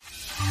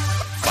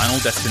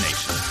Final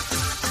Destination.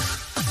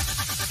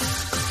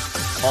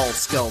 All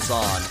skills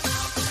on.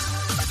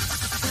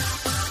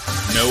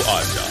 No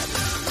odd job.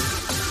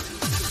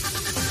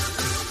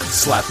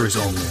 Slappers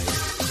only.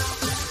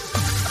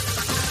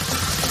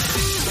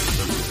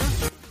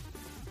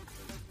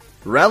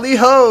 Rally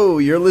ho!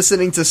 You're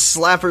listening to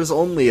Slappers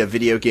Only, a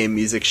video game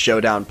music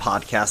showdown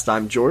podcast.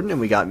 I'm Jordan, and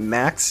we got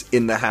Max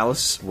in the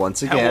house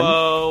once again.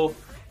 Hello!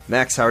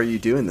 Max, how are you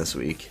doing this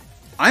week?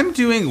 I'm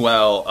doing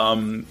well.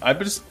 I've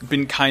just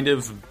been kind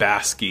of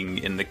basking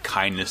in the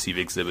kindness you've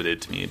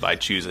exhibited to me by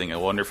choosing a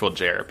wonderful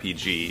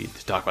JRPG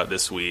to talk about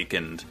this week,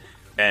 and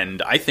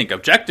I think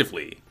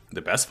objectively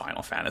the best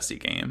Final Fantasy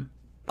game.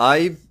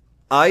 I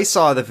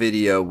saw the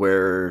video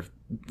where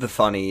the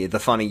funny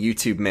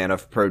YouTube man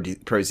of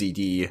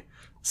ProZD,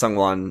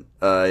 Sungwon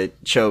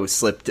Cho,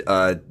 slipped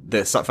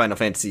the Final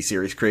Fantasy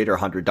series creator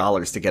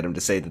 $100 to get him to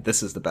say that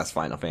this is the best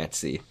Final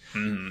Fantasy.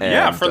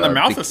 Yeah, from the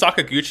mouth of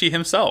Sakaguchi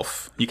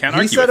himself. You can't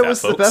argue with that, He said it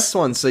was folks. the best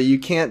one, so you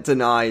can't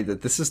deny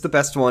that this is the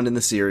best one in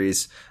the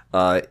series.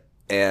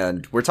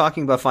 And we're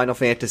talking about Final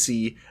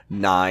Fantasy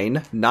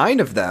 9. 9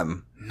 of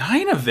them.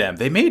 9 of them.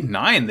 They made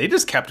 9. They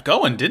just kept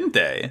going, didn't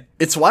they?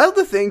 It's wild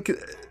to think,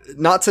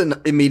 not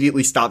to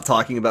immediately stop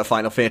talking about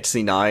Final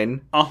Fantasy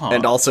 9,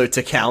 and also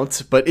to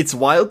count, but it's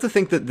wild to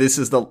think that this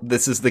is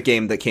the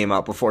game that came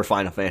out before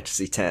Final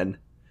Fantasy 10.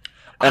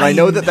 And I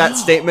know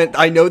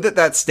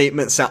that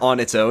statement on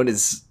its own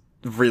is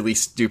really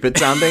stupid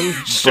sounding.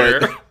 Sure.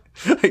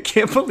 But I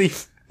can't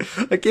believe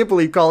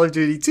Call of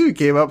Duty 2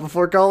 came out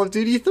before Call of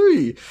Duty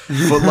 3.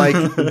 But like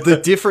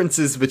the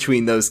differences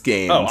between those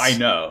games. Oh, I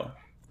know.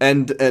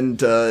 And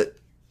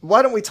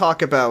why don't we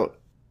talk about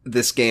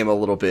this game a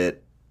little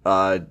bit,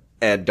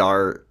 and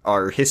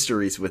our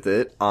histories with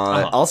it.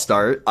 I'll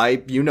start.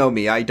 You know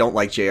me, I don't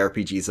like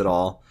JRPGs at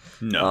all.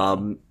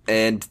 No.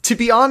 And to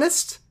be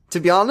honest,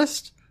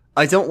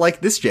 I don't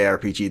like this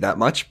JRPG that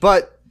much,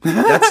 but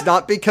that's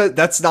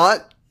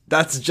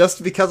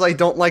just because I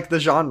don't like the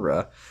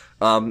genre.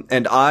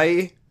 And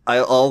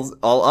I'll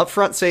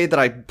upfront say that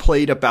I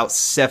played about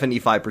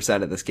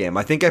 75% of this game.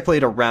 I think I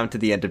played around to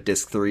the end of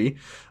disc 3,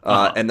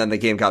 and then the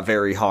game got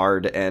very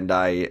hard, and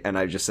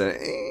I just said,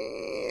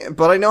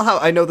 but I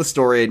know the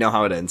story, I know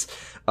how it ends.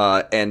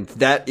 And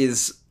that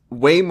is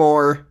way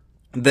more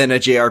than a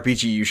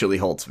JRPG usually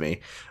holds me.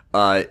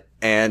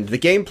 And the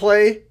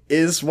gameplay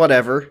is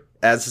whatever,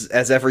 as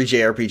every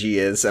JRPG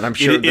is, and I'm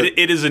sure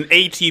it is an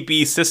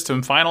ATB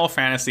system Final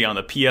Fantasy on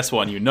the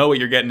PS1. You know what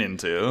you're getting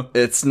into.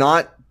 It's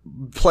not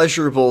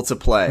pleasurable to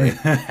play,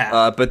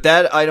 but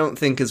that I don't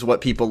think is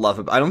what people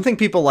love. I don't think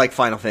people like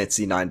Final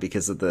Fantasy IX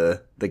because of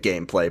the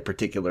gameplay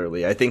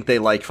particularly. I think they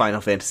like Final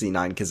Fantasy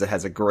IX because it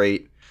has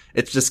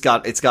it's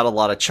got a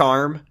lot of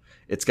charm.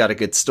 It's got a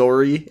good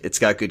story. It's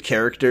got good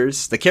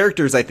characters. The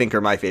characters, I think,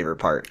 are my favorite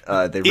part.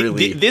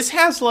 This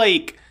has,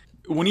 like,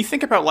 when you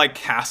think about, like,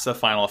 cast of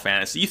Final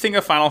Fantasy, you think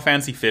of Final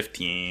Fantasy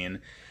 15.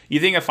 You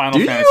think of Final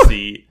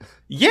Fantasy.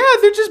 Yeah,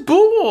 they're just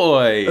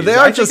boys. They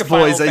are just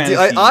boys.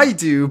 I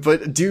do,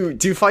 but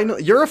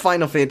you're a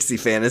Final Fantasy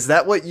fan. Is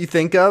that what you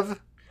think of?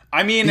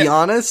 I mean, be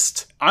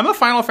honest. I'm a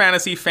Final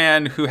Fantasy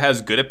fan who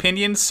has good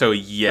opinions, so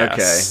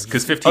yes.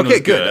 Because 15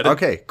 was good.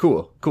 Okay,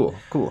 cool.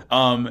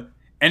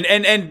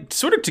 And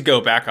sort of to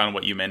go back on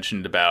what you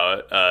mentioned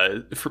about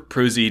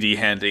ProZD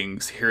handing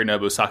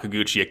Hironobu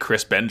Sakaguchi a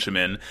Chris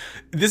Benjamin,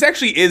 this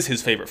actually is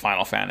his favorite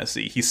Final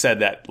Fantasy. He said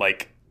that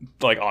like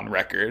on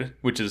record,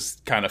 which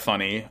is kind of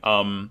funny.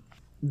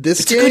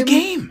 It's a good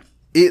game.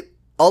 It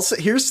also,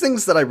 here's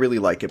things that I really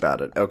like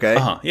about it. Okay.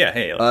 Yeah.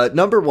 Hey.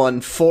 Number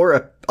one,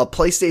 for a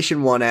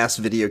PlayStation 1 ass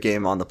video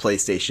game on the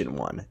PlayStation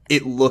 1,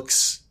 it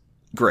looks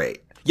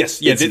great. Yes.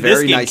 Yeah.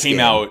 This game came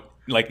out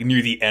like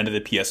near the end of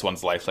the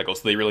PS1's life cycle,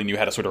 so they really knew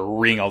how to sort of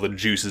wring all the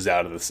juices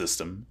out of the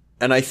system.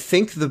 And I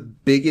think the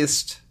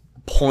biggest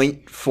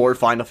point for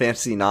Final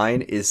Fantasy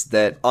IX is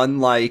that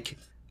unlike,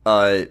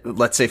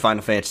 let's say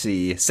Final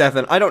Fantasy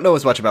VII, I don't know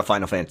as much about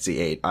Final Fantasy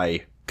VIII.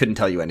 I couldn't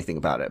tell you anything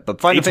about it.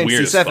 But Final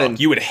Fantasy VII,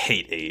 you would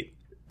hate 8.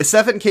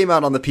 7 came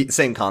out on the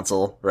same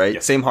console, right?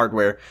 Yes. Same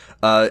hardware.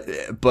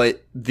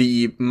 But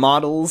the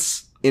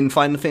models in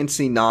Final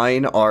Fantasy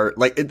IX are,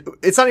 like,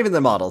 it's not even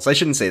the models. I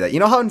shouldn't say that. You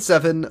know how in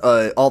 7,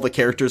 all the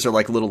characters are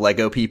like little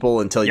Lego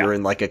people until you're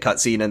in like a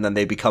cutscene and then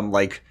they become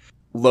like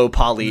low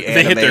poly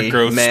anime hit their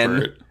growth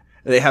men.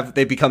 Spurt.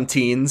 They become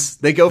teens.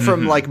 They go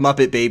from like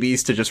Muppet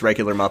babies to just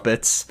regular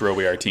Muppets. Bro,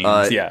 we are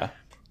teens, yeah.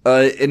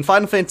 In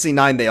Final Fantasy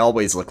IX, they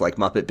always look like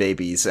Muppet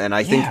babies, and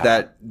I think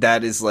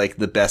that is like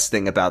the best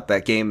thing about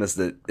that game is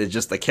that it's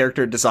just the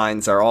character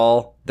designs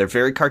they're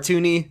very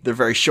cartoony, they're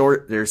very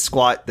short, they're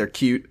squat, they're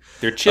cute.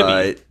 They're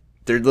chibi.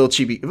 They're little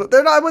chibi.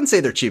 I wouldn't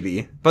say they're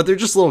chibi, but they're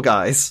just little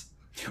guys.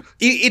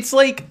 It's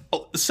like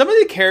some of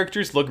the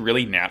characters look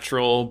really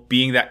natural,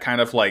 being that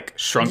kind of like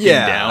shrunken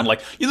down.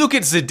 Like you look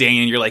at Zidane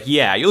and you're like,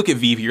 yeah. You look at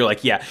Vivi, you're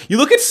like, yeah. You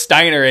look at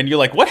Steiner and you're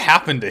like, what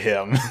happened to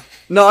him?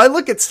 No, I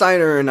look at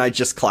Steiner and I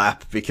just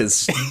clap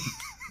because,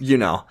 you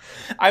know.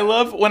 I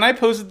love when I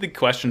posted the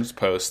questions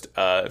post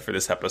for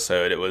this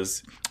episode. It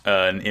was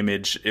an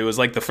image. It was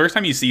like the first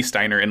time you see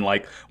Steiner in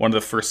like one of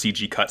the first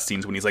CG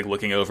cutscenes when he's like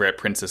looking over at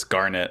Princess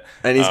Garnet,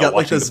 and he's got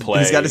like this.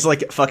 He's got his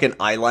like fucking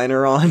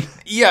eyeliner on.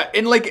 Yeah,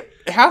 and like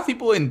half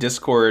people in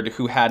Discord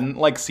who hadn't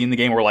like seen the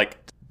game were like,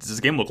 "Does this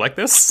game look like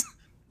this?"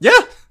 Yeah,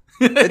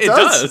 it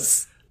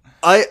does.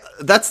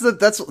 That's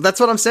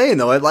what I'm saying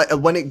though. I like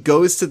when it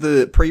goes to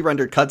the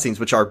pre-rendered cutscenes,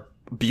 which are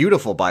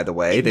beautiful, by the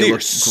way. They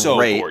look so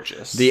great.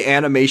 Gorgeous. The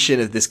animation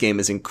of this game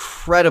is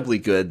incredibly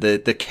good.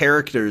 The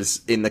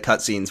characters in the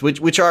cutscenes,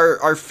 which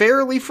are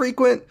fairly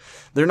frequent,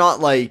 they're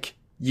not like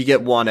you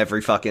get one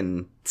every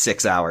fucking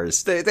 6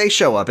 hours. They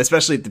show up,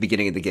 especially at the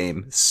beginning of the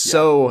game.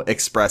 So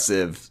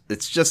expressive.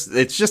 It's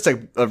just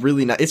a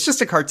really nice. It's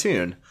just a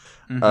cartoon,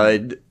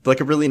 like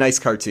a really nice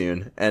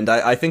cartoon, and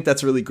I think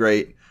that's really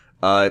great.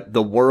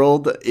 The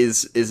world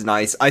is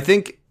nice. I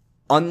think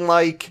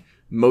unlike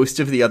most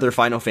of the other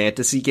Final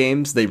Fantasy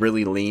games, they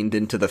really leaned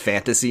into the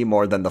fantasy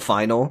more than the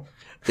final.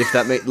 If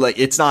that like,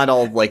 it's not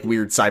all like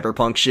weird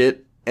cyberpunk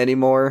shit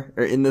anymore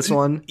or in this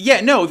one.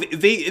 Yeah, no,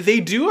 they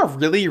do a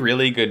really,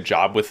 really good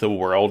job with the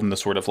world and the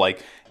sort of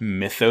like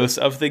mythos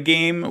of the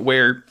game,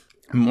 where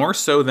more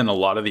so than a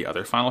lot of the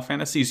other Final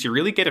Fantasies, you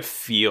really get a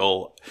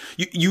feel.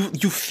 You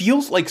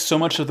feel like so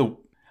much of the.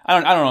 I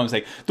don't know what I'm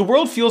saying. The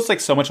world feels like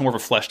so much more of a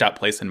fleshed out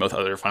place than most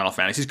other Final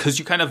Fantasies because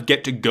you kind of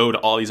get to go to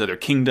all these other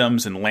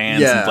kingdoms and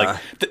lands. Yeah. And like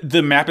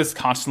the map is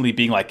constantly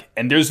being like,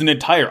 and there's an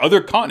entire other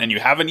continent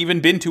you haven't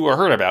even been to or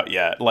heard about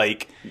yet.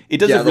 Like it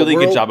does a really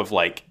good job of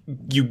like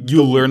you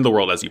learn the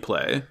world as you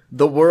play.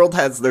 The world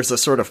there's a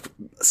sort of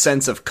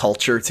sense of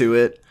culture to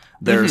it.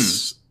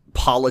 There's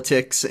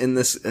politics in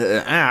this.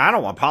 I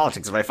don't want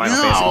politics in my Final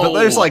Fantasy,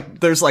 but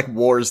there's like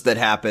wars that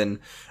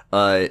happen,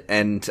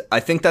 and I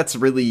think that's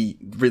really,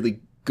 really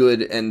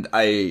good. And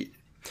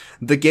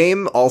the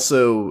game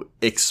also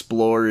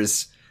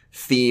explores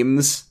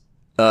themes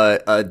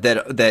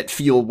that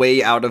feel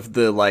way out of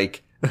the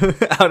like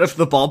out of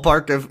the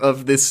ballpark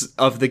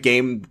of the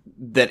game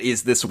that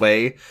is this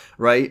way,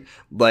 right?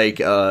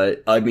 Like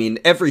I mean,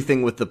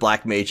 everything with the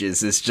black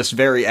mages is just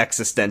very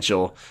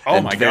existential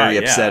and very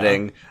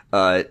upsetting,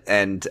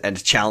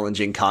 and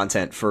challenging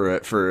content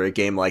for a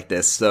game like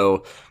this.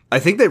 So I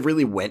think they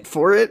really went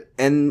for it,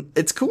 and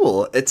it's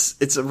cool.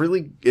 It's a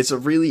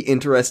really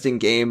interesting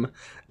game.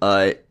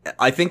 I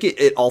think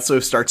it also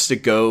starts to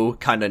go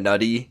kind of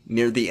nutty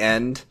near the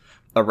end,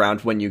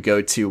 around when you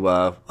go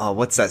to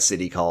what's that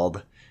city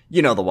called?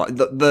 You know, the one,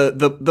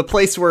 the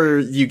place where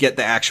you get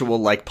the actual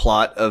like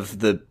plot of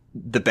the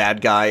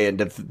bad guy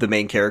and of the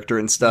main character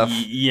and stuff.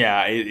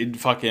 Yeah, it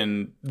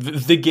fucking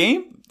the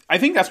game. I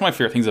think that's one of my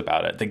favorite things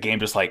about it. The game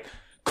just like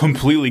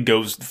completely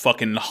goes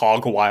fucking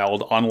hog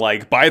wild on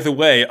like, by the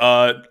way,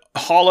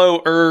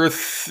 Hollow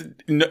Earth,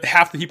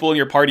 half the people in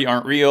your party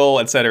aren't real,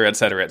 etc.,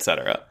 etc.,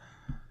 etc.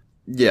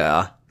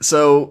 Yeah.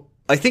 So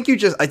I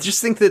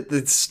just think that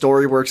the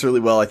story works really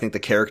well. I think the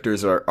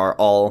characters are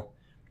all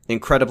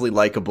incredibly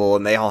likable,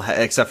 and they all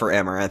except for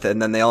Amaranth,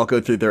 and then they all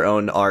go through their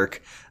own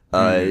arc,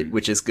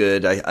 which is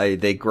good.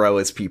 They grow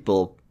as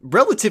people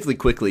relatively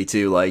quickly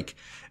too. Like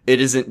it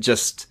isn't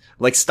just.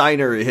 Like,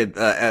 Steiner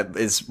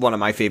is one of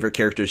my favorite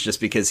characters just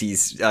because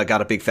he's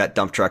got a big fat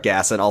dump truck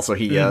ass, and also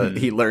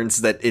he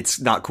learns that it's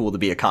not cool to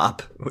be a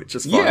cop, which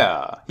is fun.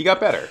 Yeah, he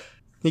got better.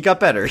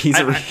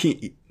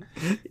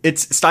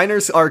 It's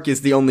Steiner's arc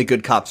is the only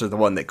good cops are the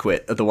ones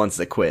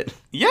that quit.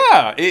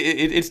 Yeah,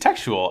 it's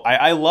textual.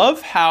 I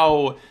love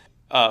how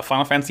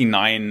Final Fantasy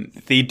IX,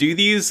 they do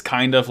these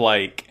kind of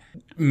like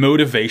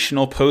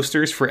motivational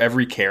posters for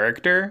every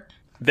character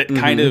that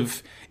kind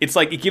of, it's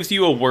like it gives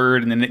you a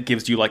word and then it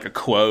gives you like a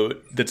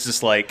quote that's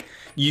just like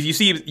you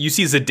see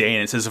Zidane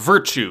and it says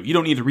virtue, you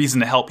don't need a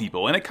reason to help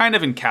people, and it kind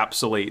of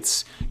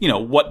encapsulates, you know,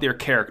 what their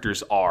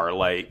characters are.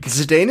 Like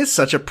Zidane is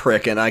such a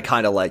prick, and I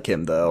kind of like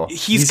him though.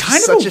 He's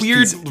kind of a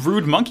weird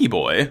rude monkey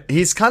boy.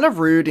 He's kind of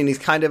rude and he's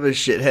kind of a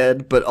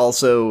shithead, but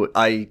also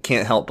I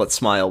can't help but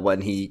smile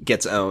when he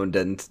gets owned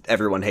and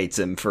everyone hates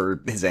him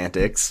for his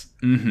antics.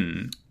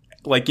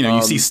 Like, you know,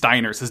 you see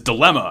Steiner says,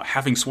 dilemma,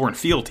 having sworn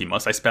fealty,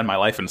 must I spend my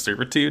life in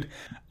servitude?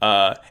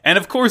 And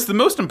of course, the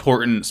most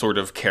important sort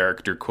of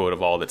character quote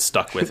of all that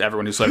stuck with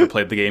everyone who's ever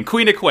played the game,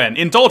 Queen Aquen,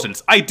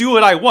 indulgence, I do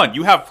what I want,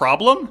 you have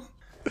problem?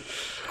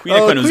 Queen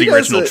Aquen was the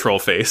original troll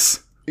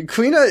face.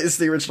 Quina is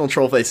the original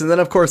troll face, and then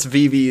of course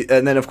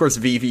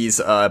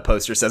Vivi's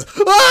poster says,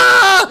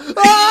 "Ah!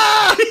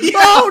 Ah! Yeah.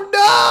 Oh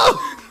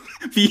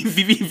no!"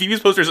 Vivi's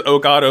poster is, oh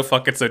god, oh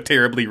fuck, it's so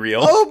terribly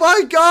real. Oh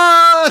my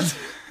god!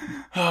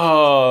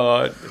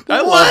 Oh,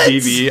 I love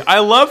Vivi. I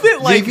love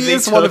it. Like Vivi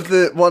is one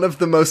of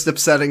the most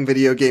upsetting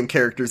video game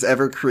characters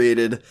ever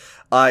created.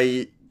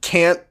 I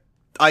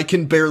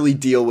can barely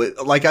deal with.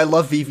 Like, I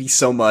love Vivi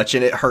so much,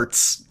 and it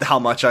hurts how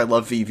much I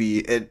love Vivi.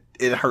 It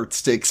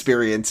hurts to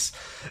experience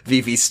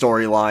Vivi's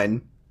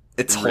storyline.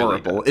 It's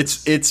horrible.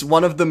 It's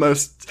one of the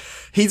most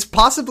he's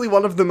possibly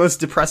one of the most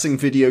depressing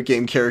video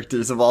game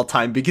characters of all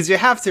time, because you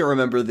have to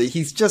remember that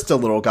he's just a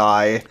little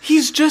guy.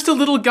 He's just a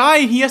little guy,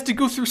 and he has to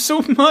go through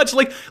so much.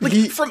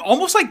 From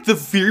almost like the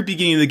very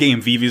beginning of the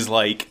game, Vivi's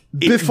like...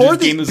 Before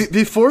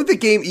the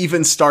game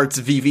even starts,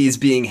 Vivi is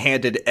being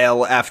handed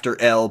L after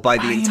L by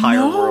the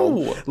entire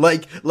world.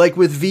 Like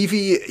with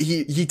Vivi,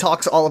 he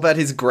talks all about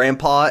his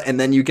grandpa, and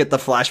then you get the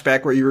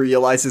flashback where you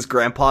realize his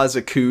grandpa is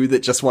a coup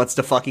that just wants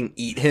to fucking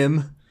eat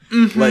him.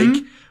 Mm-hmm.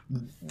 Like,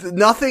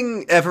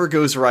 nothing ever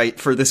goes right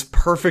for this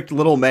perfect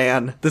little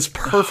man, this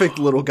perfect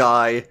little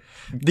guy.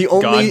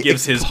 God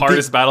gives his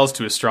hardest battles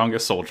to his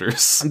strongest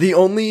soldiers. The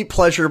only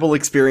pleasurable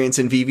experience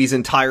in Vivi's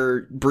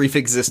entire brief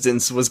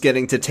existence was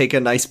getting to take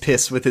a nice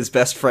piss with his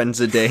best friend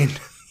Zidane.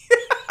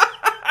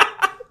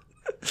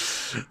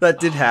 That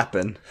did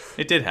happen.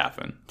 It did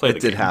happen. Play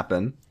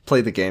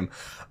the game.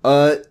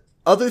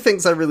 Other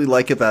things I really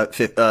like about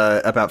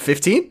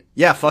 15?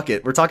 Yeah, fuck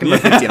it. We're talking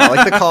about 15. I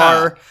like the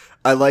car.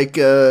 I like,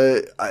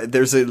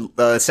 there's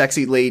a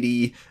sexy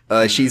lady,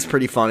 she's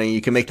pretty funny, you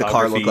can make the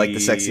car look like the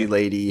sexy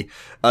lady.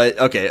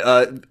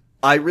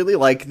 I really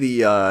like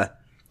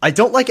I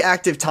don't like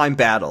active time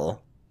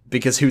battle,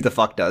 because who the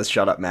fuck does?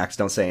 Shut up, Max,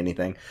 don't say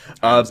anything.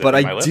 But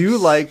I do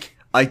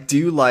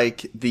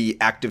like the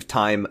active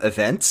time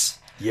events.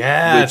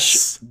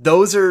 Yes. Which,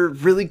 those are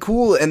really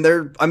cool, and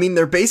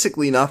they're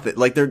basically nothing,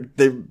 like, they're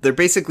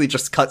basically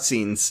just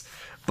cutscenes,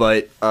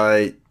 but,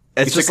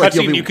 it's just a like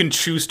cutscene you can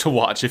choose to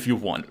watch if you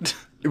want.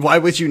 Why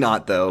would you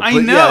not, though? I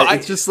know. Yeah,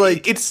 it's just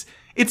like... It's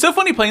so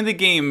funny playing the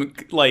game,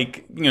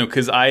 like, you know,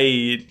 because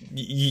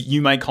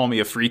you might call me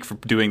a freak for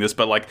doing this,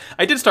 but, like,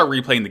 I did start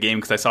replaying the game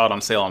because I saw it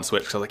on sale on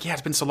Switch. So I was like, yeah,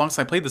 it's been so long since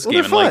I played this game.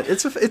 They're fun.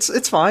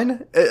 It's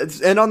fine.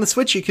 And on the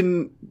Switch, you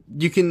can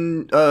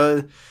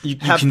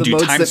have the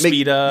modes that make...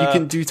 You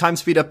can do time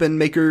speed up and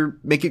make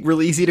it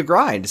really easy to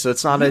grind, so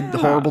it's not a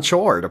horrible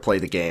chore to play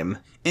the game.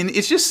 And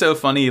it's just so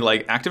funny,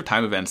 like, active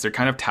time events, they're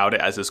kind of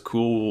touted as this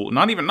cool,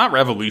 not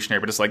revolutionary,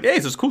 but just like, hey,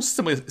 it's this cool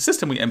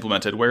system we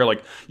implemented where,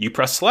 like, you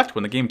press select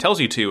when the game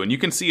tells you to, and you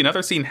can see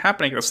another scene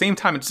happening at the same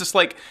time. It's just,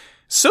 like,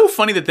 so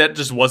funny that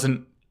just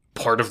wasn't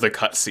part of the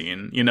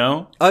cutscene, you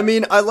know? I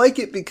mean, I like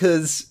it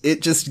because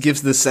it just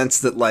gives the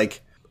sense that,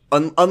 like,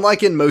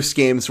 unlike in most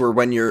games where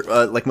when you're,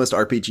 like most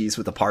RPGs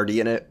with a party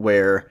in it,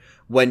 where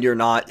when you're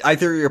not,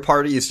 either your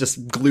party is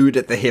just glued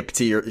at the hip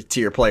to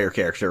your player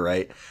character,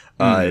 right?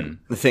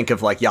 Think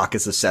of like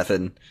Yakuza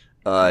 7,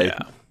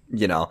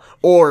 you know,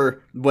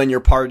 or when your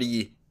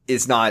party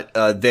is not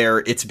there,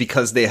 it's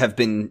because they have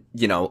been,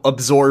 you know,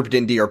 absorbed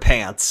into your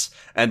pants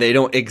and they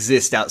don't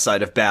exist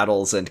outside of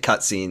battles and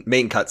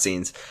main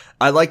cutscenes.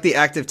 I like the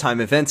active time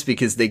events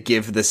because they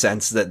give the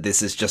sense that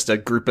this is just a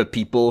group of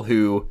people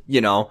who, you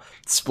know,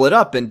 split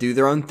up and do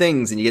their own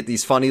things, and you get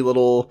these funny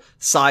little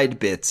side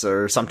bits,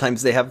 or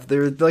sometimes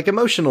they're like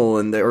emotional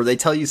or they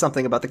tell you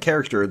something about the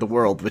character or the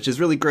world, which is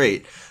really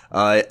great.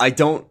 I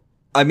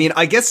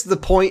guess the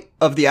point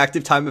of the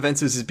active time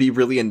events is to be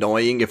really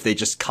annoying if they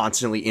just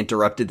constantly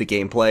interrupted the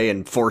gameplay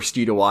and forced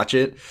you to watch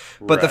it.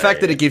 But the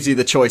fact that it gives you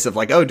the choice of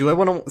like, oh, do I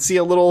want to see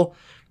a little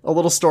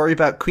story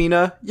about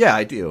Quina? Yeah,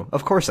 I do.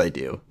 Of course I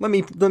do. Let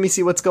me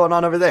see what's going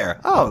on over there.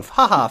 Oh,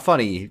 haha,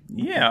 funny.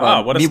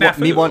 Yeah, what a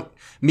snafu.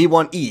 Me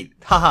want eat.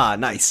 Haha,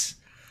 nice.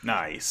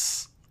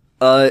 Nice.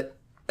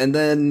 And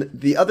then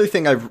the other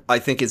thing I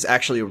think is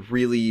actually a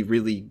really,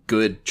 really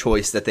good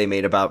choice that they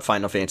made about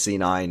Final Fantasy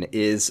IX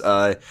is,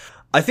 I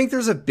think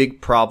there's a big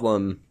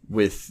problem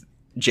with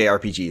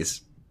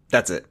JRPGs.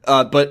 That's it.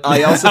 But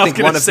I also think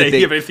one of the big...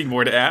 you have anything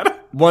more to add?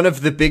 One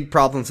of the big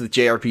problems with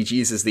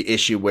JRPGs is the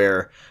issue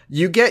where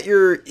you get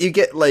your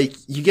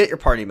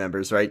party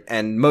members, right?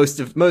 And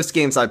most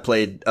games I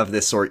played of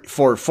this sort,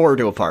 four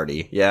to a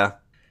party, yeah?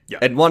 Yeah.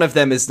 And one of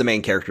them is the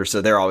main character,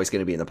 so they're always going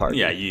to be in the party.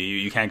 Yeah,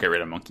 you can't get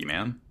rid of Monkey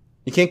Man.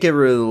 You can't get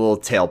rid of the little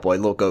tail boy,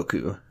 little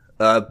Goku.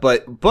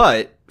 But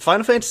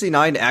Final Fantasy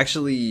IX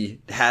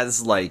actually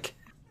has, like,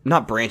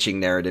 not branching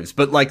narratives,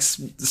 but, like,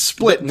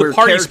 split. The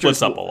party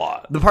splits up a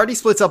lot. The party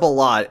splits up a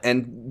lot,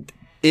 and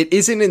it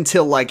isn't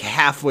until, like,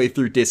 halfway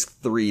through Disc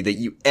 3 that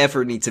you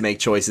ever need to make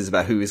choices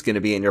about who is going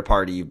to be in your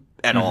party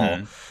at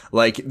all.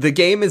 Like, the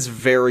game is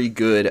very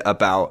good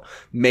about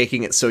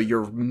making it so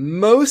you're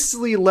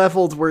mostly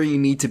leveled where you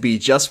need to be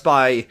just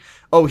by...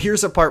 Oh,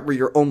 here's a part where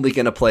you're only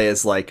gonna play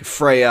as, like,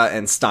 Freya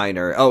and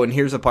Steiner. Oh, and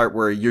here's a part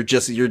where you're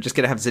just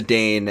gonna have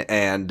Zidane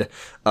and,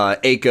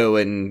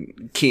 Eiko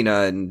and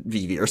Kina and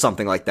Vivi or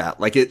something like that.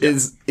 Like,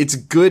 it's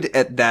good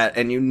at that,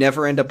 and you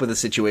never end up with a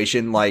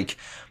situation like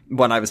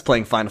when I was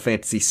playing Final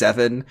Fantasy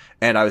VII,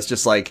 and I was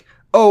just like,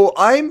 oh,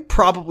 I'm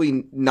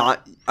probably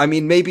not... I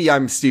mean, maybe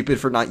I'm stupid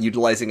for not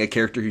utilizing a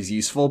character who's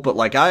useful, but,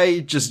 like, I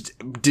just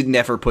did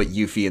never put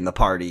Yuffie in the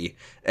party,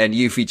 and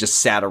Yuffie just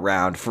sat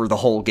around for the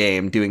whole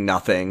game doing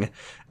nothing.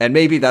 And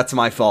maybe that's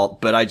my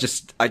fault, but I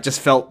just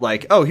felt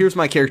like, oh, here's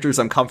my characters,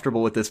 I'm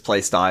comfortable with this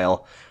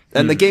playstyle.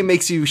 And the game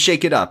makes you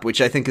shake it up, which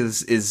I think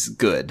is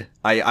good.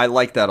 I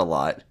like that a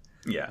lot.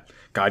 Yeah.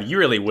 God, you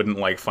really wouldn't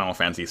like Final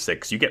Fantasy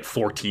VI. You get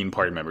 14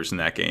 party members in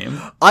that game.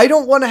 I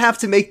don't want to have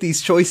to make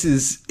these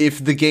choices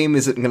if the game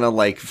isn't going to,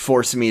 like,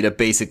 force me to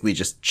basically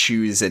just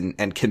choose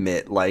and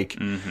commit. Like,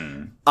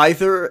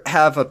 either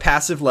have a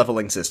passive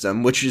leveling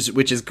system, which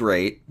is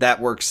great. That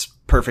works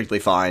perfectly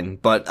fine.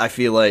 But I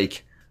feel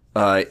like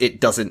it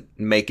doesn't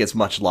make as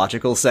much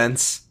logical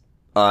sense.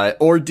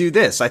 Or do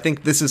this. I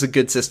think this is a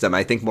good system.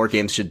 I think more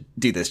games should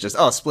do this. Just,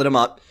 split them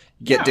up,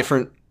 get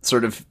different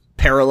sort of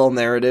parallel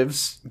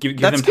narratives. Give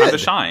them time to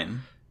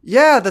shine.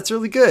 Yeah, that's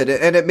really good.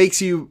 And it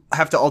makes you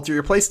have to alter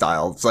your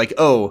playstyle. It's like,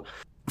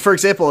 for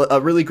example,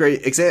 a really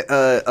great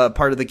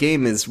part of the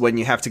game is when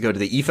you have to go to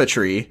the Aoife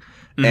tree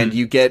and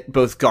you get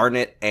both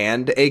Garnet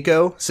and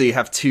Eiko. So you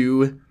have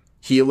two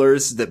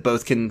healers that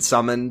both can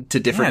summon to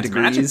different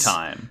degrees. Magic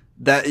time.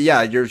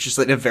 You're just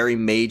like a very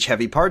mage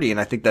heavy party. And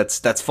I think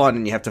that's fun.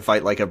 And you have to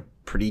fight like a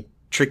pretty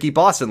tricky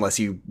boss unless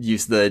you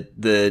use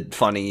the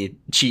funny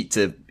cheat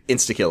to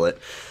insta-kill it.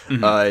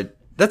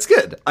 That's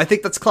good. I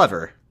think that's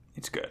clever.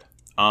 It's good.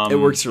 It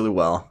works really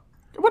well.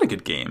 What a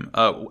good game.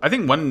 I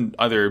think one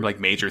other like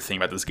major thing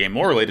about this game,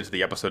 more related to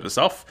the episode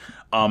itself,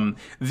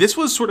 this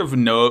was sort of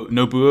Nobuo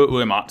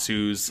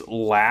Uematsu's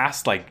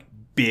last like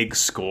big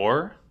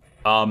score.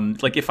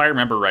 Like if I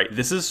remember right,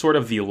 this is sort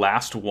of the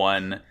last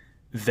one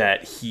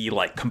that he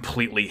like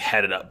completely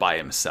headed up by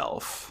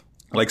himself.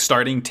 Like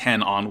starting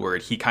 10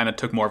 onward, he kind of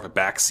took more of a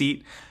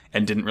backseat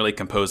and didn't really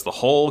compose the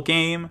whole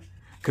game.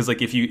 Because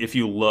like if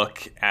you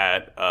look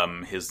at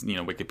his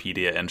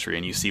Wikipedia entry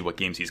and you see what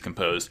games he's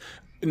composed,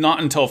 not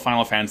until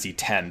Final Fantasy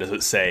X does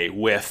it say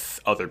with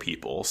other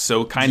people.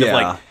 So kind of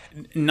like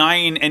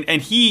 9,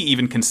 and he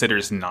even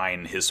considers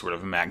 9 his sort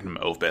of magnum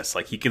opus.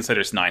 Like he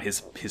considers 9 his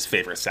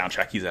favorite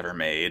soundtrack he's ever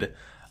made.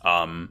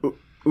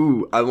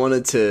 Ooh, I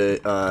wanted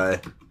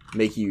to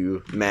make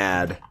you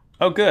mad.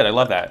 Oh, good! I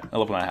love that. I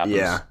love when that happens.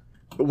 Yeah.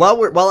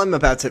 While I'm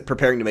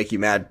preparing to make you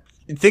mad,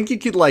 think you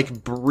could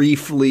like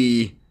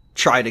briefly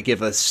try to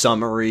give a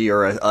summary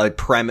or a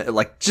premise,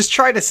 like just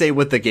try to say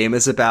what the game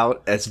is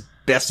about as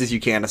best as you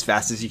can, as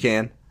fast as you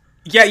can.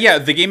 Yeah.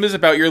 The game is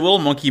about your little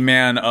monkey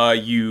man.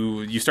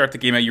 You start the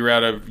game out.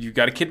 You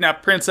got a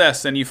kidnapped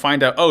princess, and you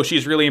find out,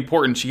 she's really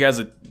important. She has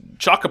a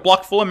chocolate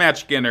block full of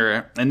magic in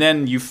her, and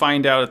then you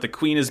find out that the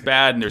queen is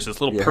bad, and there's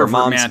this little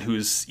pervert man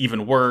who's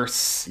even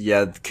worse.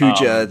 Yeah,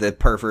 Kuja, the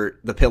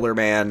pervert, the pillar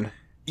man.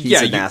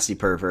 He's a nasty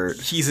pervert.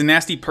 He's a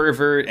nasty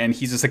pervert, and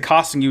he's just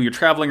accosting you. You're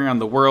traveling around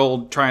the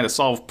world trying to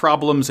solve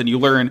problems, and you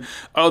learn,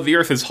 the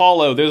Earth is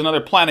hollow. There's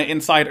another planet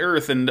inside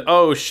Earth, and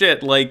oh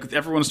shit, like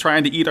everyone's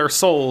trying to eat our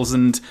souls.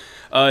 And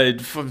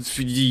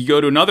you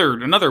go to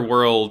another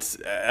world,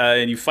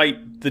 and you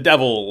fight the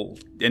devil,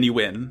 and you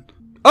win.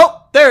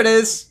 Oh, there it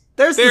is.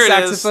 There's the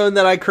saxophone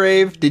that I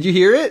crave. Did you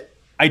hear it?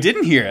 I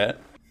didn't hear it.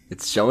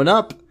 It's showing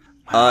up.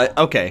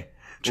 Okay.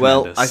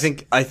 Tremendous. Well,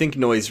 I think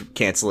noise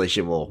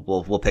cancellation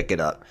will pick it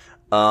up.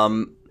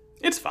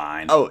 It's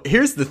fine. Oh,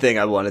 here's the thing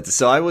I wanted to.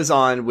 So I was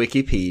on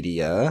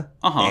Wikipedia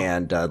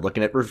and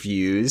looking at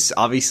reviews.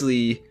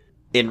 Obviously,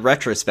 in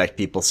retrospect,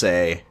 people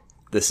say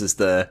this is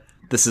the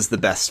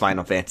best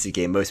Final Fantasy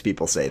game. Most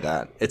people say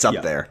that. It's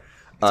up there,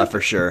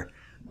 for sure.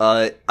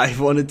 I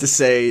wanted to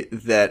say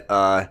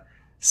that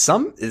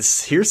some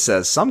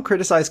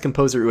criticize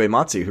composer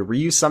Uematsu, who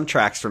reused some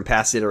tracks from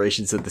past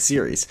iterations of the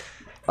series.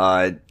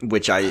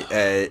 Which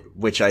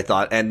I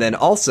thought, and then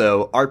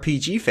also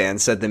RPG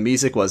fans said the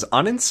music was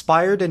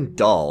uninspired and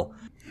dull,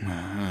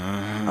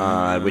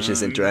 which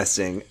is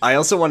interesting. I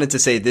also wanted to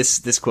say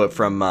this quote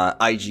from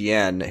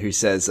IGN, who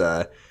says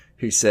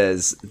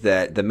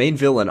that the main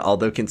villain,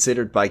 although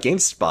considered by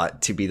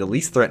GameSpot to be the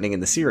least threatening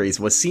in the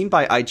series, was seen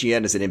by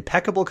IGN as an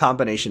impeccable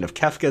combination of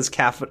Kefka's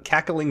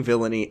cackling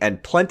villainy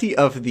and plenty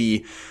of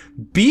the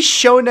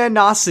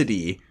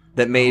bishonenosity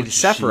that made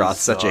Sephiroth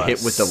such a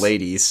hit with the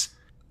ladies.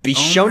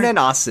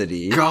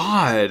 Bishonenosity.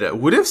 God,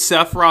 what if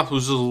Sephiroth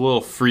was just a little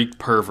freak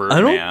pervert,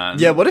 man?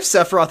 Yeah, what if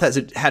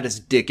Sephiroth had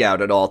his dick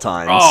out at all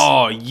times?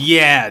 Oh,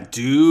 yeah,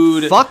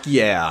 dude. Fuck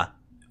yeah.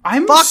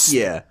 I'm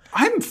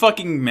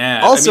fucking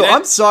mad. Also,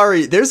 I'm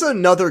sorry, there's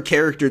another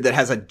character that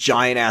has a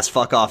giant-ass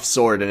fuck-off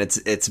sword, and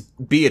it's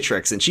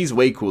Beatrix, and she's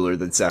way cooler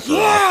than Sephiroth.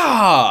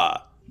 Yeah!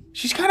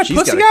 She's kind of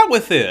pussing out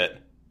with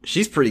it.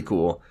 She's pretty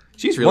cool.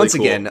 She's really Once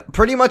cool. again,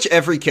 pretty much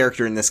every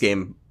character in this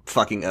game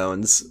fucking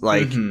owns.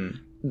 Like...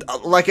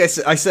 Like I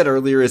said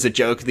earlier as a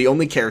joke, the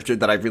only character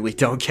that I really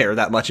don't care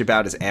that much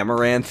about is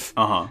Amaranth.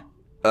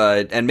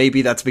 And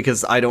maybe that's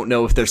because I don't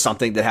know if there's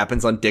something that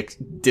happens on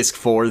disc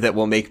 4 that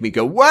will make me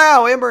go,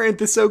 wow, Amaranth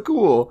is so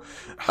cool.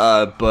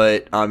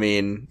 But, I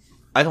mean,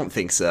 I don't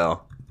think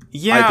so.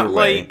 Yeah,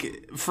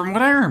 like, from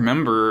what I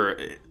remember,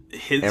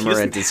 he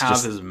doesn't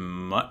have as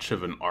much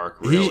of an arc,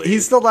 really.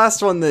 He's the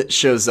last one that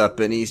shows up,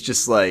 and he's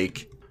just,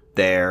 like,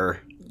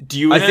 there.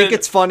 I think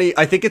it's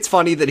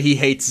funny that he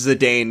hates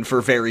Zidane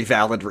for very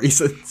valid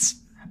reasons.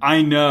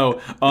 I know.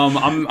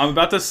 I'm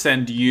about to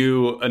send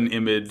you an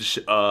image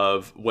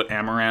of what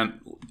Amaranth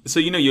So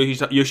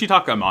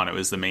Yoshitaka Amano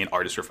is the main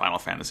artist for Final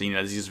Fantasy. He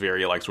has these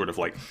very like sort of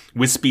like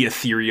wispy,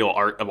 ethereal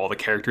art of all the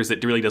characters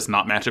that really does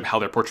not match up how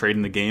they're portrayed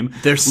in the game.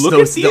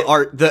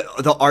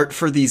 The art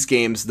for these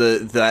games.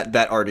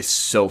 That art is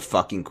so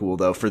fucking cool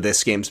though. For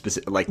this game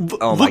specific, like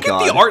oh my god, look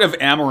at the art of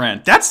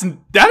Amaranth.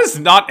 That is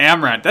not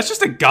Amaranth. That's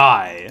just a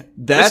guy.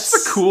 That's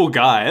just a cool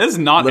guy. That is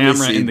not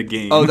Amaranth in the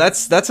game. Oh,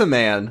 that's a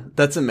man.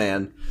 That's a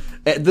man.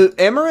 The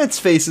Amaranth's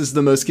face is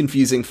the most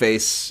confusing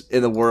face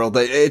in the world.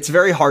 It's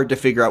very hard to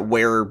figure out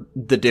where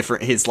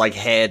his like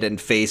head and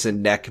face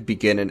and neck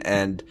begin and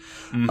end.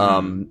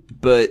 Mm-hmm.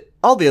 But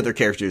all the other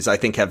characters I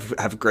think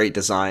have great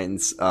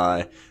designs,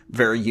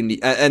 very unique,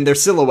 and their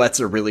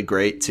silhouettes are really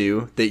great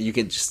too.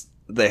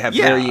 They have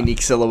very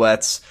unique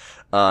silhouettes.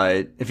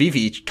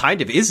 Vivi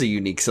kind of is a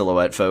unique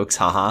silhouette, folks.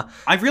 Haha.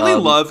 I really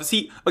love,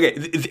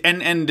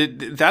 and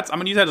that's, I'm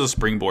gonna use that as a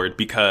springboard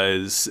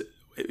because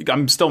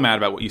I'm still mad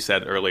about what you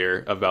said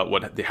earlier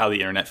about how the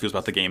internet feels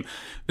about the game,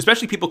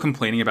 especially people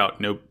complaining about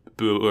Nobuo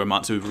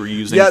Uematsu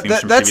reusing things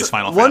from previous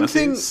Final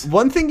Fantasies.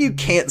 One thing you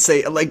can't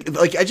say, like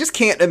I just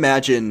can't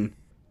imagine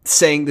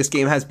saying this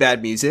game has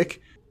bad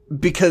music,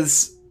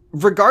 because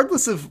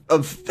regardless of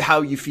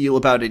how you feel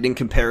about it in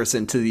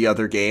comparison to the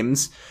other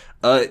games,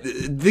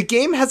 the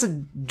game has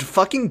a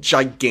fucking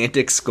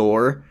gigantic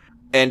score.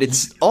 And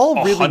it's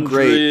all really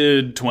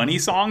great. 120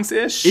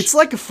 songs-ish? It's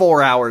like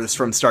 4 hours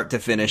from start to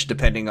finish,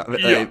 depending on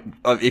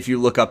if you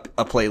look up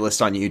a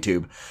playlist on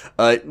YouTube.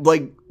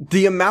 Like,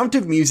 the amount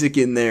of music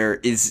in there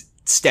is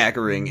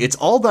staggering. It's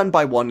all done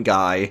by one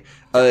guy.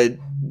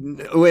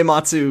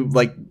 Uematsu,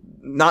 like,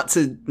 not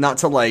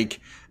to like,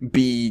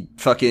 be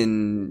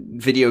fucking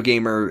video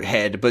gamer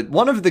head, but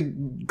one of the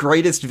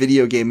greatest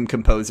video game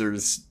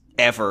composers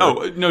ever.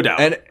 Oh, no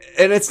doubt. And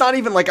it's not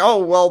even like,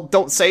 oh, well,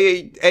 don't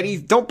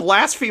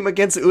blaspheme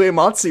against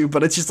Uematsu,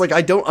 but it's just like,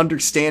 I don't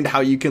understand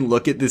how you can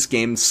look at this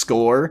game's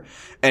score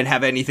and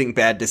have anything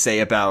bad to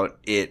say about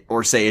it,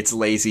 or say it's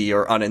lazy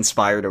or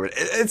uninspired, or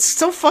it's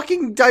so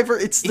fucking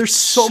diverse. There's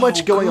so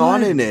much going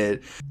on in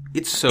it.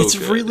 It's good.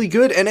 Really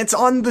good, and it's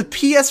on the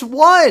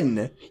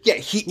PS1. Yeah,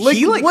 he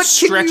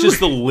stretches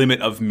the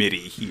limit of MIDI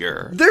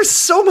here. There's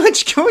so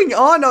much going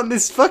on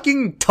this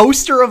fucking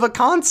toaster of a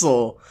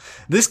console.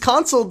 This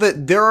console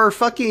that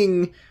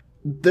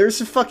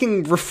there's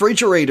fucking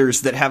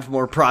refrigerators that have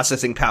more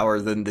processing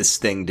power than this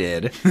thing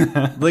did.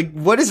 Like,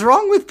 what is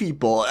wrong with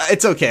people?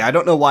 It's okay. I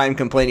don't know why I'm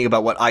complaining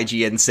about what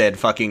IGN said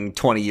fucking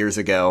 20 years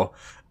ago,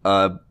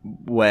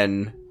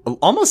 when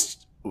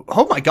almost,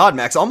 oh my god,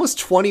 Max, almost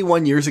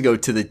 21 years ago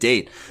to the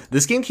date.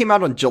 This game came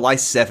out on July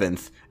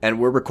 7th, and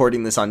we're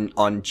recording this on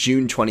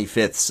June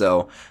 25th,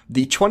 so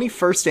the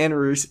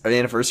 21st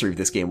anniversary of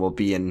this game will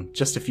be in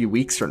just a few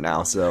weeks from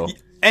now, so...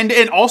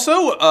 And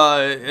also,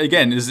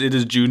 again, it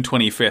is June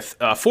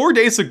 25th. 4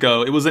 days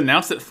ago, it was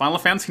announced that Final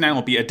Fantasy IX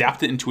will be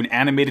adapted into an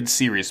animated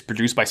series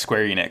produced by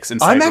Square Enix.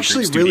 And I'm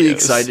actually really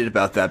excited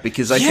about that,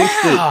 because I think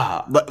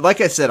that,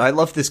 like I said, I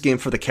love this game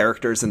for the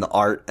characters and the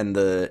art and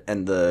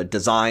the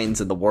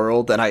designs and the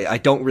world, and I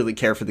don't really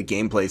care for the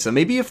gameplay. So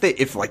maybe if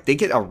they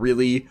get a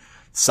really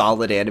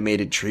solid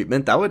animated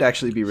treatment, that would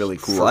actually be really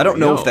cool. I don't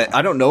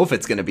know if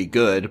it's going to be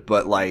good,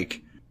 but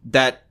like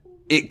that.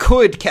 It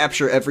could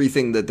capture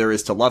everything that there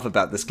is to love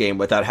about this game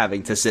without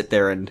having to sit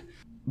there and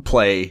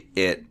play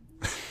it.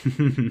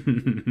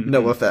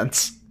 No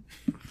offense.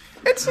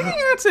 It's a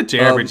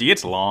JRPG.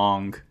 It's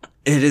long.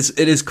 It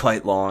is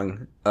quite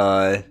long.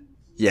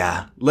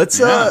 Yeah.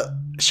 Let's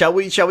shall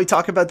we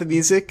talk about the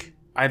music?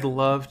 I'd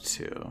love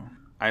to.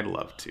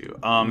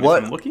 If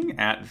I'm looking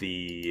at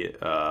the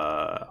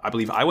I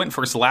believe I went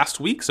first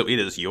last week, so it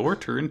is your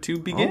turn to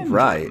begin. All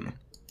right.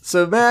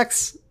 So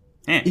Max,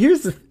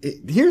 here's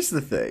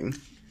the thing.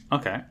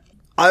 Okay.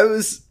 I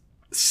was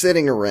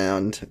sitting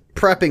around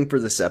prepping for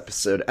this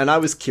episode, and I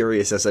was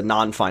curious as a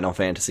non-Final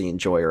Fantasy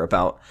enjoyer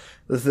about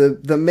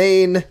the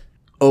main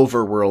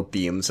overworld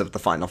themes of the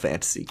Final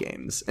Fantasy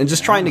games, and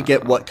just trying to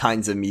get what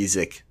kinds of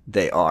music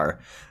they are.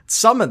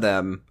 Some of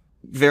them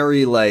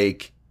very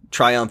like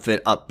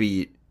triumphant,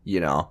 upbeat,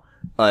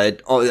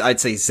 I'd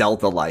say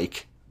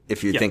Zelda-like.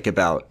 If you think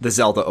about the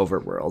Zelda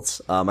overworlds.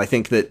 I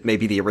think that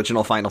maybe the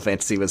original Final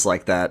Fantasy was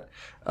like that.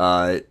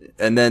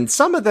 And then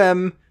some of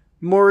them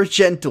more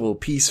gentle,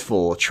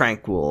 peaceful,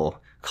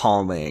 tranquil,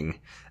 calming.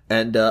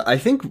 And I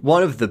think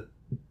one of the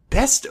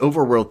best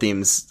overworld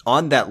themes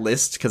on that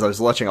list, because I was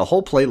watching a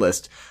whole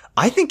playlist,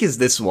 I think is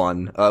this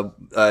one.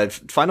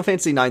 Final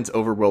Fantasy IX's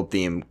overworld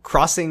theme,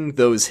 Crossing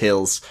Those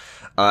Hills.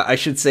 I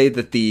should say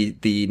that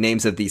the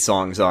names of these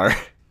songs are...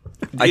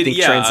 I think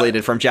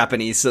translated from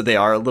Japanese, so they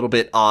are a little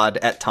bit odd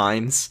at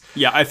times.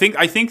 Yeah, I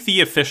think the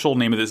official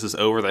name of this is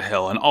Over the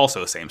Hill, and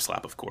also Same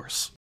Slap, of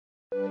course.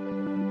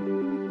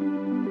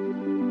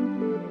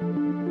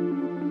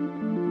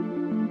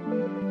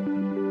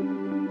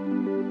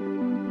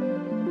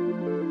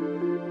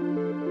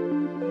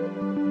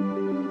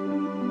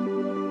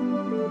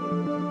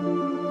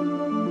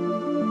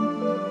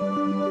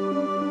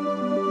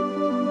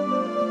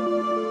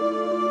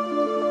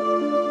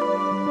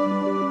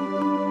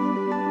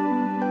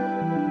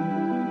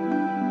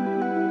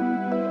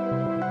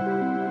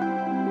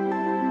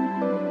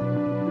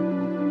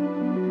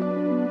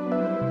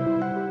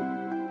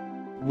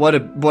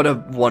 what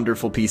a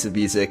wonderful piece of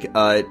music.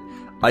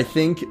 I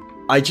think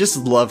I just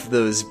love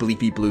those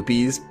bleepy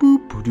bloopies.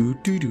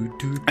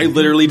 I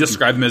literally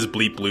describe them as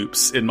bleep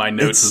bloops in my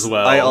notes as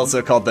well. I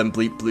also called them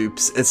bleep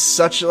bloops. It's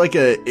such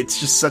it's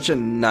just such a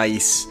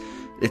nice,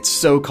 it's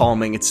so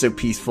calming, it's so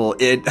peaceful.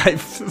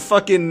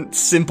 Fucking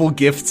simple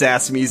gifts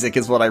ass music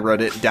is what I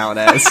wrote it down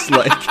as.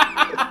 Like,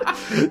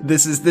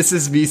 this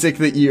is music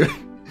that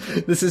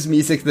this is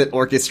music that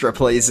orchestra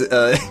plays,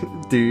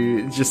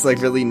 just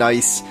like really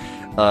nice,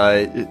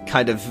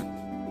 kind of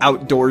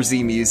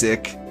outdoorsy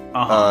music.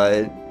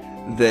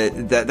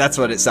 That's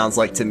what it sounds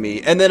like to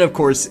me. And then, of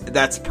course,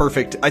 that's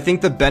perfect. I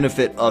think the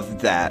benefit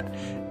of that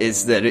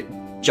is that it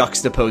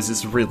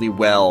juxtaposes really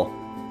well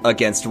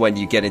against when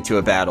you get into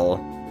a battle.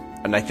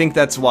 And I think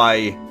that's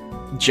why,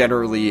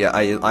 generally,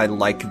 I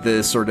like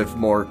the sort of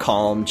more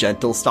calm,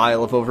 gentle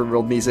style of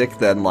overworld music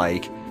than,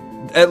 like,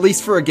 at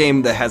least for a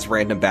game that has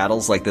random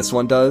battles like this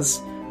one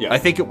does. Yeah. I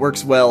think it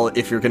works well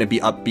if you're going to be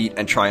upbeat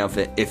and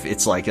triumphant if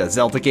it's like a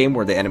Zelda game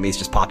where the enemies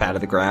just pop out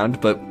of the ground,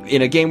 but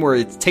in a game where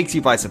it takes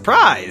you by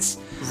surprise,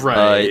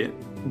 right?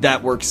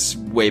 That works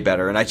way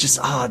better. And I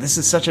just, this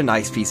is such a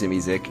nice piece of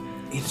music.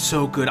 It's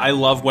so good. I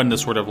love when the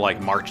sort of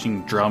like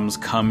marching drums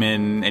come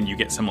in and you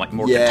get some like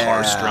more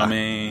guitar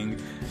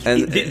strumming.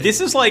 And this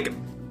is like,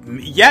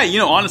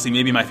 honestly,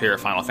 maybe my favorite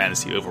Final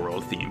Fantasy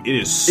overworld theme.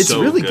 It's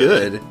really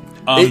good.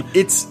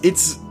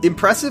 It's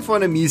impressive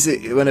when a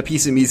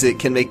piece of music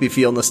can make me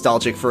feel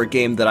nostalgic for a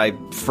game that I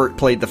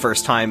played the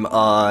first time,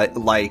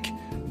 like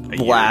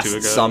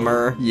last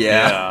summer.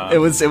 Yeah. It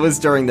was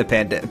during the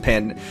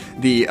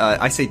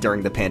I say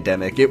during the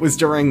pandemic. It was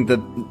during the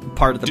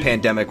part of the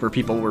pandemic where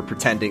people were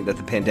pretending that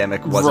the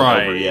pandemic wasn't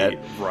over yet.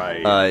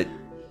 Right. I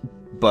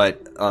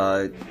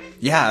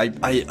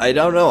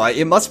don't know.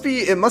 It must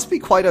be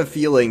quite a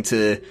feeling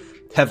to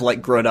have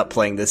like grown up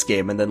playing this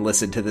game and then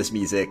listen to this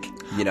music,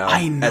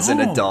 as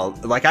an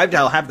adult. Like I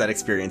now have that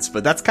experience,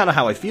 but that's kind of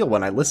how I feel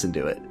when I listen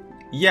to it.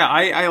 Yeah,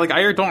 I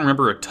don't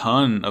remember a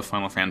ton of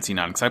Final Fantasy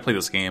IX because I played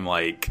this game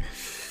like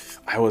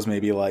I was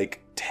maybe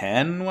like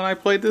 10 when I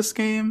played this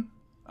game.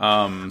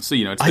 So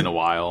it's been a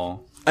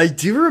while. I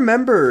do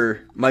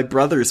remember my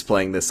brothers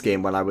playing this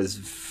game when I was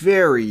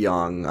very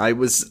young. I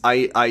wasn't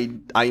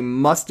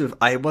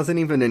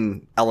even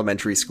in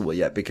elementary school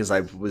yet because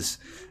it was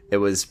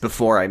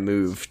before I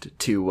moved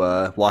to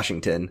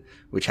Washington,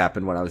 which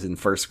happened when I was in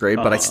first grade.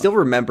 But I still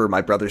remember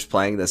my brothers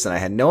playing this, and I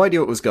had no idea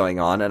what was going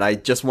on, and I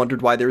just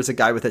wondered why there was a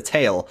guy with a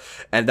tail.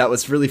 And that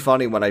was really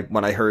funny when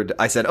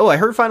I said, I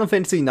heard Final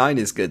Fantasy IX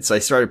is good. So I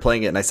started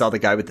playing it, and I saw the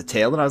guy with the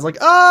tail, and I was like,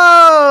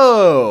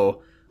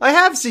 oh, I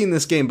have seen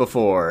this game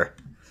before.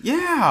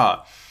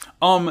 Yeah.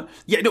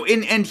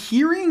 And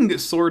hearing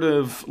sort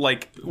of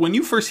like when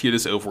you first hear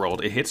this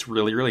overworld, it hits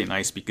really, really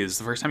nice because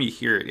the first time you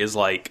hear it is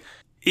like,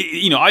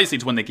 obviously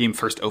it's when the game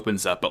first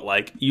opens up, but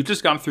like you've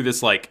just gone through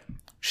this like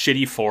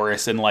shitty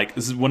forest and like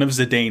this is one of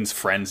Zidane's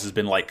friends has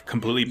been like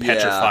completely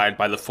petrified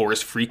by the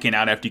forest, freaking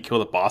out after you kill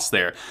the boss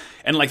there.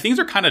 And like things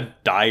are kind of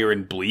dire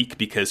and bleak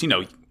because, you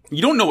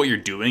don't know what you're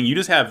doing. You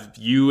just have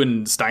you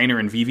and Steiner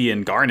and Vivi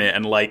and Garnet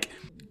and like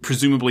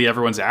presumably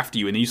everyone's after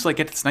you, and then you just like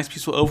get this nice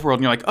peaceful overworld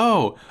and you're like,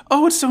 oh,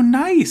 it's so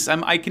nice.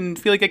 I can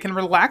feel like I can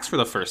relax for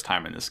the first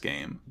time in this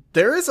game.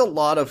 There is a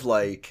lot of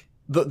like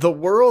the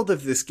world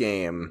of this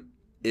game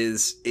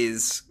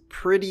is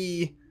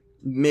pretty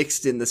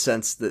mixed in the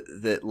sense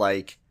that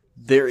like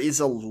there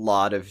is a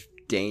lot of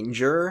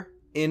danger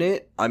in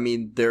it. I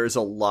mean, there's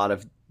a lot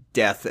of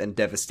death and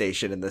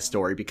devastation in the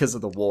story because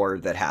of the war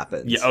that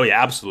happens. Yeah,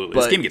 absolutely.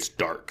 This game gets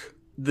dark.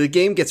 The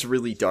game gets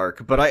really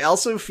dark, but I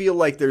also feel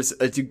like there's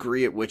a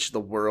degree at which the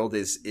world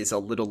is a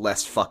little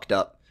less fucked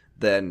up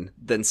than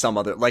some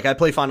other. Like I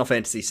play Final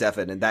Fantasy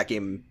VII, and that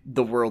game,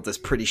 the world is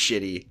pretty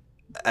shitty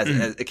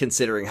as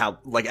considering how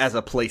like as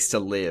a place to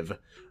live.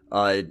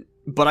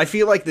 But I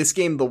feel like this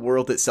game, the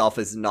world itself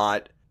is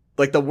not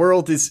like the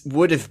world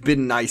would have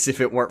been nice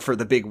if it weren't for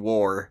the big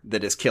war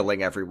that is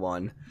killing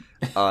everyone.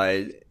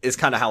 Is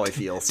kind of how I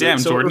feel. Damn,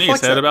 Jordan, you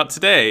said about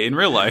today in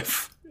real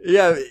life.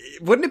 Yeah,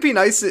 wouldn't it be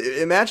nice?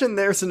 Imagine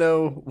there's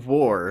no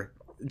war.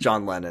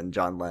 John Lennon.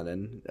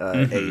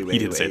 He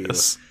did say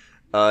this.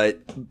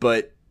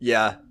 But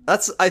yeah,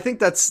 I think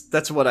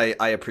that's what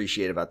I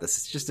appreciate about this.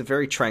 It's just a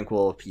very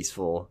tranquil,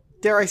 peaceful,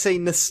 dare I say,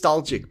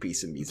 nostalgic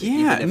piece of music.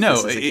 Yeah,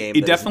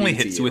 it definitely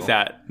hits you with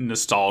that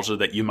nostalgia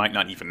that you might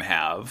not even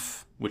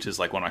have, which is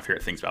like one of my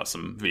favorite things about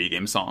some video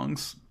game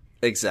songs.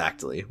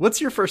 Exactly. What's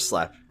your first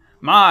slap?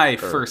 My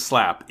first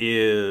slap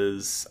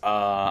is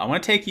I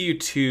want to take you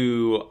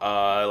to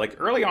like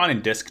early on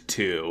in disc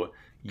 2.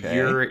 Okay.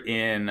 You're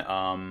in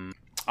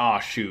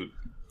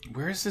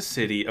where's the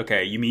city?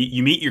 Okay, you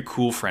meet your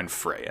cool friend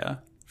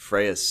Freya.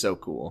 Freya's so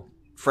cool.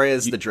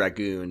 Freya's the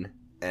dragoon,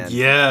 and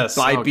yes,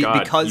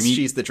 because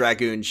she's the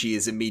dragoon, she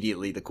is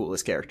immediately the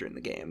coolest character in the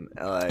game.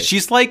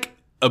 She's like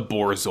a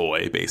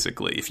Borzoi,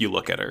 basically, if you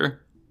look at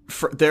her.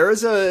 There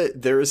is a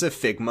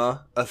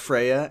Figma of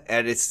Freya,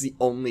 and it's the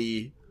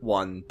only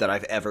one that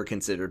I've ever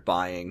considered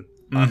buying,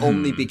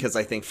 only because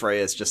I think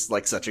Freya is just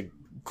like such a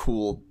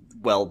cool,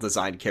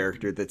 well-designed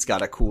character that's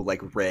got a cool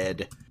like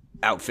red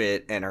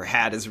outfit, and her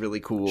hat is really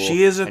cool.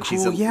 She is and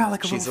she's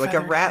like a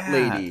rat hat.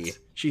 lady.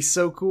 She's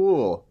so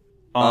cool.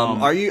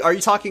 Are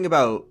you talking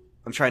about?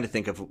 I'm trying to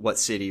think of what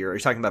city. Are you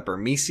talking about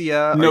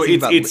Bermesia? No,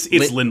 it's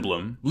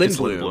Lindblum.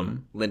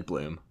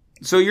 Lindblum.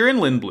 So you're in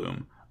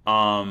Lindblum.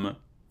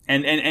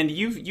 And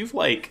you've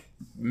like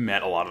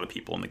met a lot of the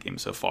people in the game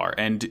so far,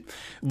 and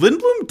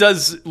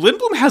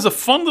Lindblum has a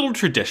fun little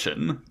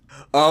tradition.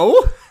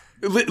 Oh,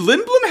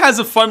 Lindblum has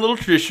a fun little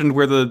tradition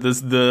where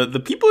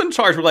the people in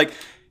charge were like,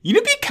 you know,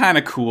 it'd be kind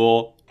of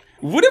cool.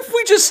 What if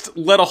we just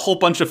let a whole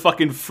bunch of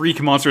fucking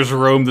freak monsters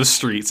roam the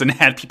streets and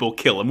had people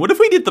kill them? What if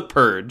we did the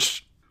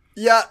purge?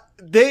 Yeah,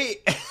 they.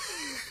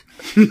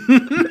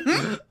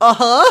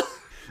 Uh-huh.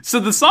 So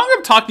the song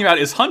I'm talking about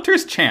is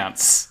Hunter's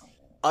Chance.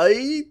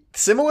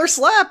 Similar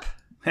slap.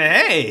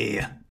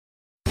 Hey.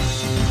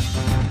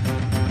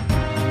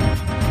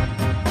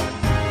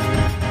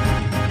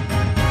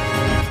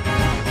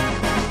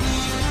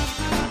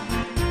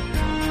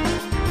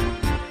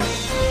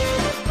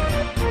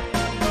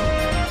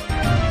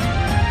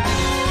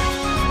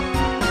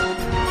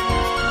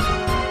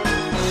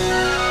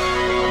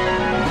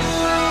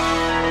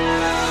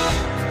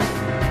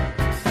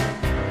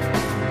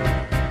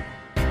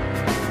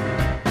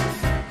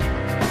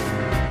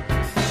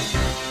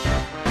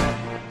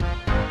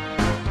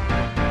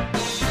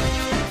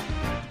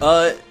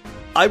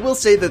 I will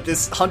say that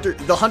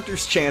the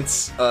Hunter's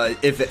Chance,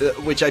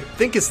 which I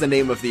think is the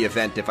name of the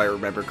event, if I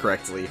remember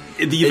correctly.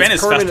 The event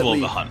is Festival of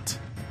the Hunt.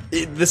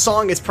 The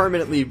song is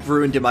permanently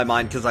ruined in my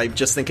mind because I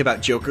just think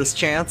about Joker's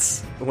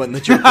Chance when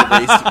the Joker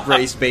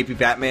raised baby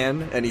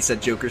Batman, and he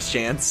said Joker's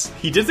Chance.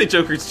 He did say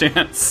Joker's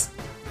Chance.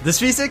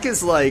 This music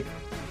is like,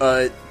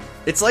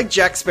 it's like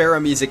Jack Sparrow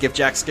music if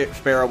Jack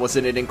Sparrow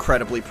wasn't an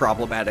incredibly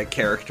problematic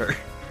character.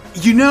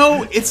 You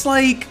know, it's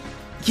like,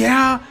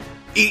 yeah.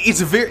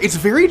 It's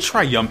very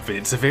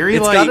triumphant. It's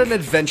got an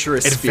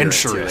adventurous spirit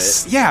to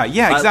it.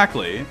 Yeah,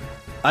 exactly.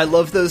 I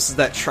love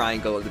that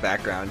triangle in the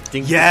background.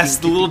 Ding, yes,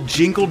 ding, the little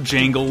jingle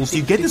jangles.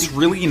 You get this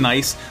really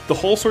nice. The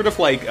whole sort of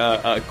like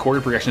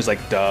chord progression is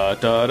like da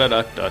da da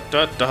da da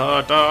da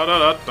da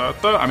da da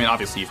da. I mean,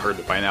 obviously you've heard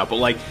it by now, but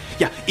like,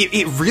 yeah,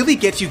 it really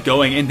gets you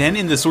going. And then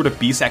in the sort of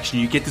B section,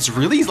 you get this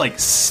really like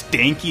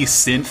stanky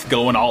synth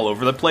going all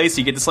over the place.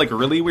 You get this like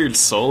really weird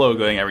solo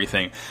going,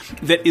 everything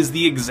that is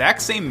the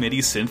exact same MIDI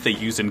synth they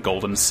used in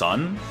Golden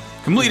Sun.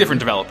 Completely different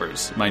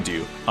developers, mind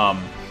you.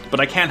 But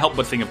I can't help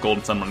but think of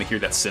Golden Sun when I hear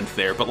that synth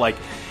there. But, like,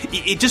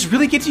 it just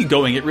really gets you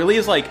going. It really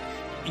is, like,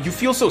 you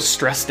feel so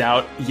stressed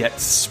out, yet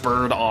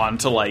spurred on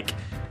to, like,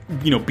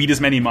 you know, beat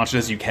as many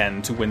monsters as you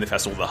can to win the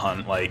Festival of the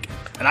Hunt. Like,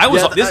 and I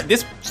was,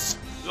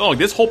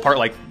 this whole part,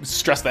 like,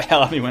 stressed the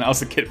hell out of me when I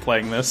was a kid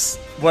playing this.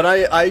 When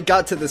I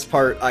got to this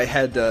part, I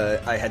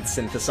had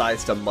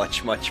synthesized a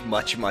much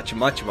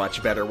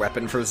better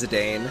weapon for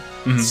Zidane.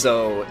 Mm-hmm.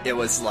 So it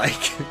was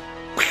like,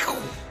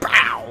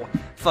 pow!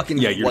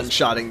 Fucking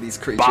one-shotting these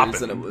creatures,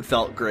 bopping. And it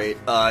felt great.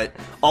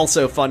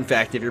 Also, fun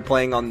fact, if you're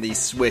playing on the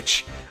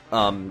Switch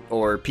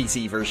or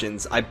PC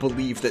versions, I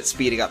believe that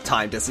speeding up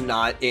time does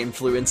not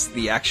influence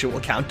the actual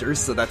counters,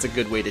 so that's a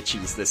good way to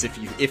choose this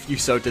if you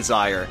so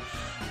desire.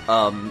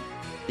 I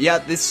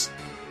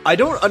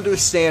don't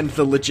understand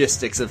the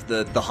logistics of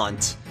the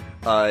hunt.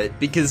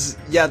 Because,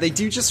 they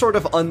do just sort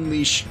of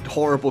unleash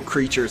horrible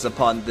creatures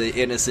upon the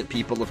innocent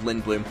people of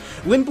Lindblum.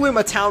 Lindblum,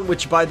 a town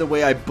which, by the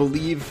way, I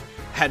believe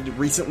had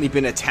recently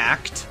been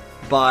attacked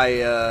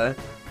by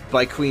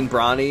Queen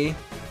Brani.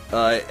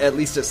 At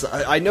least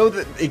I know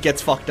that it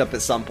gets fucked up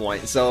at some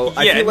point. So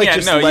I feel like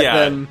let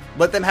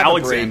them have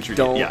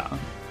Alexandria, a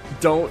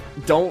break.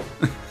 Don't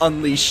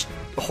unleash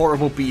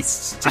horrible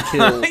beasts to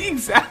kill.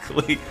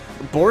 Exactly.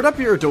 Board up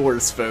your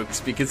doors,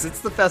 folks, because it's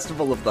the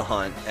Festival of the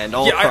Hunt, and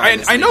all. Yeah,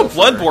 I know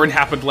Bloodborne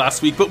happened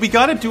last week, but we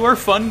gotta do our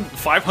fun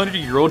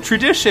 500-year-old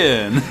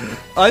tradition.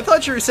 I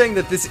thought you were saying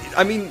that this.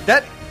 I mean,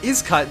 that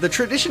is the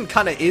tradition.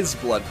 Kind of is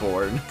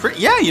Bloodborne.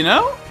 Yeah, you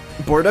know.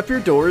 Board up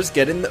your doors,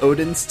 get in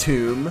Odin's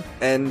tomb,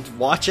 and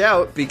watch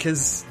out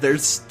because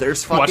there's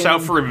fucking. Watch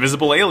out for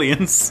invisible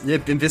aliens. Yeah,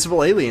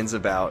 invisible aliens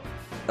about.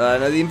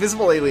 No, the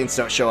invisible aliens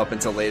don't show up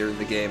until later in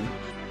the game.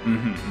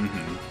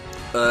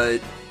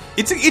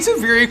 It's a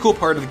very cool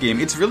part of the game.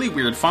 It's really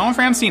weird. Final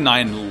Fantasy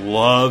IX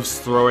loves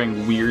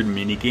throwing weird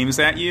mini games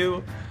at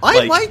you.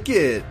 I like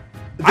it.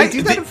 They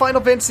do that in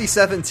Final Fantasy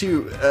VII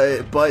too,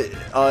 but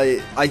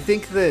I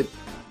think that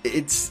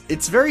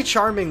it's very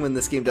charming when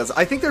this game does.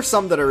 I think there's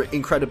some that are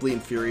incredibly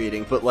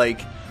infuriating, but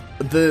like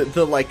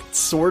the like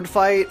sword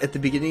fight at the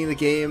beginning of the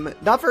game,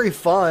 not very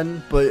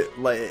fun, but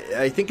like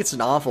I think it's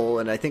novel,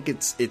 and I think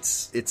it's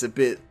a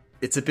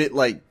bit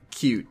like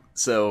cute.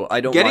 So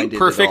I don't mind it at all. Getting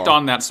perfect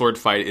on that sword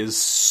fight is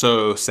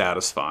so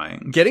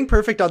satisfying. Getting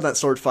perfect on that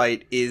sword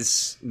fight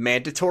is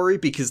mandatory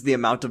because the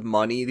amount of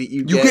money that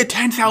you get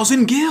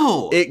 10,000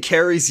 gil. It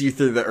carries you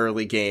through the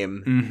early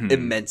game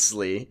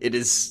immensely. It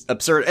is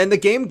absurd, and the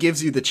game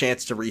gives you the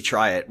chance to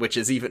retry it, which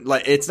is even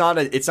like it's not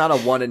a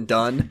one and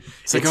done.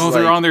 It's like,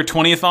 they're on their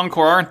 20th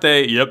encore, aren't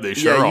they? Yep, they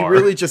sure are. You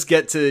really just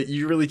get to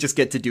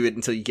do it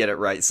until you get it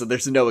right. So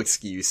there's no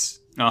excuse.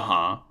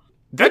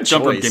 That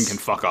jump rope choice. game can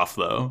fuck off,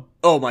 though.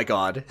 Oh my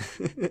god.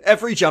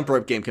 Every jump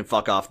rope game can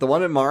fuck off. The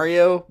one in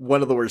Mario,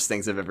 one of the worst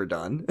things I've ever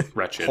done.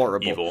 Wretched.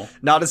 Horrible. Evil.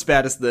 Not as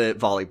bad as the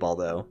volleyball,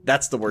 though.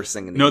 That's the worst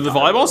thing in the No, the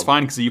entire volleyball's world.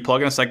 fine because you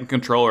plug in a second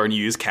controller and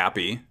you use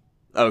Cappy.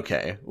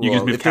 Okay. You can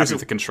well, move if there's Cappy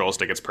with the control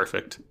stick. It's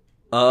perfect.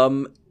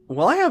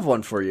 well, I have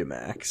one for you,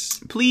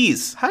 Max.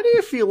 Please. How do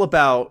you feel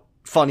about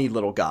funny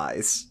little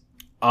guys?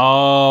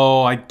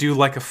 Oh, I do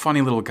like a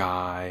funny little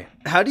guy.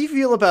 How do you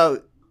feel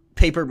about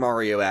Paper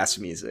Mario ass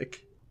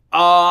music?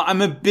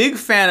 I'm a big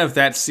fan of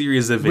that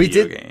series of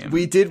video games.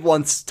 We did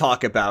once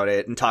talk about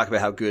it and talk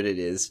about how good it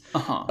is.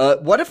 Uh-huh.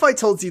 What if I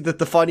told you that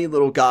the funny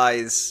little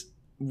guys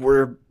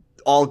were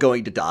all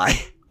going to die?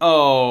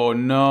 Oh,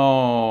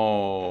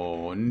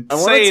 no. I wanna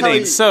Say it tell ain't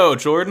you- so,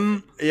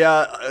 Jordan.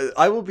 Yeah,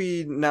 I will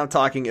be now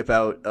talking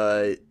about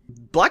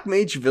Black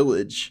Mage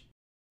Village.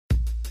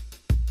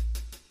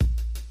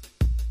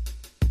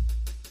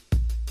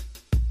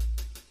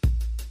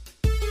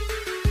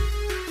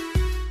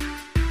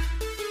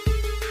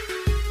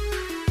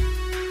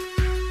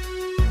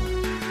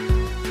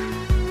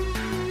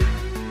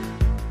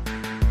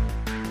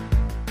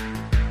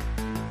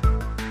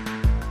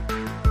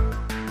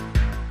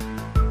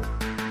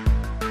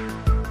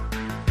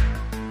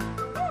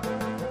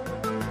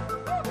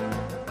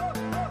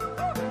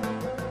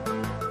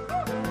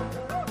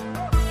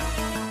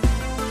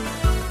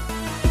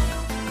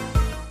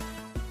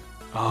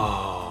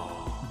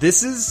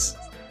 This is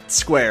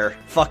Square.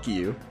 Fuck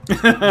you.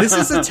 This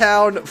is a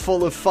town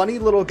full of funny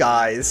little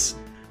guys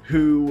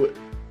who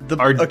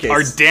Are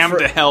damned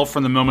to hell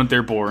from the moment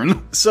they're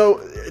born. So,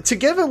 to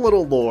give a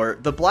little lore,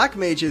 the black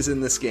mages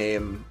in this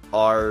game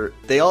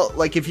they all,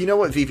 like, if you know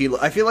what Vivi,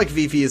 I feel like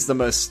Vivi is the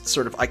most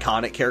sort of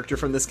iconic character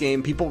from this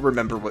game. People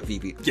remember what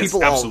Vivi, Yes,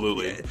 people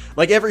absolutely.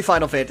 like, every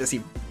Final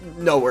Fantasy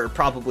knower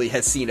probably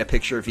has seen a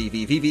picture of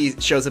Vivi. Vivi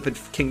shows up in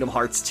Kingdom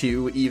Hearts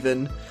 2,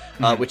 even,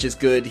 which is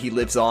good. He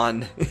lives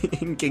on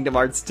in Kingdom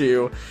Hearts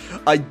 2.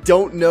 I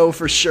don't know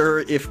for sure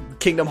if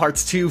Kingdom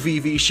Hearts 2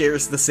 Vivi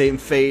shares the same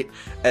fate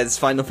as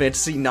Final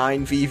Fantasy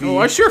 9 Vivi. Oh,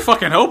 I sure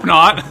fucking hope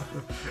not.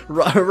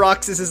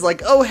 Roxas is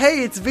like, oh,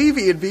 hey, it's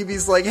Vivi, and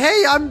Vivi's like,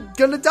 hey, I'm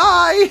gonna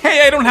die.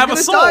 Hey, I don't have I'm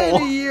a gonna die in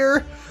soul. a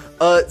year.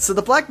 So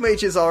the black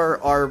mages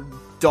are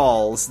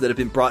dolls that have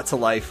been brought to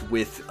life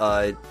with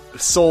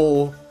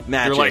soul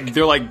magic.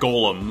 They're like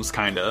golems,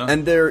 kinda.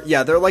 And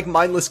they're like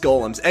mindless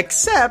golems,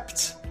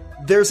 except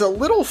there's a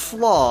little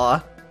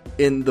flaw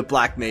in the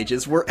black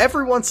mages where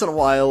every once in a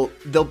while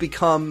they'll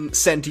become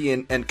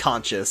sentient and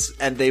conscious,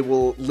 and they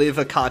will live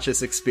a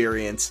conscious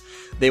experience.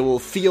 They will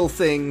feel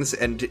things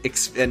and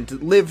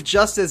live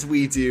just as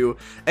we do,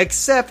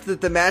 except that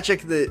the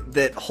magic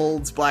that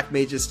holds black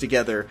mages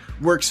together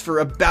works for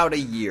about a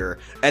year,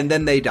 and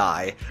then they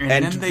die.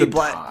 And then they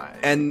die.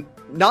 And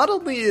not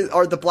only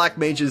are the black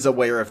mages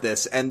aware of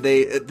this, and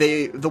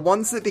the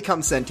ones that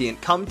become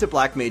sentient come to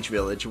Black Mage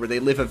Village, where they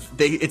live.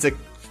 It's a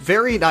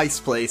very nice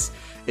place.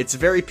 It's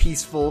very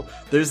peaceful.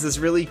 There's this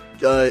really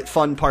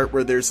fun part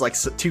where there's like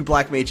two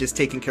black mages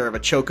taking care of a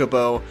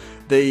chocobo.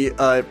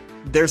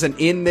 There's an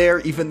inn there,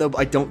 even though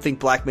I don't think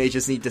black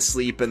mages need to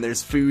sleep, and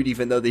there's food,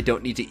 even though they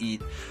don't need to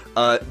eat.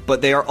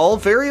 But they are all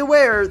very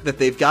aware that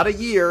they've got a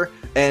year,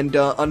 and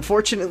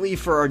unfortunately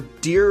for our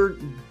dear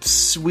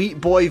sweet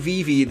boy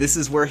Vivi, this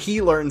is where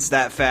he learns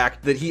that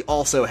fact, that he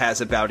also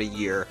has about a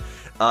year.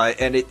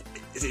 And it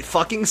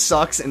fucking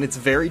sucks, and it's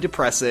very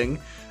depressing.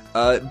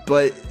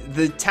 But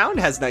the town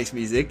has nice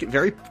music,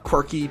 very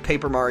quirky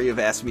Paper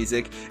Mario-esque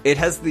music. It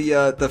has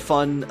the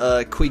fun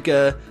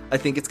Kuika, I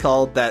think it's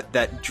called,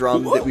 that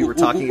drum that we were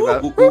talking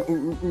about.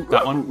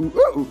 That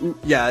one?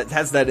 Yeah, it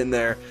has that in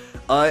there.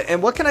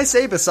 And what can I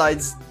say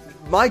besides,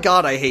 my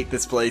god, I hate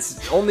this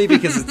place, only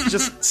because it's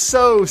just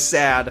so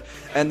sad.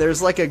 And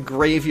there's like a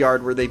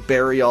graveyard where they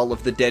bury all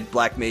of the dead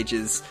black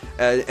mages,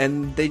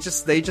 and they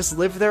just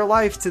live their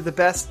life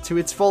to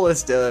its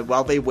fullest,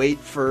 while they wait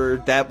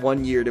for that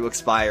 1 year to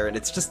expire, and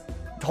it's just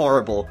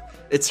horrible.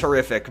 It's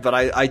horrific, but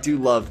I do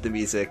love the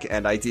music,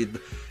 and I did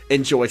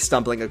enjoy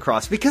stumbling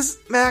across, because,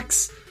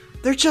 Max,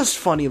 they're just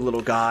funny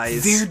little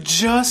guys. They're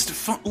just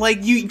fun.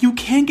 Like, you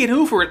can't get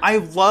over it. I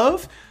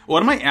love...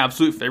 One of my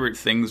absolute favorite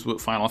things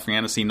what Final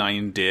Fantasy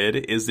IX did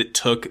is it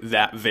took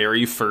that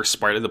very first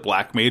sprite of the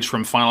Black Mage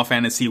from Final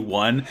Fantasy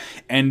 1,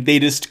 and they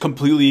just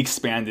completely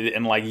expanded it,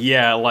 and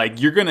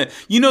you're gonna...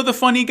 You know the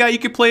funny guy you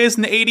could play as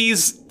in the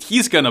 80s?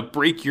 He's gonna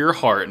break your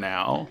heart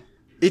now.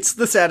 It's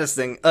the saddest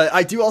thing.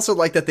 I do also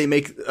like that they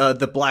make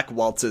the black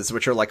waltzes,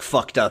 which are like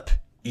fucked up.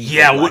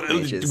 Yeah, Black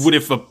mages. what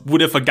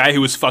if a guy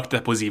who was fucked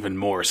up was even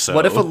more so?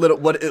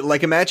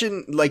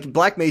 Imagine, like,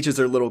 black mages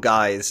are little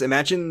guys.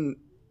 Imagine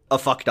a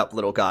fucked up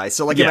little guy.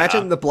 So, like, Yeah.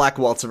 imagine the black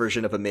waltz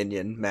version of a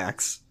minion,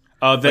 Max.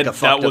 That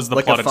was the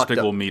like a plot of fucked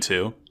Despicable up- Me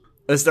Too.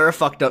 Is there a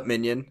fucked up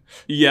minion?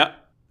 Yeah.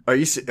 Are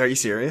you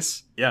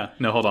serious? Yeah.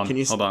 No, hold on. Can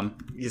you hold on.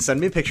 You send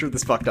me a picture of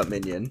this fucked up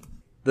minion.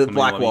 The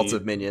black let me- waltz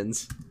of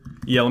minions.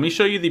 Yeah, let me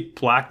show you the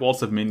Black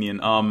Waltz of Minion.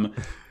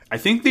 I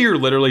think they are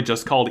literally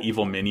just called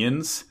Evil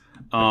Minions.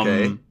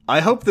 Okay. I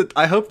hope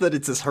that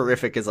it's as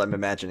horrific as I'm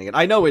imagining it.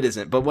 I know it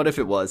isn't, but what if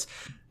it was?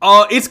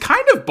 It's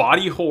kind of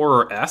body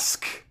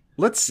horror-esque.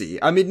 Let's see.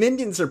 I mean,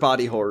 Minions are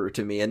body horror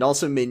to me, and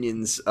also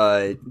Minions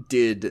they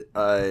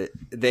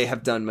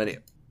have done many.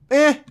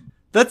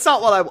 That's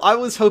not what I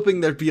was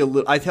hoping there'd be a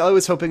little. I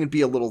was hoping it'd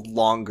be a little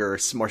longer,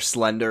 more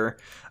slender,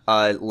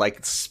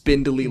 like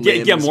spindly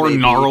limbs. Yeah, more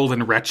gnarled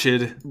and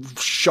wretched.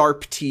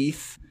 Sharp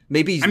teeth.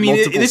 Maybe. I mean,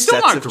 it's still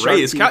not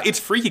great. Teeth. It's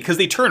freaky because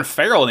they turn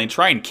feral and they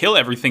try and kill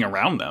everything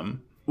around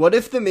them. What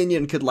if the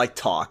minion could like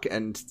talk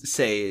and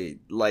say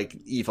like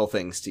evil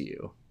things to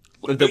you?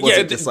 That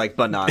wasn't just like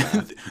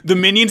banana. The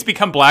minions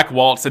become Black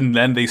Waltz and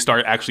then they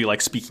start actually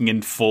like speaking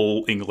in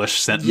full English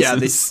sentences. Yeah,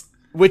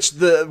 which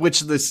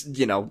this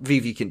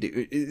Vivi can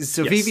do.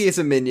 So yes. Vivi is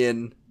a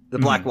minion. The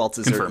Black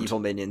Waltzes are evil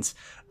minions.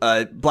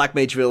 Black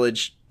Mage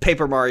Village,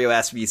 Paper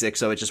Mario-ass music,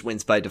 so it just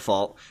wins by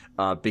default,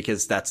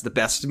 because that's the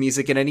best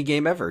music in any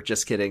game ever.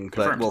 Just kidding,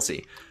 but we'll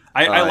see.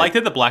 I like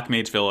that the Black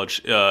Mage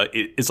Village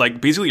is like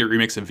basically a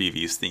remix of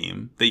Vivi's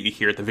theme that you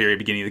hear at the very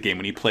beginning of the game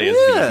when you play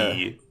as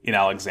Vivi in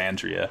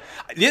Alexandria.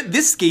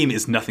 This game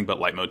is nothing but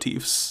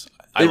leitmotifs.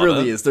 It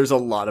really is. There's a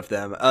lot of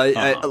them.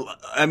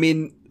 I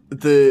mean,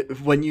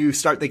 when you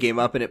start the game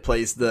up and it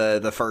plays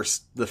the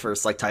first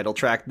like title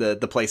track,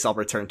 the place I'll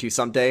return to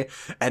someday,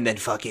 and then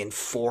fucking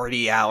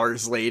 40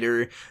 hours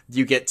later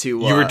you get to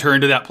you return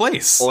to that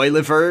place,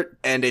 Oilivert,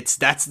 and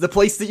that's the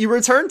place that you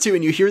return to,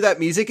 and you hear that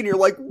music and you're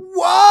like,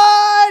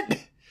 what?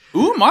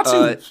 Ooh,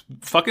 Matsu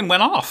fucking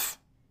went off.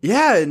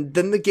 Yeah, and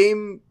then the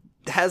game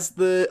has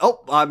I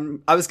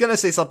was gonna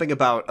say something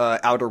about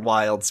Outer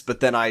Wilds,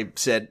 but then I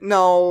said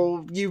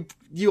no, you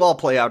all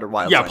play Outer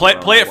Wilds. Yeah,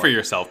 play it for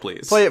yourself,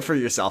 please. Play it for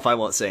yourself. I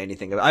won't say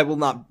anything. I will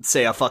not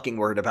say a fucking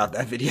word about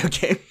that video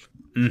game.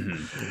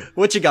 Mm-hmm.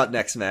 What you got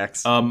next,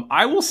 Max?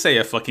 I will say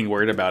a fucking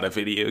word about a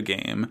video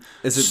game.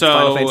 Is it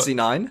Final Fantasy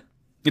IX?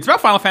 It's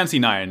about Final Fantasy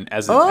IX,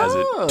 as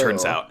it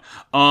turns out.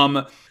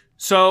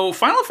 So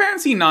Final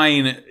Fantasy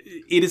IX,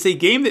 it is a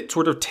game that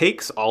sort of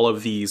takes all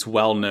of these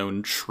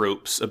well-known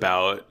tropes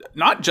about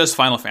not just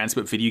Final Fantasy,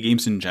 but video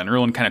games in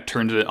general, and kind of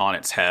turns it on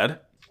its head.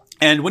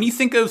 And when you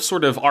think of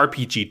sort of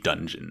RPG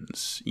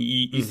dungeons,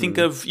 you think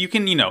of,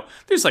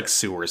 there's like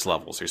sewers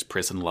levels, there's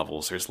prison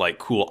levels, there's like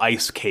cool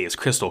ice caves,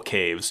 crystal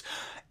caves.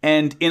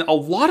 And in a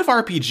lot of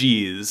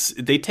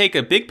RPGs, they take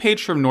a big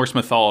page from Norse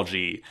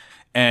mythology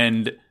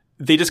and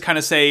they just kind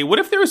of say, what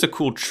if there was a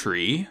cool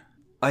tree?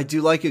 I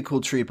do like a cool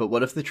tree, but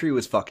what if the tree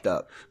was fucked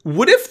up?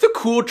 What if the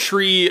cool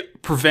tree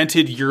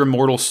prevented your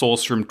immortal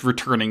souls from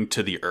returning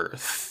to the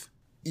earth?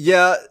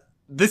 Yeah.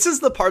 This is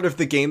the part of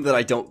the game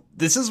that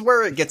this is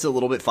where it gets a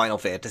little bit Final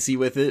Fantasy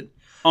with it.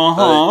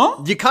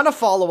 You kind of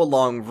follow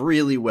along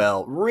really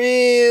well,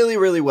 really,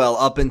 really well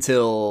up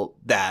until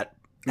that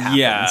happens.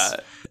 Yeah.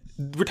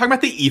 We're talking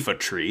about the Aoife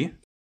tree.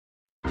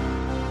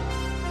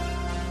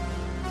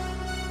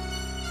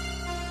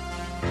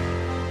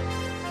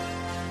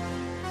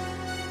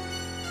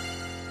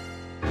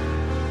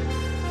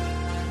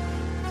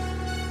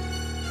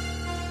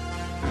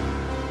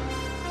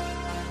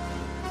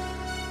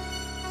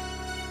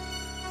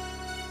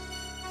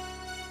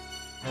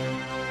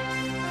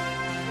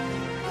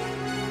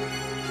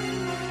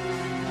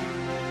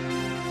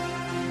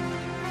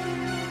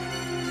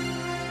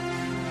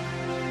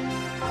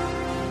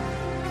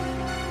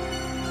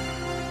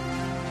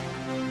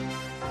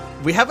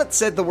 We haven't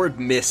said the word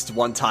mist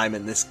one time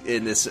in this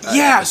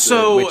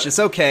episode, which is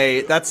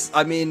okay.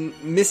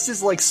 Mist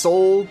is like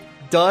soul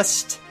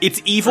dust.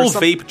 It's evil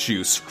vape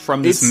juice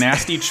from this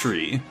nasty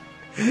tree.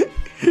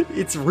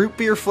 It's root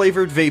beer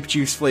flavored vape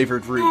juice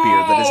flavored root beer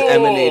that is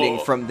emanating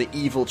from the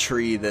evil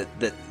tree that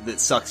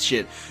sucks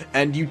shit.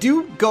 And you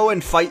do go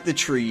and fight the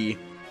tree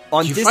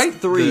on disc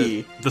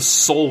 3. The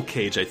soul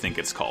cage, I think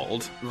it's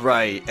called.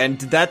 Right, and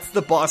that's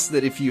the boss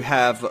that if you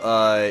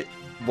have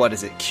what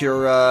is it,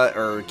 Cura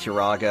or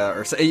Curaga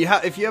or so?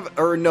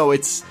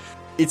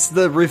 It's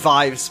the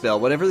revive spell.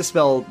 Whatever the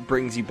spell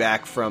brings you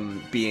back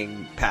from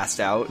being passed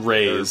out.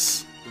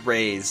 Raise,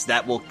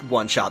 that will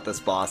one-shot this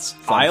boss.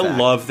 I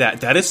love that.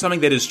 That is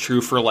something that is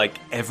true for like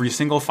every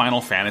single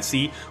Final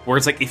Fantasy, where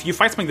it's like if you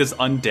fight something that's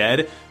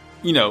undead,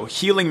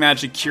 healing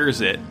magic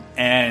cures it,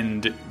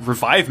 and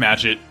revive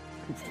magic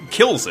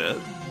kills it.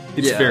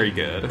 It's very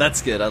good.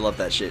 That's good. I love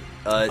that shit.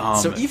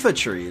 So Aoife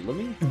tree,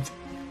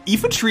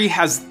 Aoife tree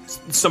has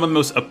some of the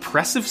most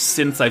oppressive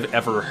synths I've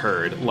ever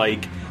heard.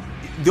 Like,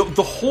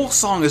 the whole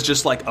song is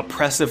just like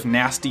oppressive,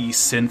 nasty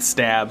synth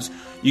stabs.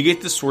 You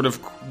get this sort of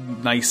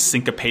nice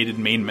syncopated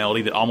main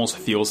melody that almost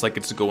feels like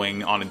it's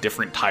going on a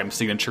different time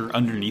signature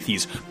underneath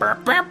these.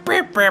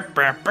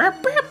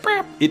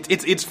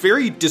 It's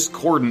very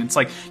discordant. It's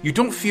like you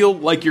don't feel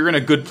like you're in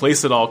a good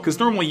place at all, because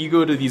normally you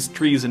go to these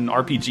trees in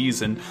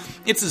RPGs and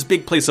it's this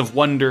big place of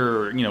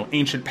wonder,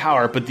 ancient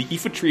power. But the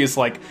Aoife tree is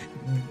like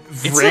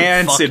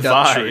rancid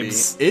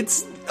vibes.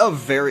 It's a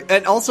very,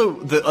 and also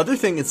the other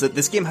thing is that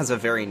this game has a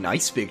very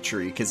nice big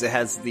tree because it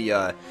has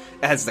the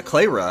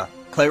Clara.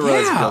 Clara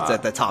is built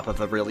at the top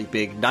of a really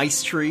big,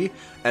 nice tree,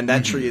 and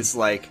that tree is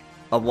like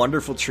a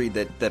wonderful tree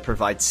that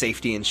provides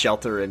safety and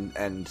shelter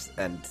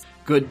and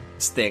good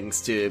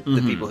things to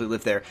the people who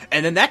live there.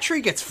 And then that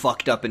tree gets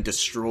fucked up and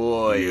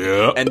destroyed.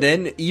 Yep. And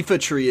then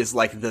Ifa tree is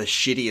like the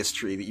shittiest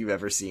tree that you've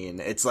ever seen.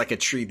 It's like a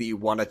tree that you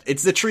want to...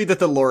 It's the tree that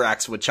the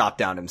Lorax would chop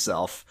down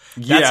himself.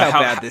 That's how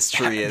bad this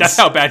tree is. That's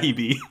how bad he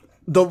be.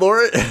 The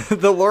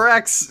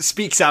Lorax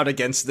speaks out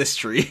against this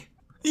tree.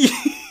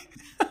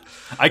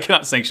 I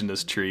cannot sanction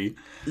this tree.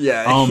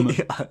 Yeah.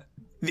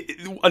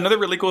 Another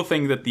really cool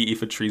thing that the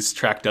Ifa Trees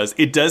track does,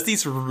 it does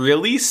these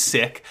really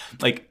sick,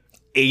 like,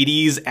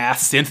 80s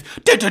ass synth.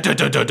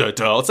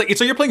 It's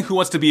like you're playing Who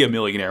Wants to Be a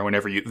Millionaire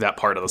whenever that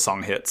part of the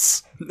song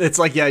hits. It's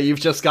like, yeah, you've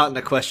just gotten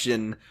a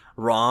question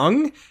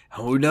wrong.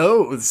 Who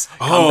knows?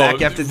 Come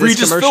back after this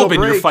Regis commercial Philbin,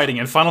 break. you're fighting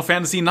in Final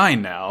Fantasy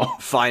IX now.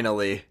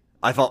 Finally.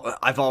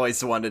 I've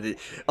always wanted it.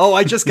 Oh,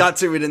 I just got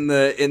to it in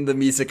the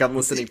music I'm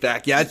listening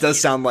back. Yeah, it does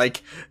sound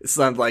like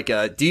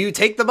do you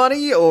take the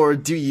money or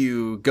do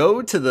you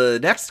go to the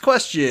next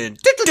question?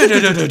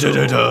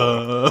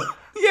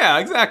 Yeah,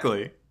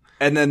 exactly.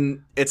 And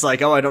then it's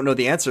like, oh, I don't know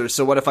the answer,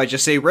 so what if I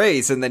just say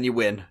raise, and then you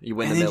win. You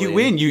win and the then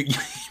million. you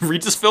win.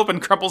 Regis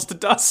Philbin crumbles to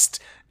dust,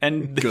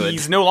 and Good.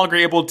 he's no longer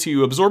able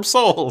to absorb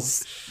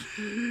souls.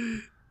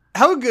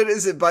 How good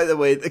is it, by the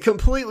way,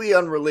 completely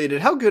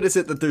unrelated, how good is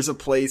it that there's a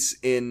place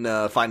in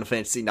Final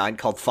Fantasy IX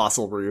called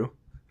Fossil Roo?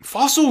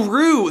 Fossil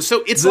Roo!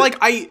 So it's like,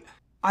 I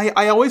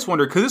always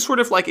wonder, because it's sort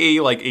of like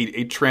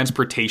a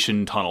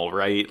transportation tunnel,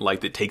 right?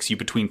 Like, that takes you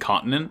between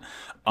continent.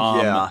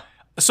 Yeah.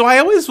 So I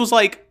always was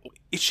like,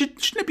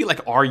 shouldn't it be like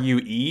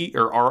R-U-E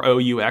or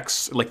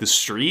R-O-U-X, like the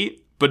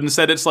street? But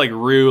instead it's like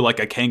Roo, like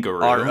a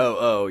kangaroo.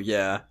 R-O-O,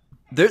 yeah.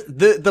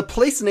 The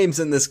place names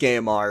in this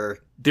game are...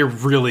 They're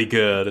really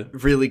good.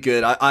 Really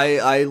good.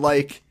 I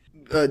like...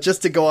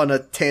 just to go on a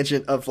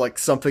tangent of like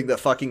something that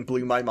fucking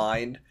blew my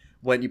mind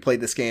when you play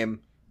this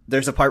game,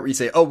 there's a part where you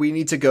say, oh, we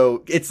need to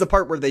go... It's the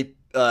part where they,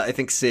 I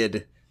think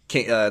Sid...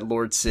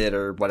 Lord Sid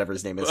or whatever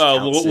his name is.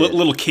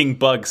 Little King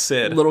Bug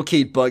Sid. Little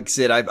King Bug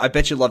Sid. I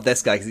bet you love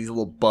this guy because he's a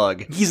little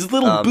bug. He's a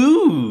little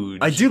booge.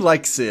 I do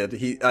like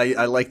Sid.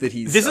 I like that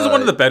he's... This is one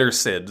of the better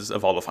Sids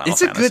of all the Final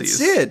Fantasies. It's a good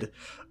Sid.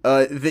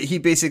 That he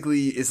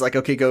basically is like,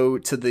 okay, go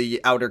to the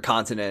outer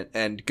continent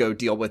and go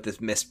deal with this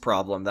mist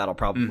problem. That'll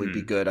probably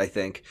be good, I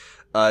think.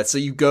 So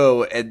you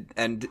go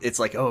and it's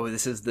like, oh,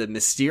 this is the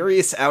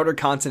mysterious outer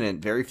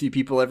continent. Very few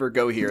people ever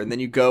go here. And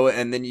then you go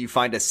and then you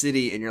find a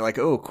city and you're like,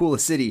 oh, cool, a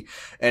city.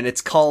 And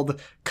it's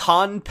called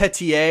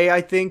Conpetier,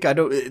 I think.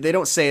 They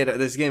don't say it.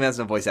 This game has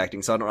no voice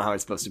acting, so I don't know how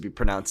it's supposed to be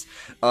pronounced.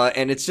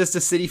 And it's just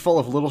a city full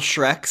of little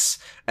Shreks,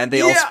 and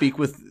they all speak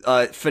with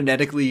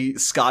phonetically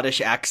Scottish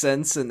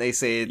accents, and they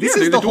say, this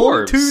is the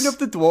whole tune of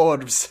the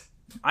dwarves.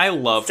 I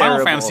love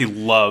Final Fantasy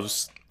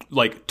loves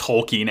like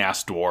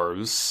Tolkien-ass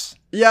dwarves.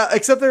 Yeah,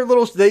 except they're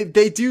little,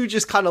 they do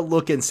just kind of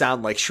look and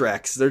sound like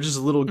Shreks. They're just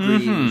little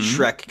green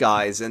Shrek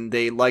guys, and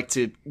they like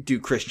to do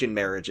Christian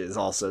marriages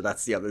also.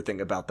 That's the other thing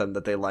about them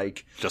that they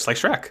like. Just like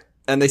Shrek.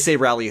 And they say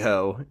rally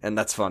ho, and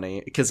that's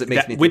funny, because it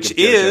makes me think which of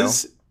JoJo.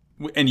 Is,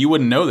 and you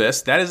wouldn't know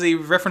this, that is a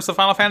reference to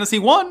Final Fantasy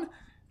 1,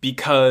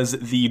 because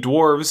the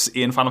dwarves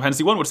in Final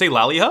Fantasy 1 would say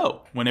lally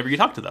ho whenever you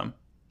talk to them.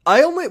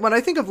 When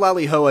I think of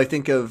Lally Ho, I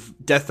think of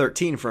Death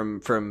 13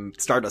 from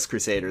Stardust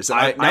Crusaders.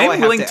 I'm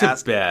willing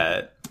to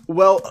bet.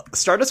 Well,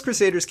 Stardust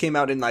Crusaders came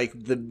out in like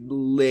the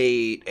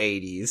late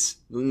 80s,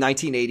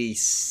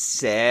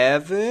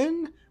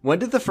 1987. When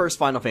did the first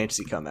Final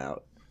Fantasy come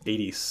out?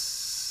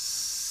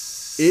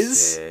 86.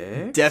 Is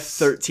Death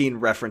 13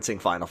 referencing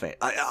Final Fantasy?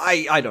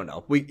 I don't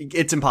know.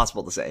 It's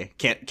impossible to say.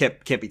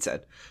 Can't be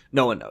said.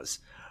 No one knows.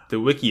 The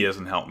wiki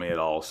doesn't help me at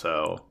all.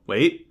 So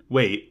wait.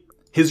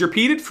 His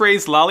repeated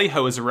phrase "lally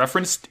ho" is in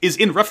reference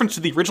to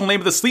the original name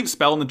of the sleep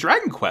spell in the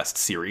Dragon Quest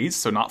series,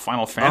 so not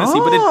Final Fantasy,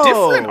 but a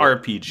different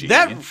RPG.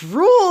 That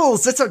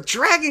rules! That's a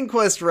Dragon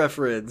Quest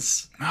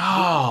reference.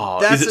 Oh,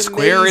 that's is it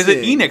Square or is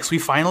it Enix? We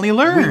finally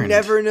learned. We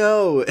never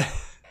know.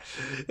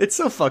 It's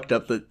so fucked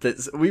up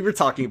that we were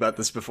talking about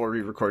this before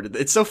we recorded.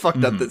 It's so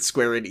fucked up that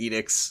Square and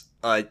Enix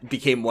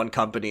became one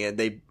company, and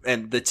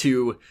the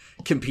two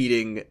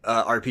competing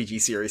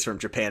RPG series from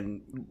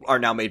Japan are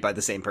now made by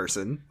the same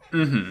person.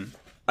 Mm-hmm.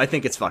 I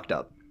think it's fucked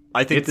up.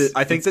 I think that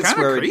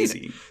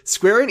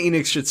Square and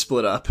Enix should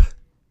split up.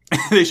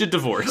 They should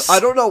divorce. I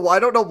don't know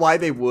why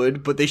they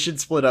would, but they should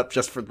split up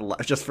just for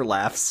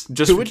laughs.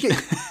 Who would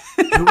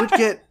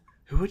get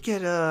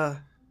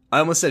I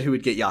almost said who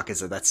would get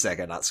Yakuza. That's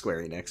Sega, not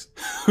Square Enix.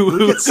 Who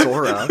would get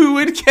Sora? Who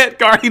would get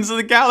Guardians of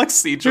the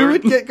Galaxy,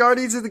 Jordan? Who would get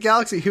Guardians of the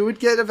Galaxy? Who would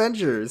get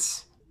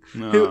Avengers?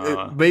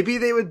 Maybe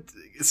they would...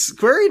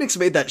 Square Enix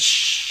made that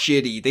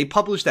shitty... They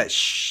published that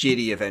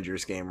shitty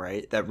Avengers game,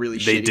 right? That really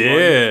shitty one. They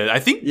did. I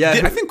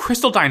think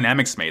Crystal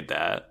Dynamics made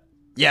that.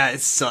 Yeah,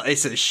 it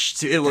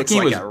looks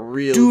like a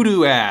real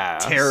doo-doo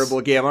ass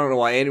terrible game. I don't know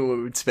why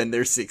anyone would spend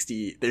their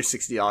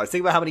 $60.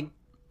 Think about how many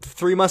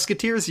Three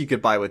Musketeers you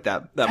could buy with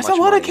that That's much a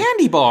lot money. of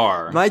candy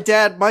bar.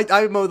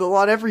 I mow the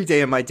lawn every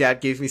day, and my dad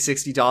gave me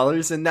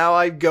 $60, and now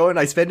I go and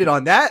I spend it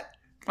on that.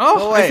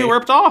 Oh, I feel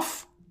ripped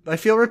off. I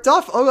feel ripped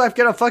off. Oh, I've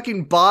got to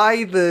fucking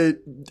buy the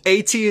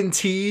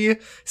AT&T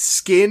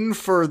skin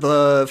for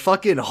the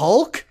fucking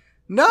Hulk?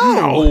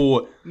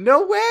 No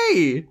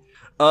way.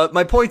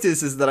 My point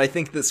is that I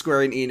think that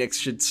Square and Enix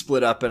should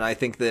split up, and I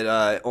think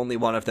that only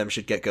one of them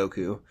should get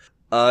Goku.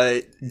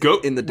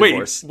 In the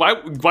divorce. Wait,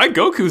 why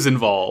Goku's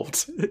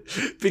involved?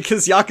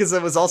 Because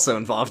Yakuza was also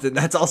involved, and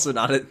that's also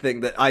not a thing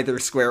that either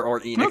Square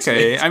or Enix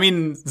Okay, made. I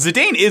mean,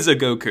 Zidane is a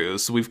Goku,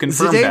 so we've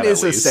confirmed that at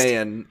least. Zidane is a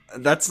Saiyan.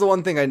 That's the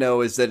one thing I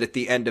know, is that at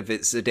the end of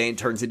it, Zidane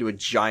turns into a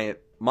giant...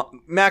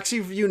 Max,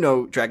 you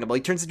know Dragon Ball.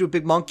 He turns into a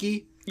big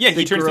monkey. Yeah,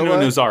 he turns into a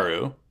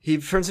Nozaru. He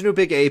turns into a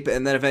big ape,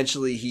 and then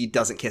eventually he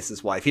doesn't kiss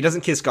his wife. He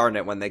doesn't kiss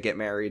Garnet when they get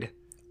married.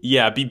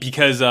 Yeah,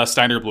 because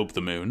Steiner blew up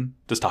the moon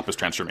to stop his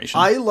transformation.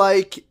 I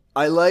like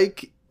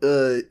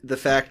the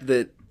fact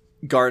that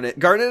Garnet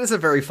is a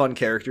very fun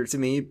character to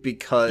me,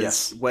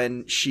 because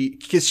when she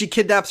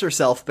kidnaps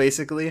herself,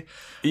 basically.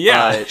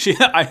 Yeah,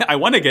 I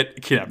want to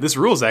get kidnapped. This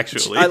rules,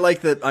 actually. I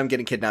like that I'm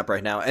getting kidnapped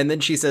right now. And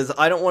then she says,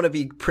 I don't want to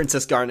be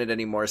Princess Garnet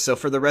anymore, so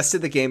for the rest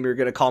of the game, you're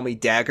going to call me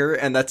Dagger.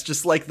 And that's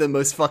just like the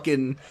most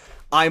fucking...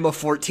 I'm a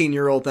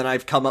 14-year-old and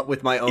I've come up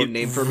with my own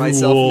name for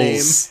myself name.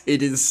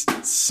 It is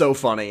so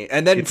funny.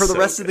 And then for the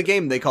rest of the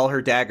game, they call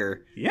her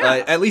Dagger.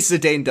 Yeah. At least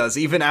Zidane does,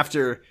 even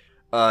after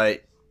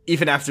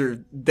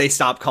they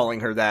stop calling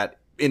her that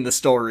in the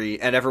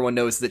story and everyone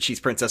knows that she's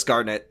Princess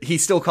Garnet, he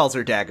still calls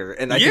her Dagger.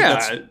 And I think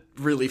that's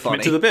really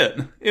funny. To the bit.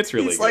 It's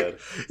really good.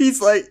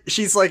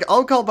 She's like,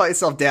 I'll call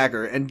myself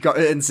Dagger. And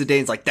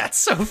Zidane's like, that's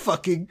so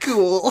fucking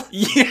cool.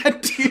 Yeah,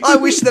 dude. I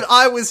wish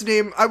I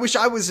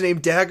was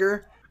named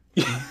Dagger.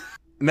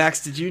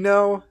 Max, did you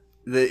know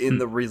that in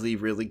the really,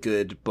 really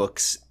good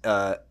books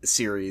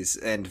series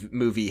and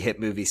hit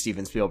movie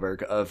Steven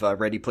Spielberg of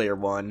Ready Player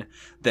One,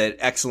 that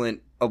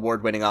excellent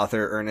award-winning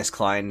author Ernest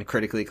Cline,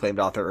 critically acclaimed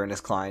author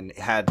Ernest Cline,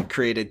 had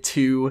created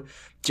 2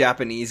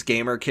 Japanese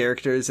gamer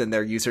characters, and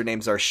their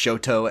usernames are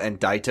Shoto and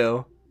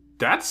Daito?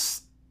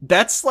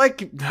 That's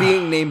like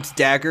being named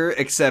Dagger,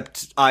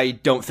 except I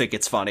don't think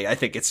it's funny. I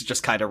think it's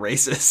just kind of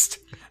racist.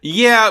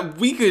 Yeah,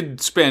 we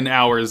could spend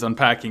hours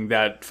unpacking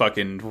that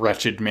fucking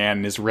wretched man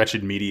and his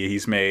wretched media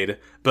he's made.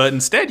 But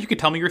instead, you could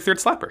tell me your third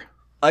slapper.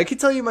 I could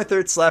tell you my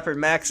third slapper,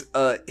 Max.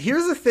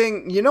 Here's the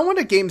thing. You know when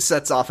a game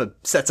sets up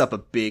a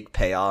big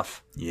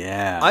payoff?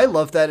 Yeah. I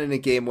love that in a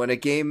game, when a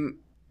game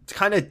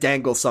kind of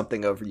dangles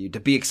something over you to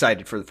be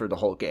excited for the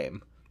whole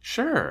game.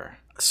 Sure.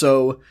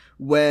 So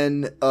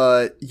when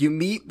you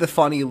meet the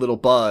funny little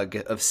bug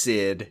of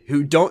Sid,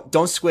 who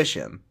don't squish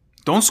him.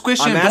 Don't squish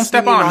him. Don't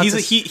step on him.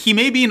 He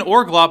may be an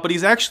Orglop, but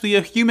he's actually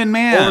a human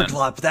man.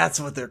 Orglop, that's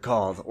what they're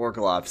called.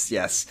 Orglops,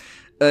 yes.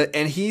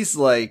 And he's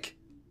like,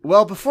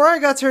 well, before I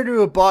got turned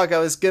into a bug, I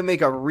was gonna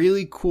make a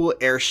really cool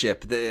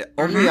airship that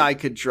only I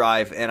could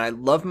drive, and I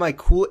love my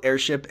cool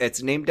airship.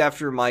 It's named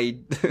after my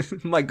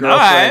my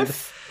girlfriend.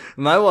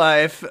 My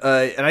wife,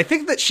 and I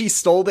think that she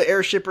stole the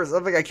airship or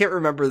something. I can't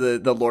remember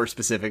the lore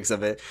specifics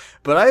of it,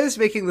 but I was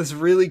making this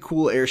really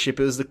cool airship.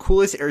 It was the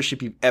coolest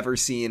airship you've ever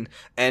seen.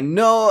 And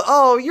there's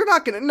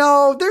not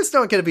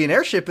gonna be an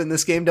airship in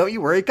this game. Don't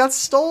you worry, it got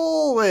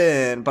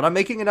stolen. But I'm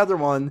making another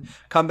one.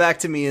 Come back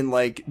to me in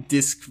like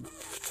disc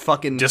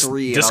 3.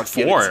 Disc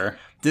 4.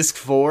 Disc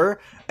 4.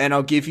 And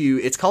I'll give you,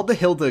 it's called the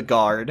Hilda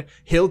Guard.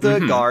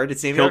 Guard.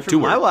 It's named after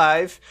my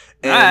wife.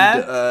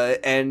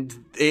 And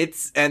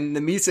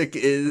the music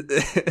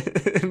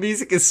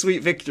is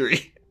Sweet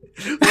Victory.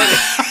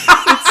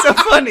 It's so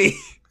funny.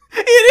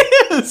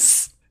 It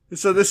is.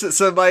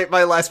 So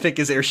my last pick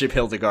is Airship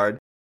Hildegard.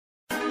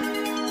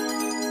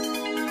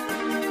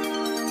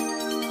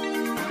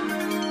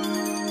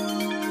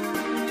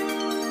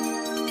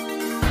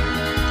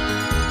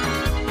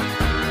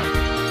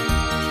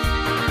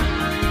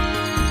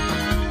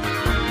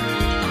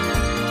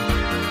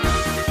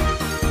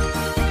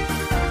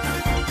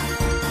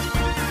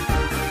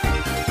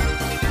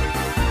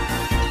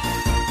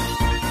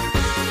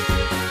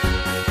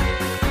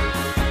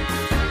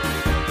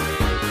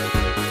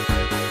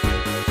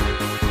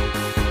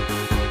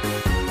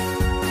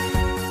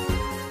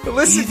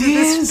 Listen to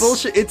this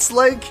bullshit. It's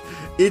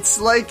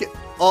like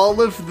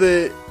all of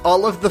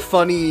the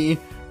funny,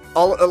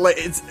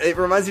 it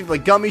reminds me of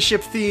like Gummy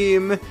Ship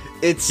theme.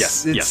 It's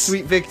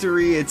Sweet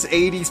Victory. It's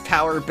 80s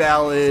power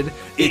ballad.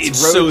 It's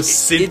so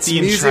synthy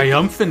and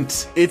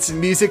triumphant. It's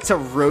music to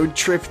road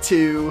trip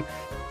to.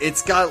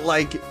 It's got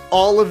like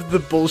all of the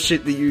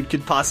bullshit that you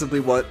could possibly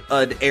want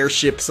an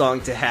airship song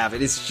to have.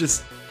 It is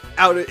just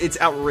it's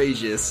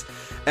outrageous.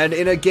 And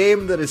in a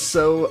game that is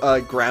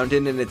so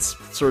grounded in its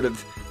sort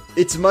of,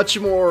 it's much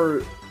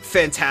more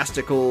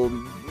fantastical,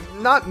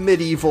 not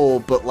medieval,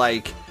 but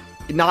like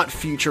not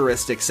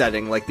futuristic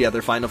setting like the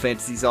other Final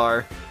Fantasies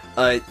are.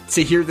 To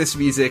hear this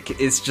music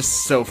is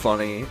just so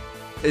funny.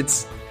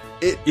 It's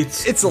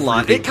a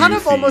lot. Really it kind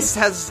goofy. of almost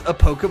has a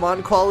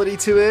Pokemon quality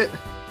to it,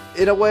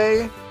 in a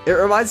way. It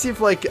reminds me of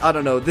like, I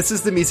don't know, this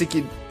is the music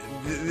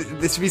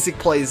this music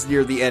plays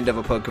near the end of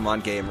a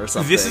Pokemon game or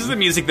something. This is the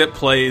music that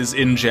plays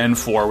in Gen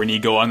 4 when you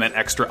go on that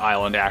extra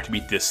island after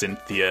you beat the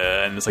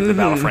Cynthia, and it's like the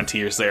Battle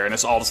Frontiers there, and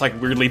it's all just like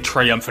weirdly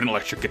triumphant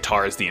electric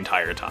guitars the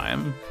entire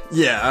time.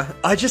 Yeah,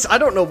 I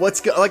don't know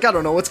what's I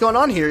don't know what's going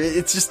on here.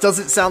 It just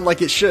doesn't sound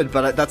like it should,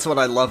 but that's what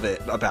I love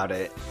about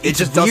it. It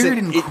just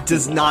doesn't. It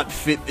does not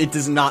fit. It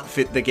does not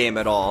fit the game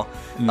at all.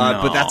 No.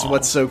 But that's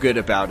what's so good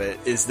about it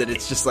is that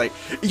it's just like,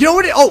 you know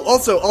what?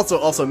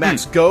 Also,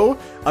 Max, go.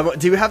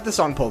 Do you have the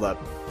song pulled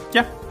up?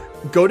 Yeah.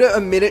 Go to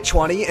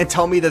 1:20 and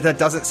tell me that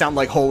doesn't sound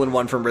like Hole in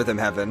One from Rhythm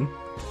Heaven.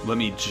 Let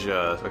me just.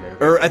 Okay,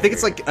 or I think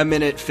it's like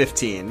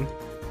 1:15.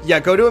 Yeah,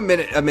 go to a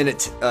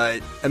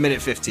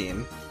minute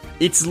 15.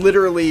 It's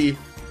literally.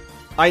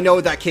 I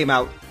know that came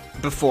out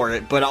before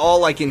it, but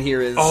all I can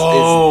hear is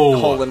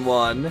Hole in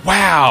One.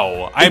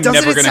 Wow, I'm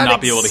never gonna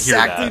not be able to hear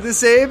that. Exactly the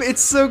same.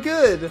 It's so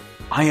good.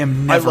 I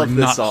am never I love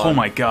this not. song. Oh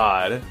my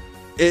god.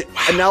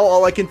 And now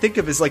all I can think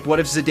of is like, what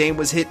if Zidane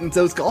was hitting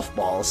those golf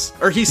balls,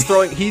 or he's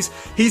throwing? he's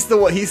the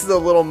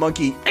little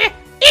monkey,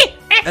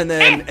 and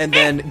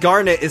then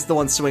Garnet is the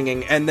one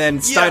swinging, and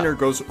then Steiner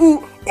goes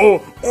ooh oh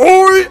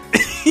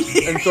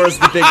and throws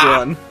the big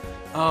one.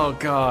 Oh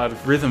god,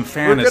 Rhythm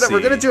Fantasy.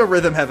 We're gonna do a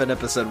Rhythm Heaven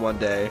episode one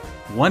day.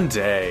 One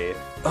day.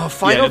 Oh,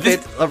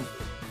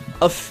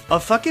 a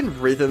fucking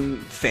Rhythm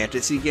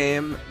Fantasy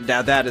game.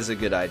 Now that is a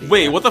good idea.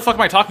 Wait, what the fuck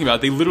am I talking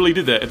about? They literally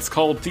did that. It's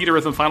called Theater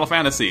Rhythm Final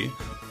Fantasy.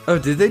 Oh,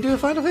 did they do a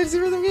Final Fantasy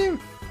Rhythm game?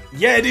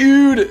 Yeah,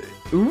 dude.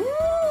 Ooh.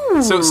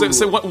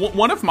 So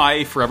one of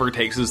my forever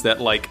takes is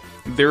that like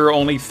there are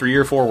only 3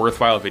 or 4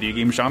 worthwhile video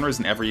game genres,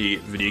 and every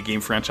video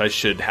game franchise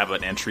should have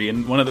an entry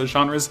in one of those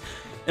genres.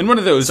 And one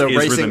of those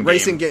is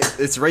racing game.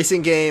 It's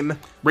racing game,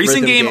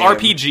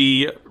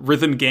 RPG,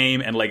 rhythm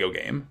game, and Lego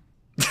game.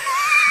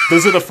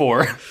 Those are the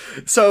 4.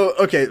 So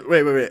okay,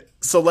 wait.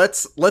 So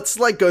let's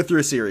like go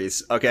through a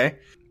series, okay?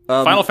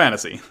 Final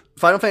Fantasy.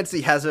 Final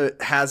Fantasy has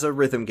a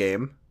rhythm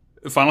game.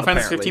 Final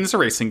Fantasy 15 is a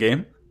racing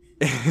game.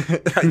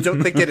 I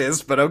don't think it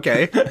is, but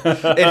okay.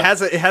 It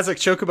has a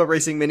Chocobo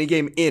racing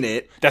minigame in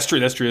it. That's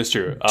true.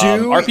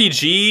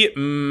 RPG,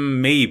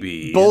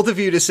 maybe. Bold of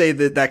you to say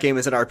that game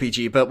is an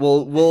RPG, but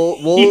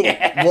we'll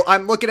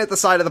I'm looking at the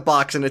side of the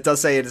box and it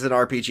does say it is an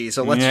RPG,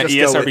 so let's just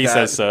go with that. ESRB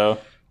says so.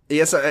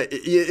 Yes,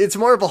 it's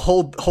more of a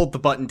hold the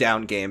button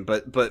down game,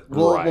 but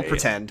we'll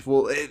pretend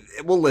we'll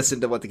listen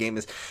to what the game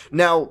is.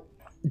 Now,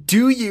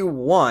 do you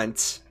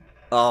want?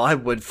 Oh, I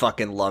would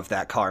fucking love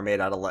that car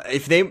made out of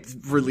if they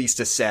released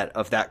a set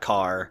of that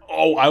car.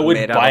 Oh, I would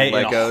buy it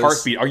in a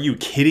heartbeat. Are you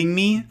kidding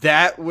me?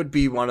 That would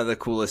be one of the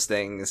coolest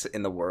things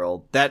in the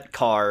world. That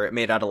car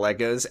made out of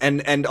Legos,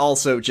 and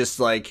also just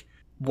like,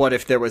 what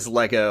if there was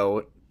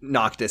Lego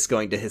Noctis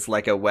going to his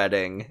Lego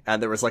wedding,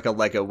 and there was like a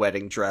Lego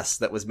wedding dress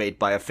that was made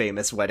by a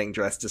famous wedding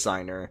dress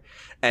designer,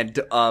 and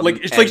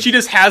like she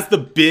just has the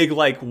big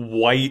like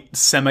white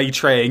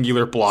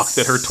semi-triangular block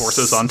that her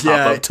torso's on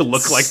top of to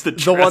look like the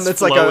dress one that's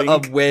flowing.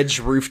 Like a wedge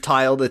roof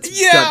tile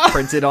that's got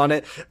printed on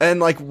it. And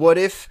like, what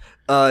if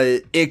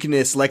Lego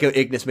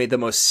Ignis made the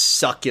most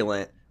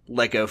succulent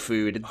Lego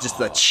food,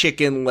 just a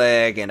chicken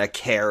leg and a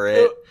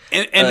carrot.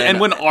 And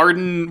when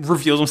Arden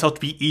reveals himself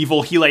to be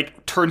evil, he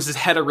like turns his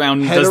head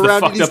around and does the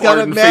fucked up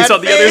Arden face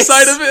on the other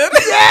side of it.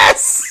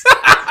 Yes!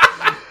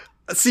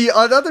 See,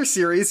 another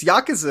series,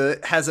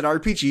 Yakuza has an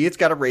RPG. It's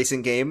got a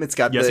racing game. It's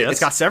got it's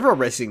got several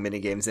racing mini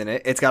games in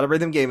it. It's got a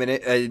rhythm game in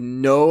it.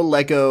 No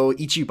Lego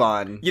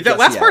Ichiban. Yeah, that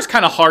last part's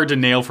kind of hard to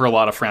nail for a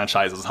lot of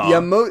franchises, huh?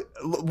 Yeah,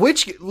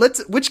 which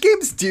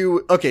games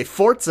do? Okay,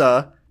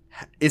 Forza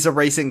is a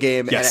racing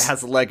game and it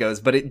has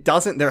Legos, but it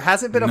doesn't. There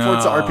hasn't been a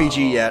Forza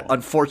RPG yet,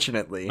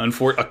 unfortunately. A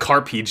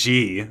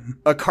CarPG.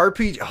 A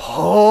CarPG.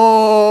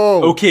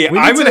 Oh, okay.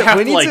 I'm gonna have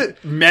to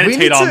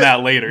meditate on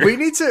that later.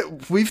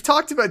 We've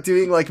talked about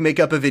doing like make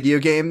up a video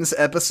games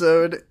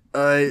episode.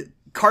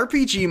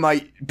 CarPG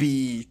might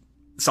be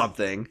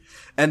something,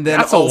 and then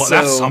that's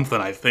something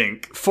I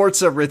think.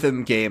 Forza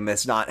rhythm game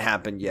has not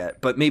happened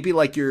yet, but maybe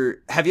like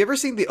have you ever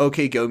seen the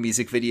OK Go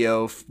music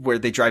video where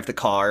they drive the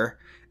car?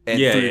 And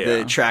through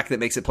the track that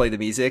makes it play the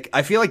music.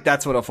 I feel like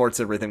that's what a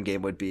Forza rhythm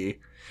game would be.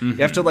 Mm-hmm. You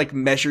have to like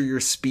measure your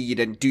speed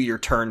and do your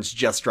turns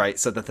just right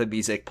so that the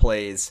music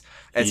plays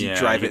as you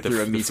drive it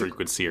through a music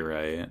frequency,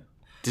 right?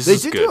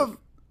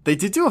 They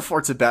did do a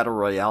Forza Battle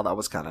Royale. That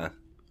was kind of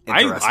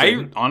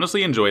interesting. I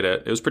honestly enjoyed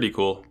it. It was pretty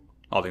cool,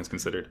 all things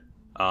considered.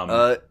 Yeah,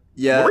 what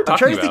were we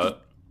talking about?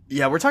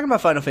 Yeah, we're talking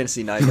about Final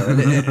Fantasy IX though,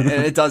 and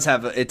it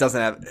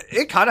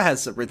kind of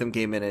has a rhythm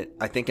game in it.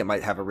 I think it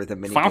might have a rhythm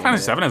mini. Final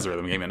Fantasy VII has a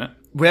rhythm game in it.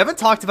 We haven't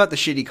talked about the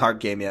shitty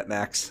card game yet,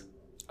 Max.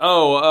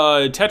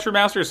 Oh,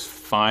 Tetramaster's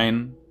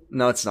fine.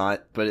 No, it's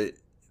not. But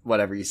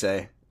whatever you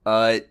say.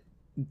 I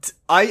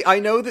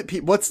know that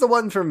what's the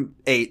one from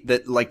 8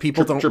 that like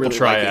people don't Triple really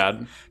Triad.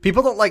 Like 8.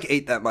 People don't like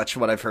 8 that much,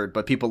 what I've heard,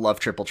 but people love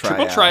Triple Triad.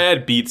 Triple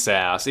Triad beats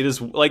ass. It is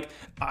like,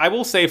 I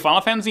will say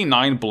Final Fantasy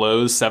IX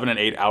blows 7 and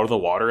 8 out of the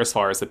water as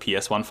far as the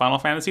PS1 Final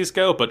Fantasies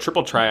go, but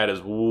Triple Triad is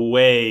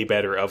way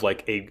better of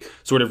like a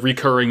sort of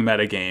recurring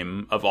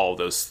metagame of all of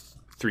those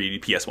 3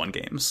 PS1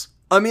 games.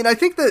 I mean, I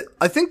think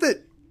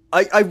that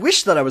I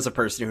wish that I was a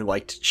person who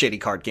liked shitty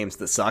card games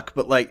that suck,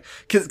 but like,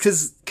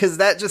 cause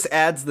that just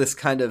adds this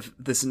kind of,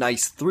 this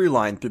nice through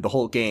line through the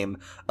whole game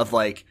of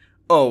like,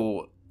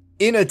 oh,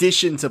 in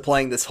addition to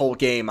playing this whole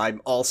game,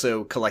 I'm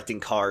also collecting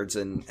cards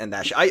and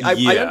that shit.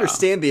 I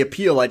understand the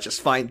appeal, I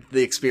just find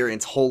the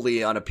experience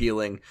wholly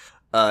unappealing,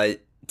 to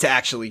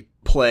actually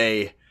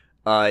play,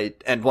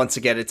 and once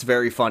again, it's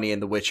very funny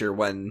in The Witcher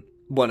when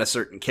a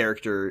certain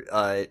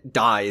character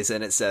dies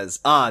and it says,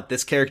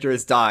 this character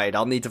has died.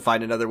 I'll need to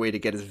find another way to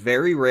get his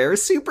very rare,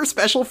 super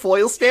special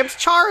foil stamped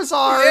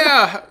Charizard.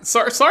 Yeah.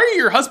 Sorry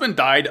your husband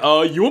died.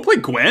 You want to play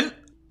Gwent?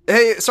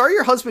 Hey, sorry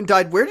your husband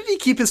died. Where did he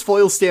keep his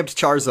foil stamped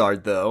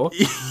Charizard, though?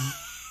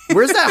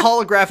 Where's that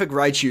holographic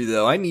Raichu,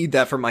 though? I need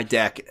that for my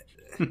deck.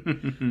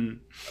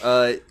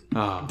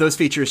 Those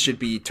features should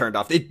be turned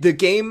off. The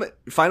game,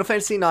 Final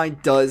Fantasy IX,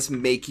 does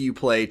make you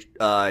play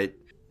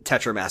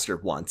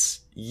Tetramaster once.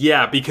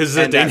 Yeah, because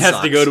Zidane has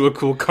to go to a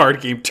cool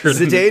card game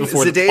tournament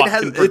before the plot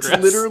can progress.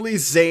 It's literally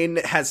Zane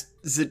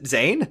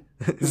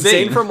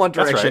from One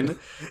Direction. Right.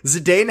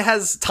 Zidane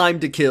has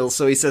time to kill,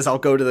 so he says, I'll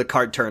go to the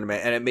card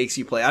tournament, and it makes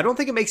you play. I don't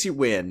think it makes you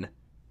win.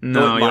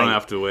 No, you don't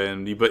have to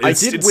win, but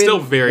it's still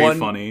very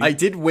funny. I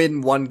did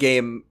win one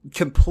game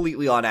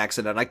completely on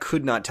accident. I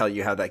could not tell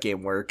you how that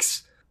game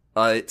works.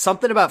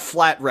 Something about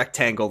flat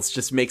rectangles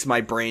just makes my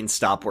brain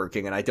stop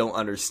working, and I don't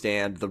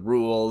understand the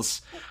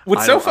rules.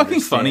 What's so fucking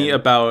funny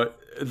about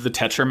the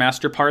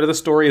Tetramaster part of the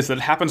story is that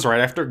it happens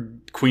right after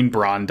Queen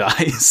Braun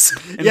dies,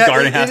 and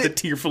Garnet has to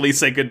tearfully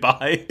say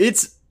goodbye.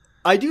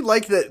 I do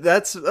like that.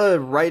 That's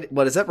right.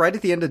 What is that? Right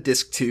at the end of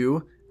Disc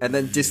 2, and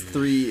then Disc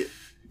 3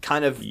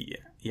 kind of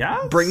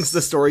brings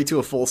the story to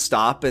a full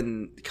stop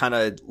and kind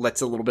of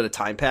lets a little bit of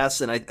time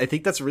pass, and I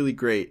think that's really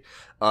great.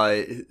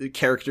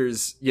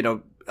 Characters,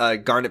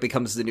 Garnet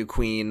becomes the new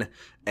queen,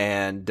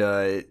 and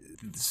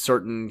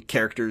certain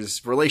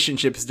characters'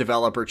 relationships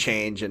develop or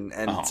change, and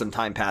some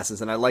time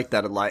passes, and I like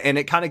that a lot. And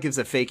it kind of gives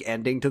a fake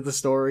ending to the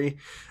story.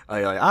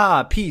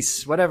 Like,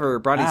 peace, whatever,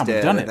 Brani's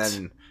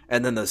dead,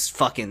 and then those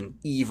fucking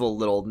evil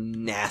little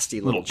nasty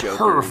little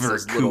jokers,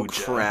 those little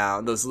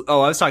clowns. I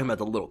was talking about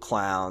the little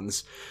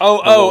clowns.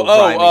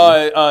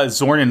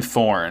 Zorn and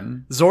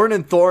Thorn. Zorn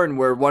and Thorn,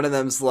 where one of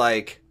them's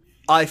like,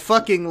 I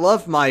fucking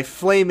love my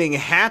flaming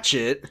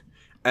hatchet.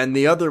 And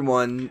the other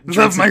one...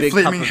 Love my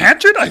flaming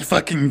hatchet? I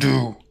fucking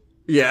do.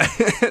 Yeah.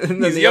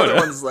 And then the other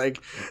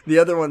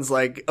one's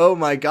like, oh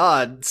my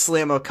god,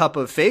 slam a cup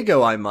of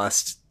Faygo I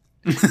must.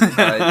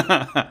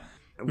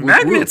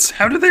 Magnets,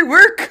 how do they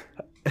work?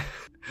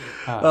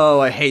 Oh,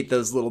 I hate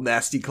those little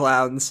nasty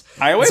clowns.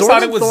 I always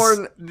thought it was...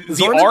 Zorn and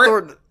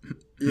Thorn...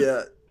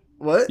 Yeah.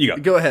 What? You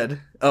go ahead.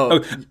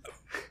 Oh.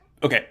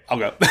 Okay, I'll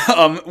go.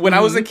 When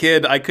I was a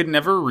kid, I could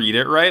never read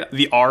it right.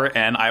 The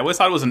RN, I always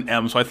thought it was an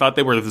M, so I thought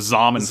they were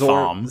Zom and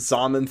Thom.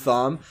 Zom and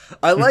Thom.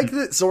 I like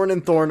that Zorn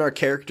and Thorn are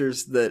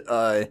characters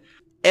that,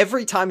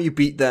 every time you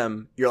beat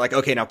them, you're like,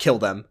 okay, now kill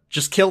them.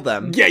 Just kill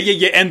them. Yeah.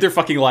 End their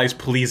fucking lives,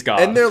 please, God.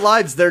 End their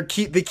lives. They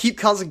keep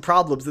causing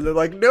problems, and they're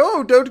like,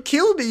 no, don't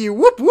kill me,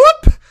 whoop,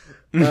 whoop!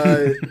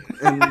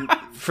 And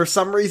for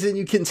some reason,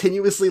 you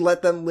continuously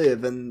let them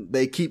live, and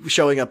they keep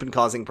showing up and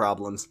causing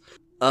problems.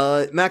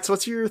 Max,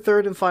 what's your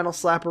third and final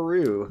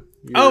slapperoo?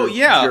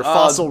 Your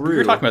fossil roo. We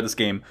were talking about this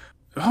game.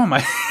 Oh,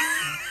 my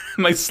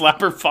my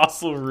slapper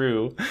fossil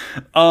roo.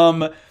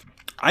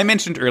 I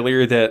mentioned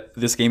earlier that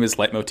this game is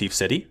Leitmotif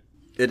City.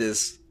 It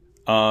is.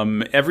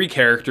 Every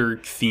character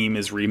theme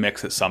is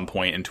remixed at some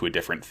point into a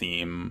different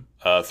theme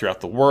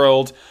throughout the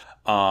world.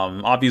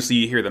 Obviously,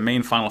 you hear the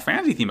main Final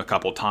Fantasy theme a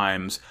couple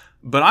times,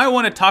 but I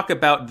want to talk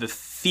about the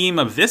theme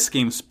of this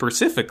game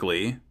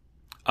specifically.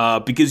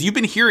 Because you've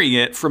been hearing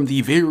it from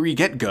the very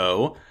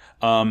get-go.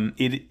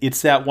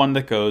 It's that one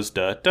that goes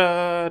da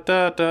da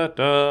da da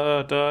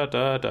da da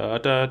da da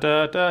da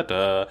da da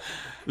da.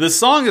 The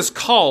song is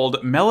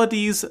called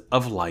Melodies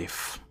of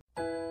Life.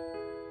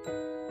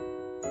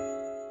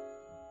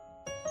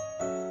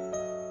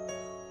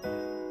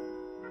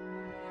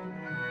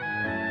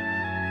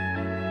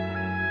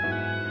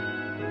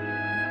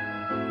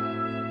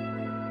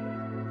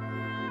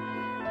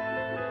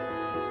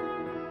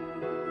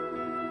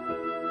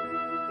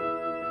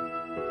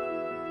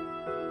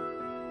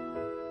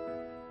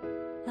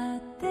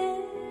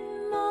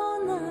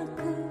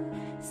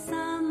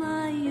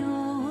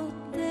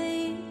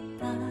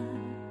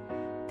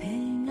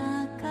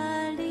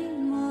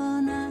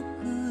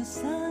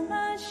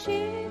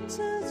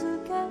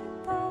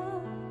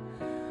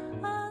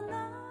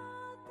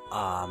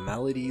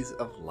 Melodies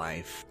of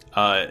Life.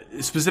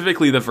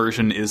 Specifically, the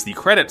version is the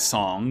credits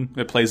song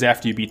that plays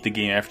after you beat the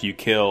game, after you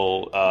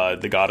kill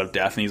the God of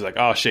Death, and he's like,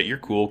 oh shit, you're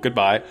cool,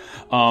 goodbye.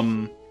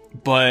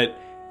 But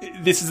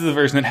this is the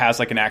version that has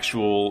like an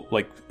actual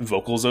like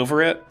vocals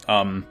over it.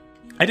 I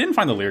didn't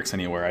find the lyrics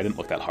anywhere. I didn't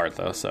look that hard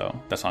though, so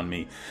that's on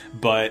me.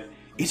 But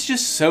it's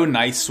just so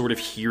nice sort of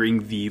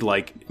hearing the,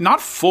 like,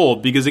 not full,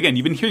 because again,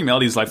 you've been hearing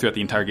Melodies of Life throughout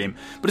the entire game,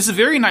 but it's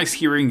very nice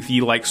hearing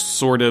the, like,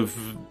 sort of,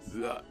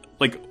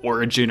 like,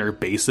 origin or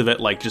base of it,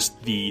 like,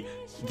 just the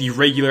the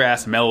regular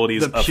ass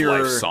melodies The of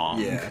pure Life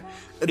Song. Yeah.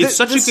 It's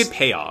such This- a good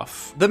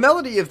payoff. The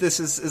melody of this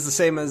is the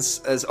same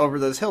as Over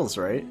Those Hills,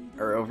 right?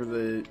 Or Over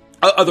the...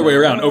 Other way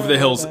around, Over the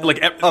Hills.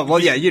 Oh, well,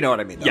 yeah, you know what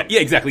I mean, though. yeah,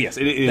 exactly. Yes,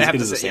 They have it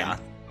to is the say, same.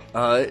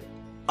 yeah.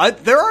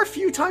 There are a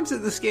few times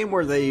in this game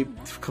where they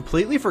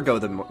completely forgo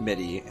the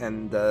MIDI,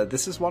 and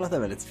this is one of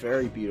them, and it's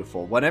very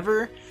beautiful.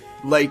 Whenever,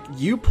 like,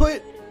 you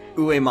put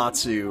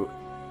Uematsu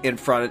in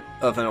front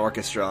of an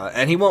orchestra,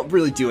 and he won't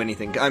really do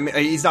anything. I mean,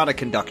 he's not a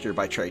conductor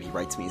by trade. He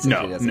writes music.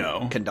 No, he doesn't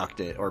no. conduct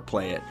it or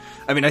play it.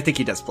 I mean, I think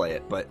he does play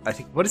it, but I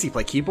think... What does he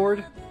play?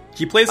 Keyboard?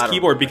 He plays I don't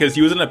keyboard know. because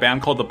he was in a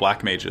band called the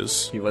Black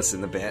Mages. He was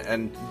in the band,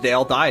 and they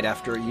all died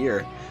after a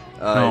year.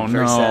 Oh,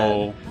 Very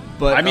no. sad.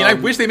 But, I mean, I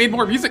wish they made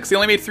more music because they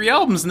only made 3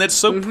 albums, and that's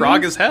so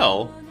prog as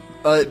hell.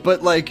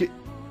 But like,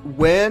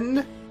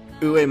 when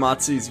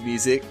Uematsu's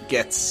music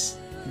gets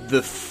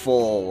the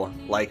full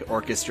like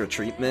orchestra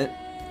treatment,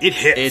 It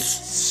hits. it's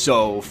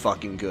so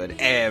fucking good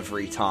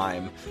every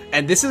time.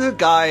 And this is a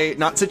guy,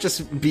 not to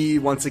just be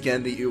once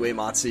again the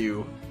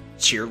Uematsu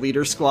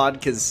cheerleader squad,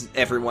 because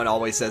everyone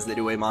always says that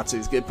Uematsu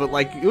is good, but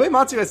like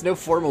Uematsu has no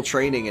formal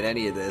training in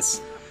any of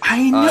this.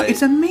 I know,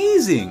 it's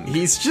amazing.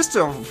 He's just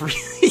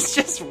he's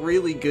just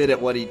really good at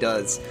what he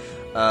does,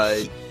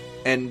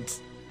 and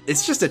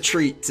it's just a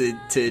treat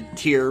to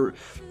hear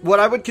what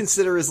I would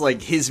consider is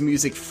like his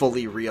music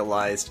fully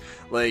realized.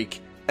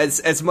 Like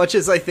as much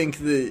as I think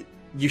that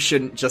you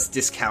shouldn't just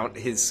discount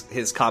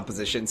his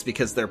compositions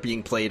because they're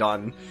being played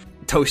on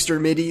toaster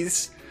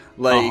midis,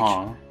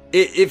 like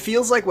it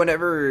feels like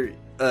whenever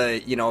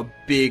a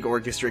big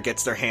orchestra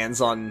gets their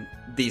hands on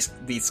these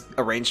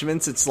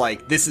arrangements, it's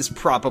like, this is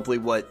probably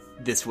what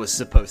this was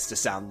supposed to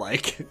sound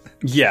like.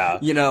 Yeah.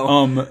 You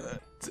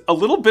a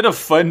little bit of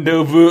fun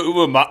Nobu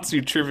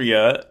Uematsu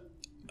trivia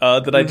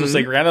that I just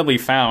like randomly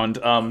found.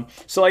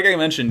 So like I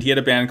mentioned, he had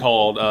a band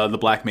called the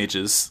Black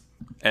Mages,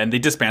 and they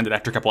disbanded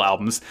after a couple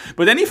albums.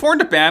 But then he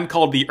formed a band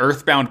called the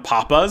Earthbound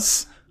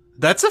Papas.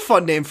 That's a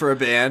fun name for a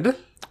band.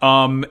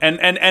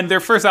 And their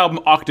first album,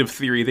 Octave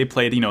Theory, they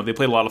played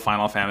a lot of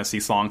Final Fantasy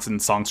songs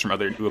and songs from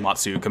other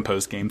Uematsu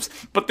composed games.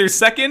 But their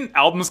second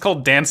album is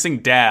called Dancing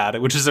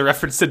Dad, which is a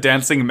reference to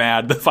Dancing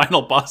Mad, the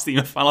final boss theme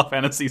of Final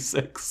Fantasy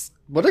VI.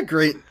 What a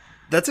great...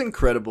 That's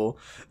incredible.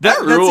 That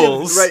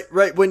rules.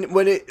 Right. When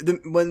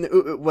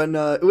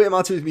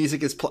Uematsu's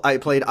music is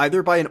played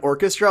either by an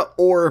orchestra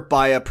or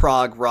by a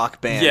prog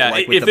rock band. Yeah,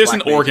 like with if the there's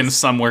Black an organ Mages.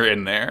 somewhere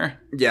in there.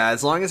 Yeah,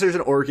 as long as there's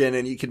an organ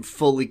and you can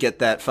fully get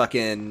that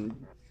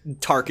fucking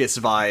Tarkus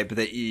vibe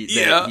that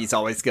he's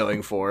always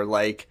going for.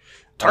 Like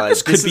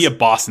Tarkus could be a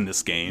boss in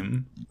this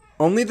game.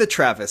 only the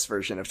Travis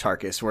version of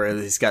Tarkus, where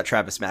he's got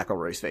Travis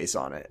McElroy's face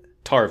on it.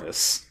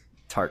 Tarvis.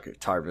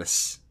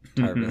 Tarvis.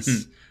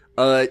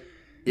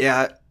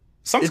 Yeah.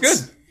 Sounds good.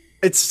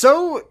 It's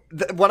so...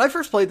 when I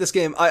first played this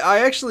game,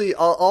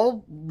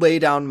 I'll lay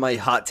down my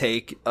hot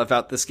take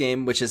about this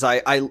game, which is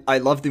I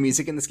love the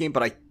music in this game,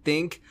 but I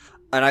think...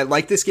 and I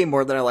like this game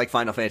more than I like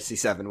Final Fantasy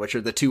VII, which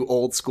are the two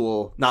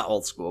not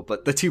old school,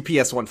 but the two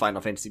PS1 Final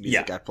Fantasy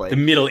music I played. The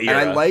middle era.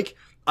 And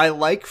I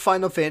like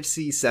Final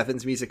Fantasy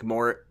VII's music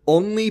more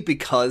only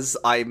because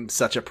I'm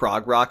such a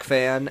prog rock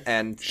fan,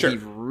 and he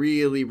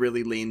really,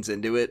 really leans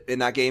into it in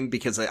that game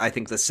because I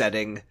think the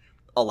setting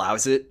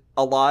allows it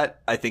a lot.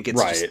 I think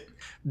it's just,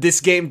 this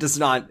game is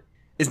not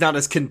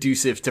as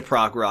conducive to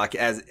prog rock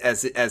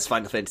as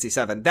Final Fantasy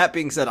VII. That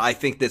being said, I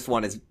think this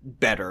one is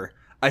better.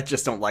 I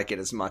just don't like it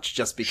as much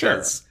just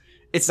because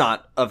it's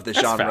not of the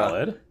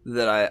genre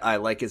that I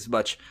like as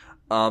much.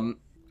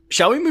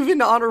 Shall we move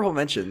into honorable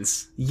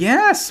mentions?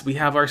 Yes, we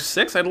have our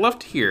 6. I'd love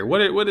to hear.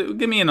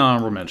 Give me an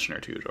honorable mention or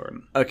two,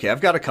 Jordan. Okay, I've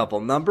got a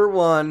couple. Number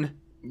 1,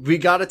 we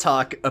got to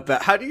talk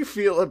about, how do you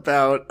feel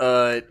about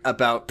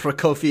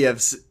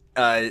Prokofiev's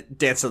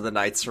Dance of the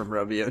Nights from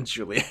Romeo and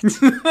Juliet?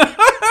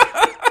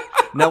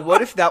 Now,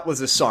 what if that was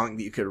a song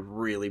that you could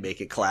really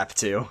make it clap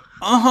to?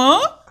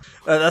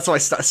 That's why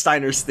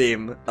Steiner's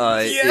theme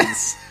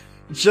is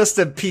just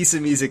a piece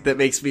of music that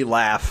makes me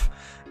laugh.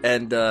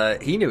 And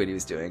he knew what he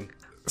was doing.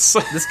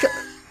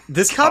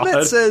 This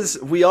comment says,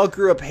 we all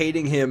grew up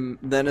hating him,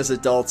 then as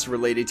adults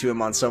related to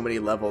him on so many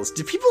levels.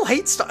 Do people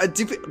hate Steiner?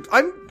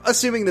 I'm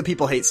assuming that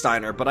people hate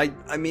Steiner, but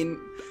I mean...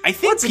 I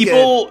think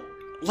people... Again,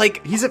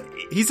 like, he's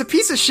a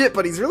piece of shit,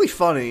 but he's really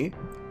funny.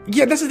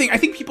 Yeah, that's the thing. I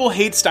think people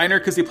hate Steiner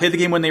because they played the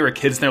game when they were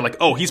kids, and they're like,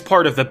 oh, he's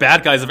part of the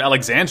bad guys of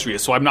Alexandria,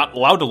 so I'm not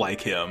allowed to like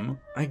him.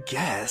 I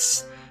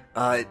guess.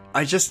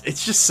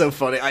 It's just so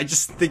funny. I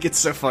just think it's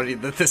so funny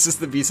that this is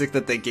the music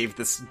that they gave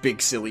this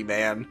big silly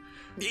man.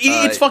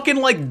 It's fucking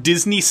like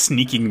Disney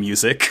sneaking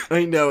music.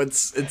 I know,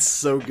 it's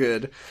so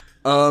good.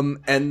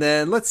 And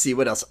then, let's see,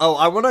 what else? Oh,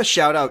 I want to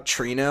shout out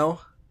Trino.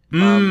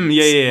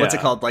 Yeah. What's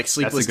it called? Like,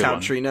 Sleepless Count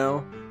one.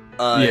 Trino?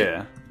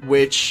 Yeah.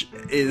 Which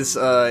is,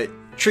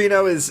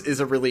 Trino is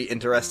a really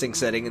interesting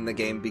setting in the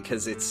game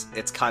because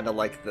it's kind of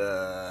like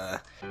the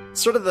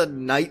sort of the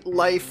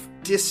nightlife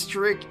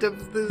district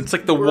of the It's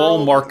like the world.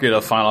 wall market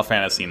of Final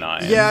Fantasy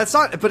IX. Yeah, it's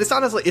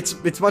not as like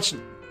it's much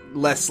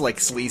less like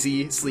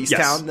sleaze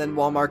town than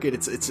Wall Market.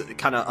 It's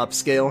kind of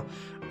upscale.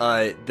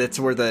 That's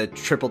where the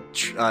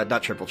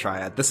not triple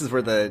triad. This is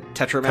where the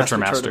Tetramaster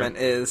tournament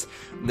is.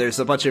 There's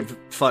a bunch of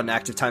fun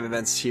active time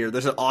events here.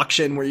 There's an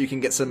auction where you can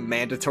get some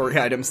mandatory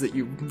items that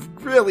you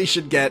really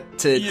should get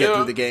to get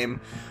through the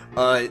game.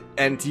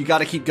 And you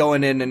gotta keep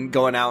going in and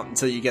going out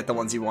until you get the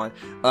ones you want.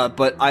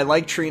 But I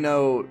like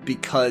Trino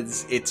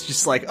because it's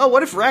just like, oh,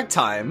 what if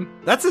ragtime?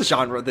 That's a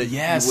genre that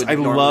you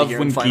wouldn't normally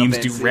hear in Final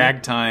Fantasy. Games do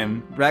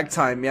ragtime.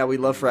 Ragtime, yeah, we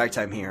love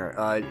ragtime here.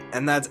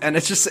 And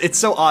it's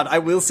so odd. I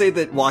will say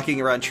that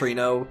walking around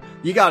Trino,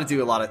 you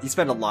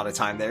spend a lot of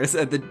time there.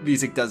 The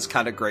music does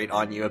kind of grate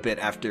on you a bit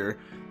after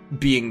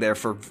being there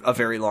for a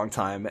very long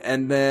time.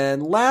 And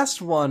then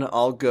last one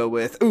I'll go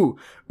with,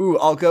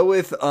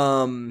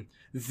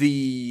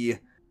 the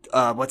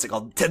what's it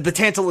called? The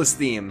Tantalus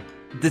theme.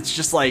 That's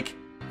just like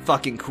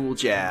fucking cool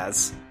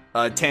jazz.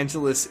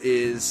 Tantalus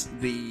is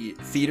the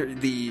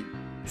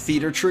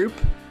theater troupe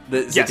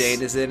that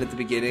Zidane is in at the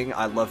beginning.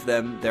 I love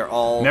them. They're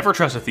all never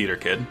trust a theater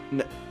kid.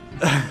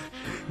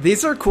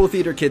 These are cool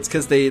theater kids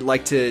because they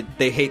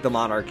hate the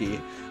monarchy.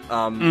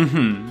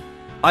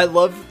 I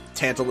love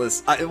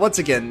Tantalus. Once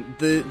again,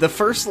 the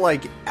first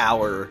like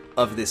hour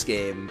of this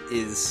game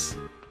is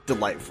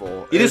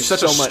delightful. It is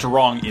such a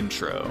strong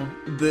intro.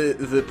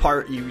 The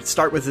part you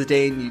start with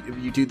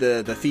Zidane, you do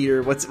the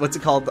theater. What's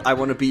it called? I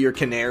Want to Be Your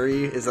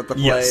Canary. Is that the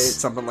play? Yes.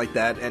 Something like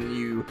that. And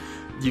you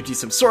do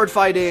some sword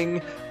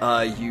fighting.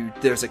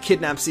 There's a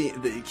kidnap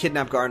scene. They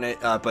kidnap Garnet.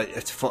 But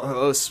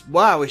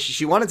wow,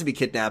 she wanted to be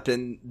kidnapped.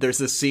 And there's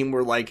this scene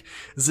where like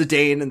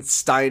Zidane and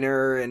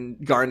Steiner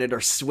and Garnet are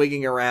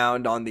swinging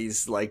around on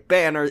these like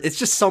banners. It's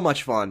just so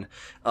much fun.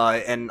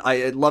 And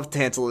I love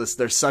Tantalus.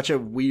 They're such a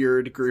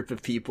weird group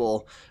of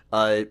people.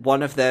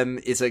 One of them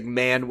is a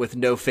man with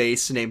no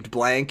face named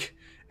Blank,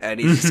 and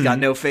he's just got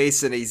no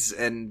face,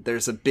 and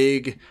there's a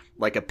big,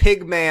 like a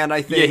pig man,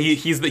 I think. Yeah,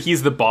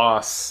 he's the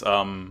boss.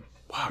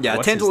 Yeah,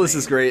 Tantalus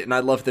is great, and I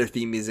love their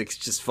theme music. It's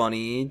just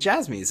funny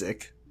jazz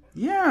music.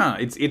 Yeah,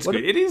 it's good.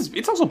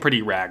 It's also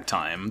pretty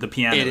ragtime. The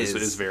piano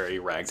is very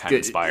ragtime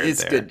inspired.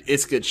 It's good.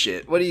 It's good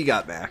shit. What do you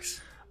got, Max?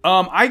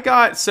 I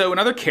got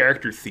another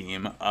character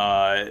theme,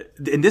 and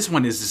this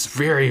one is just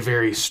very,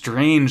 very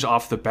strange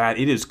off the bat.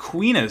 It is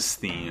Queena's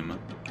theme.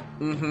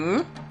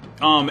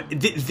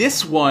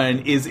 This one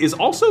is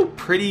also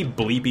pretty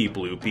bleepy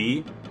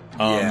bloopy.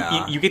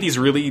 You get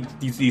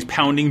these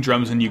pounding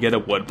drums, and you get a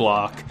wood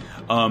block,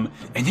 and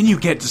then you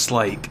get just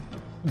like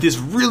this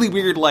really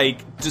weird,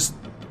 like just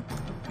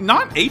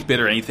not 8-bit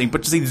or anything, but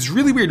just like these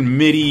really weird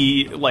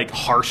MIDI, like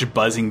harsh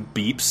buzzing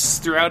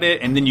beeps throughout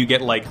it, and then you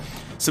get like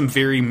some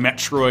very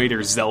Metroid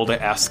or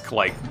Zelda-esque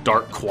like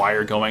dark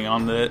choir going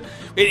on.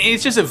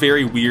 It's just a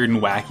very weird and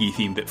wacky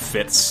theme that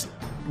fits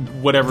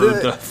whatever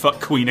the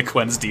fuck Queen of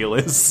Quen's deal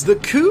is. The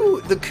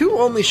Ku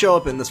only show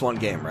up in this one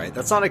game, right?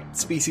 That's not a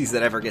species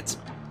that ever gets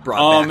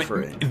brought back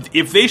for it.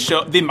 If they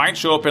might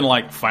show up in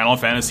like Final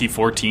Fantasy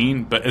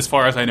 14, but as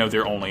far as I know,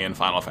 they're only in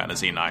Final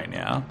Fantasy 9.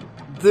 Yeah.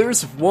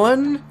 There's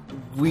one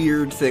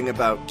weird thing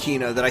about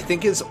Kina that I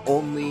think is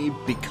only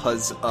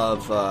because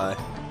of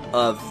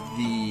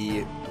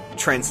the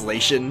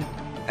translation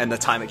and the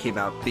time it came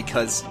out,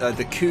 because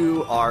the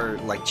Ku are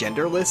like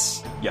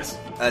genderless, yes,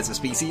 as a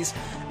species,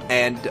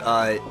 and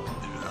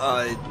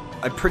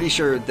I'm pretty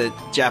sure that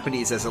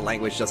Japanese as a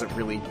language don't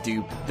really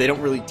do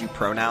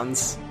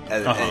pronouns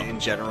in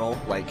general.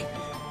 Like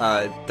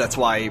that's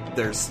why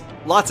there's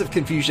lots of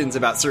confusions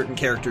about certain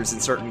characters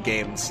in certain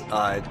games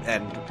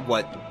and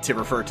what to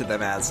refer to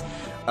them as.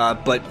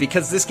 But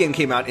because this game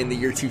came out in the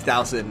year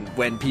 2000,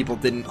 when people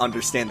didn't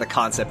understand the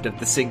concept of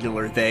the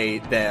singular they,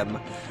 them,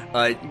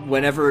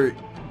 whenever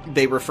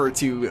they refer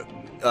to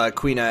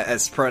Quina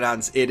as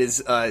pronouns, it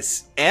is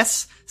S//HE.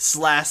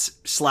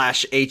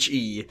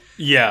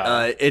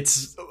 Yeah.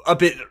 It's a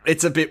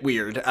bit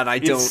weird, and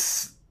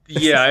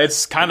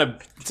it's kind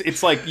of,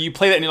 it's like you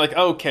play that and you're like,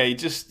 okay,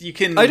 just you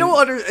can.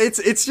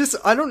 It's just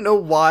I don't know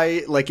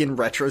why. Like in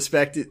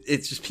retrospect,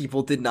 it's just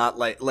people did not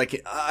like.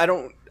 I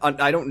don't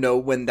know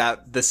when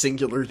the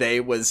singular they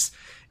was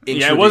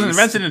introduced. Yeah, it wasn't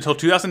invented until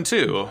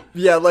 2002.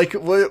 Yeah, like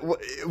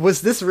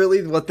was this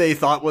really what they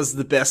thought was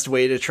the best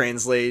way to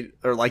translate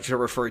or like to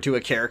refer to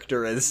a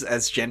character as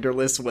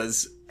genderless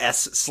was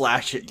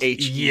S//HE?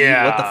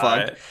 Yeah, what the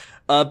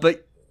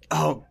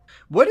fuck?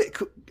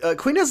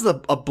 Queen is a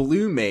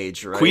blue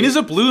mage, right? Queen is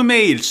a blue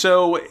mage.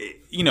 So,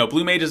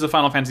 blue mage is a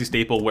Final Fantasy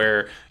staple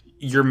where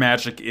your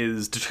magic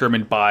is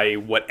determined by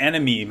what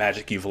enemy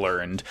magic you've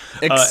learned.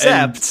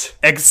 Except,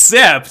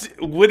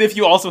 what if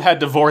you also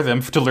had to vor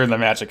them to learn the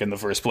magic in the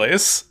first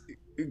place?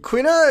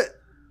 Quina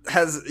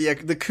has,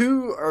 the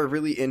Ku are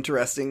really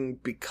interesting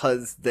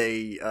because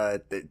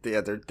they're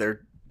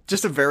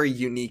just a very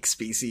unique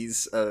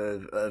species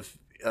of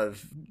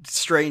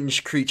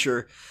strange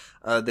creature.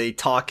 They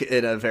talk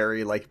in a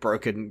very like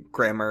broken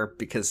grammar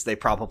because they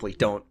probably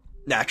don't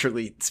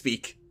naturally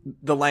speak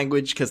the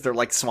language because they're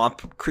like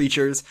swamp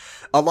creatures.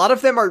 A lot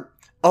of them are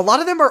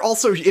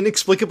also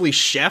inexplicably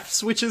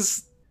chefs, which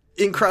is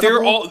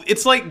incredible.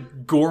 It's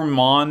like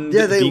gourmand.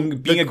 Yeah,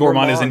 being a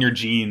gourmand is in your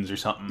genes or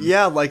something.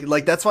 Yeah,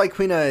 like that's why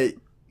Quina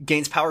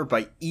gains power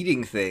by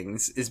eating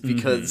things is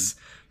because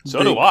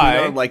So do I.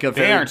 are like a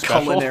They very aren't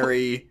special.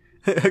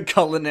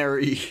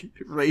 culinary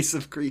race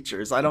of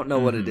creatures. I don't know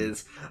what it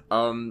is,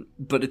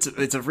 but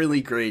it's a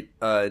really great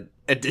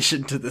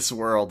addition to this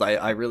world.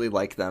 I really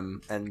like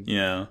them, and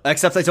Yeah.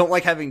 except I don't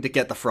like having to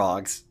get the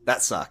frogs.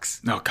 That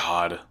sucks. Oh,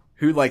 God.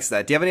 Who likes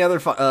that? Do you have any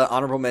other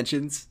honorable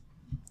mentions?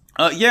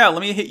 Yeah,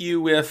 let me hit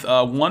you with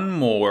one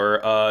more.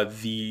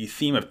 The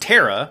theme of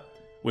Terra,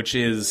 which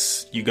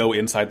is you go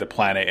inside the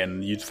planet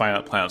and you find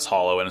out the planet's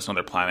hollow and it's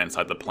another planet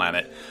inside the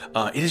planet.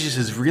 It is just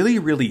this really,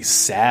 really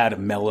sad,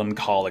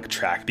 melancholic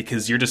track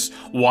because you're just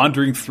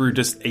wandering through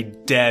just a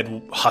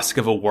dead husk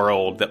of a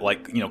world that,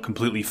 like, you know,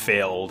 completely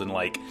failed, and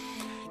like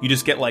you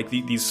just get like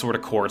these sort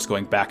of chords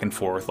going back and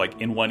forth, like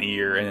in one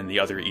ear and in the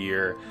other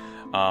ear.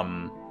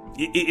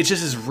 It's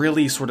just this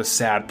really sort of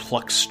sad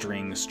pluck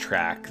strings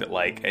track that,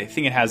 like, I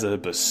think it has a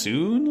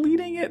bassoon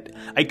leading it.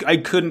 I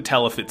couldn't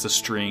tell if it's a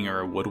string or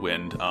a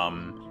woodwind.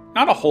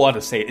 Not a whole lot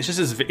to say. It's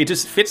just it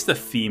just fits the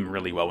theme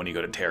really well when you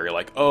go to Terra. You're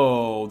like,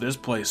 oh, this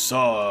place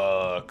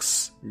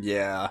sucks.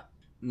 Yeah,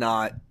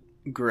 not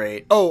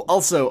great. Oh,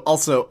 also,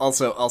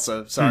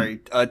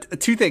 sorry.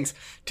 Two things,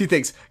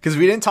 because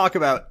we didn't talk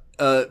about.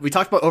 We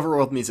talked about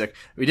overworld music.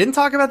 We didn't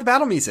talk about the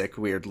battle music.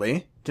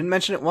 Weirdly, didn't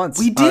mention it once.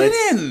 We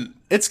didn't.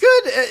 It's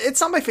good. It's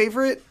not my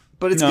favorite,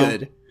 but it's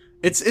good.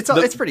 It's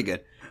pretty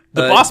good.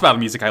 The boss battle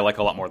music I like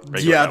a lot more than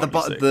regular battle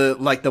music. the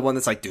one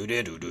that's like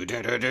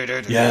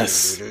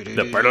yes,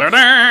 that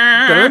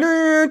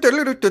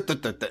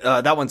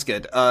one's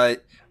good.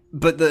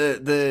 But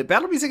the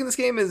battle music in this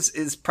game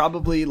is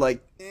probably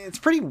like it's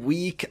pretty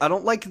weak. I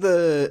don't like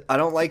the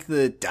oh,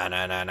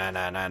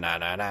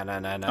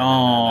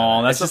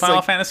 that's a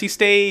Final Fantasy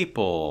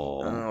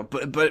staple.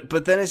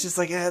 But then it's just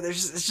like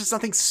it's just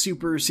nothing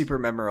super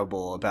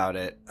memorable about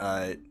it.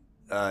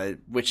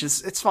 Which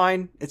is it's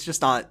fine. It's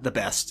just not the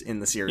best in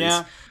the series.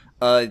 Yeah.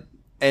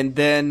 And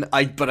then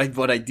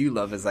what I do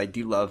love is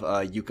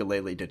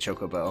Ukulele de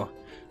Chocobo.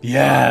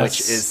 Yes.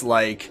 Which is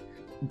like,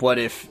 what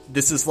if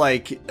this is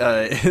like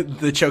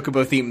the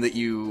Chocobo theme that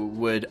you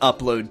would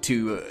upload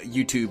to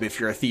YouTube if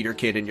you're a theater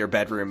kid in your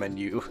bedroom and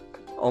you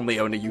only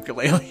own a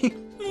ukulele?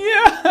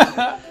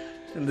 Yeah.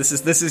 And this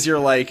is your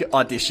like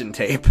audition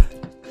tape.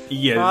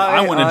 Yeah,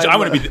 I want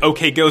to be the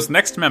OK Go's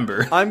next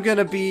member. I'm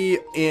gonna be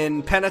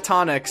in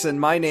Pentatonics,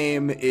 and my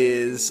name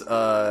is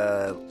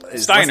Steiner.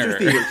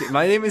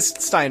 My name is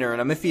Steiner,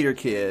 and I'm a theater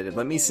kid.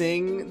 Let me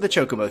sing the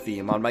Chocobo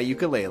theme on my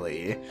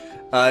ukulele.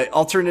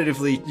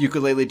 Alternatively,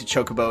 Ukulele to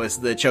Chocobo is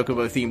the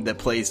Chocobo theme that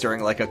plays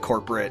during like a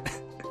corporate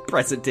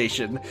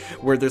presentation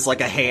where there's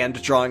like a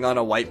hand drawing on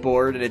a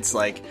whiteboard, and it's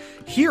like,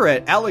 here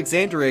at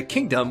Alexandria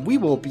Kingdom, we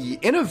will be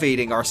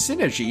innovating our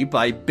synergy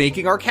by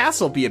making our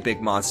castle be a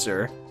big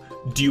monster.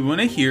 Do you want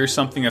to hear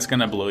something that's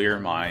going to blow your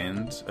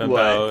mind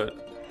about?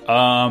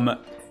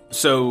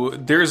 So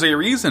there's a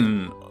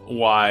reason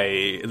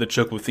why the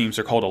Chocobo themes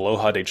are called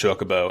Aloha de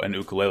Chocobo and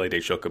Ukulele de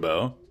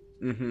Chocobo.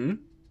 Mm-hmm.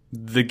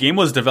 The game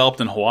was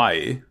developed in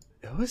Hawaii.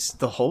 It was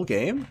the whole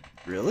game?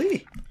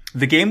 Really?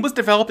 The game was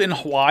developed in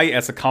Hawaii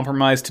as a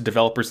compromise to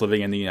developers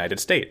living in the United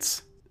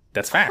States.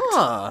 That's fact.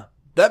 Huh.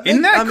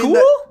 Isn't that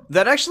cool?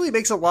 That actually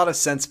makes a lot of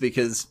sense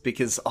because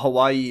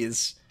Hawaii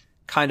is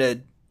kind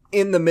of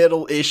in the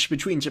middle-ish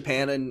between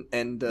Japan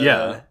and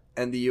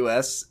the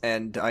US,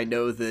 and I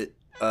know that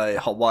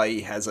Hawaii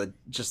has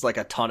just like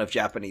a ton of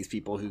Japanese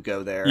people who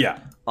go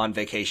there on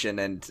vacation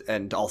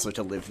and also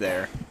to live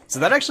there. So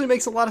that actually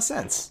makes a lot of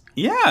sense.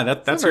 Yeah,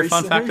 that's your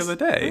fun fact of the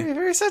day. Very,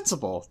 very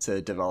sensible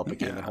to develop a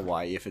game in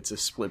Hawaii if it's a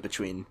split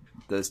between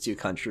those two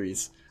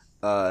countries.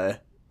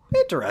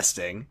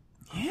 Interesting.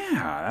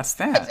 Yeah, that's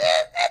that.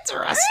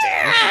 Interesting.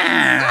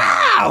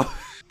 Wow.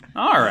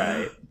 All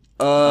right.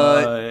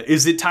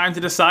 Is it time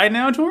to decide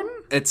now, Jordan?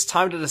 It's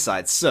time to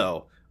decide.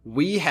 So,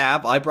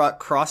 I brought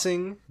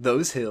Crossing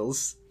Those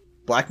Hills,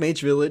 Black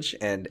Mage Village,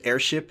 and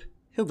Airship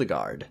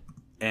Hildegard.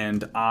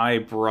 And I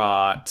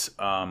brought,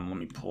 let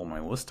me pull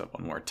my list up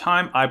one more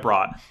time. I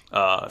brought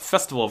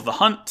Festival of the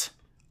Hunt,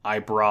 I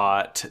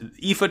brought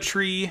Ifa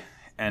Tree,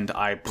 and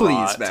I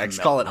brought... Please, Max,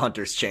 call it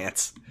Hunter's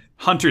Chance.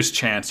 Hunter's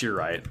Chance, you're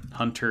right.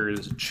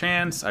 Hunter's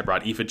Chance, I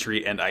brought Ifa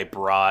Tree, and I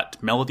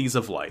brought Melodies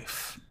of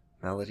Life.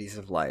 Melodies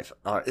of Life.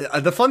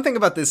 The fun thing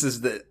about this is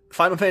that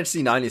Final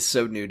Fantasy IX is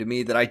so new to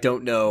me that I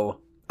don't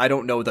know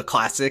the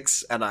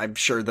classics, and I'm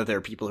sure that there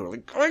are people who are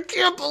like, I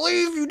can't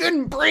believe you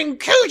didn't bring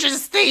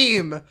Kuja's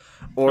theme!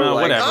 Or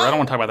like, whatever, I don't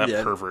want to talk about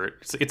that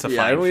pervert. It's a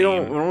fine theme. We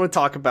don't want to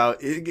talk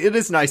about it. It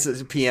is nice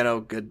as a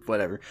piano, good,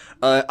 whatever.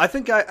 I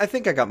think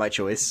I got my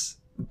choice,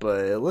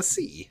 but let's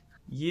see.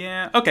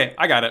 Yeah, okay,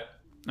 I got it.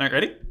 Alright,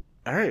 ready?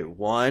 Alright,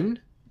 1,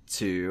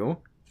 2,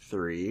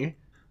 3...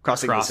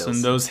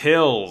 Crossing those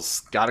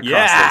hills. Gotta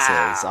cross those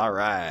hills. All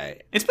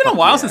right. It's been a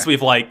while since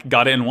we've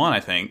got it in one, I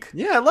think.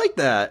 Yeah, I like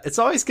that. It's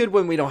always good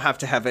when we don't have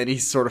to have any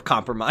sort of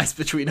compromise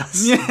between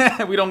us.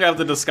 Yeah, we don't have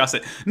to discuss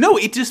it. No,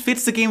 it just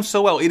fits the game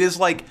so well. It is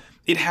like,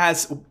 it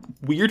has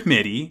weird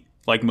MIDI,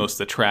 like most of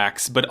the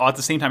tracks, but at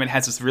the same time, it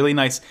has this really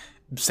nice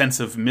sense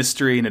of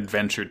mystery and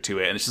adventure to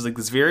it. And it's just like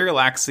this very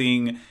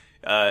relaxing,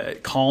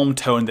 calm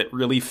tone that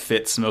really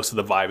fits most of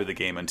the vibe of the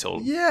game until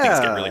things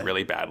get really,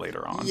 really bad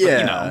later on. Yeah. But,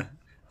 you know.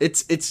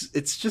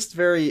 It's just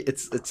very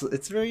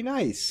it's very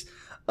nice.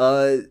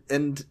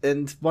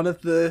 And one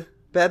of the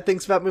bad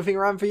things about moving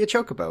around via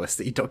Chocobo is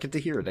that you don't get to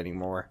hear it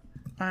anymore.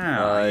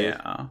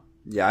 Yeah.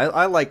 Yeah,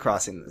 I like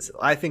crossing this.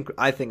 I think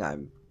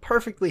I'm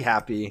perfectly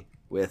happy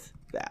with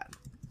that.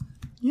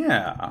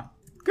 Yeah.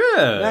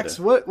 Good. Next,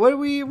 what are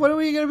we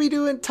gonna be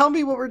doing? Tell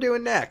me what we're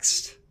doing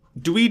next.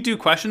 Do we do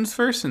questions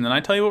first and then I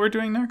tell you what we're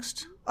doing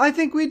next? I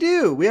think we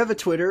do. We have a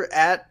Twitter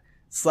at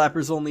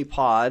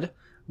SlappersOnlyPod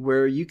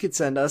where you could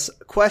send us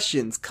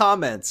questions,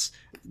 comments,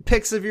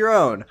 picks of your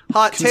own,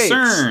 hot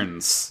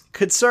Concerns.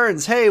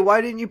 Concerns. Hey,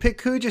 why didn't you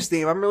pick Kuja's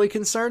theme? I'm really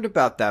concerned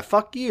about that.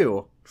 Fuck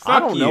you. I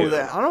don't know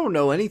that. I don't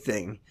know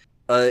anything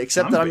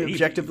except that I'm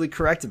objectively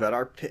correct about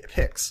our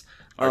picks.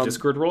 Our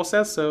Discord role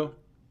says so.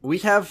 We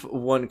have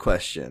one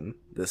question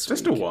this week.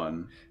 Just a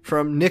one.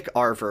 From Nick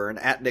Arvern,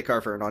 at Nick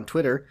Arvern on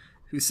Twitter,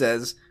 who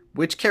says,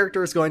 which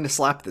character is going to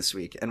slap this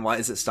week, and why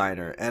is it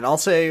Steiner? And I'll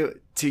say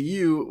to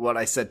you what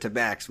I said to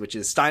Max, which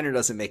is Steiner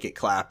doesn't make it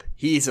clap.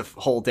 He's a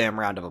whole damn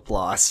round of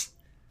applause.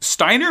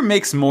 Steiner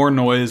makes more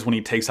noise when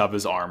he takes off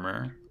his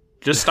armor.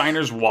 Just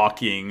Steiner's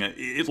walking,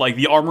 like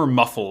the armor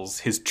muffles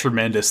his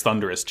tremendous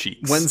thunderous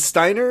cheeks. When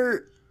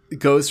Steiner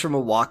goes from a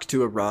walk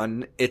to a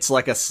run, it's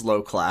like a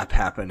slow clap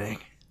happening.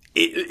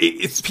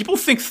 It's people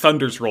think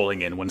thunder's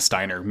rolling in when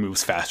Steiner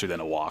moves faster than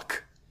a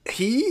walk.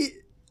 He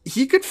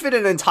could fit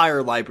an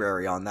entire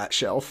library on that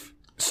shelf.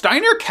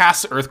 Steiner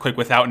casts Earthquake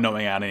without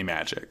knowing any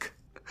magic.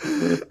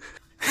 You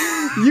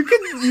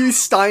could use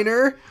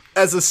Steiner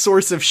as a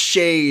source of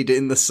shade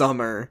in the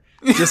summer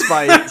just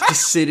by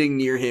just sitting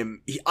near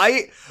him.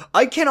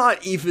 I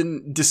cannot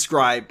even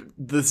describe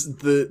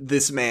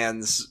this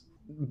man's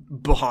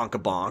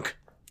bahonka-bonk.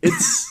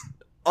 It's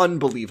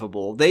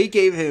unbelievable. They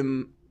gave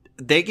him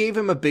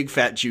a big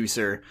fat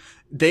juicer.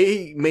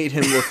 They made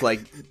him look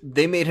like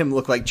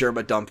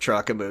Germa dump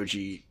truck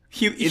emoji.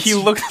 He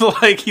looks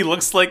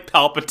like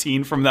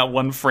Palpatine from that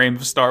one frame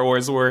of Star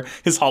Wars where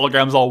his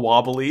hologram's all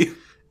wobbly.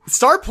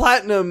 Star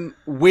Platinum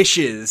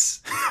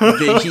wishes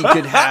that he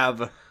could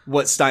have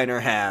what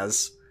Steiner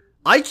has.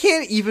 I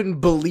can't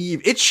even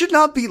believe it should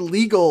not be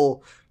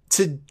legal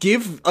to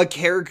give a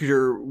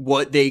character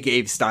what they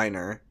gave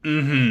Steiner.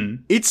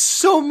 Mm-hmm. It's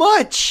so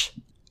much.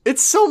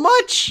 It's so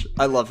much.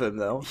 I love him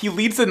though. He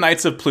leads the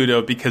Knights of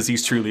Pluto because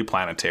he's truly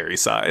planetary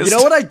sized. You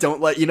know what I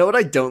don't like? You know what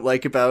I don't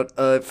like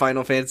about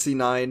Final Fantasy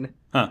IX?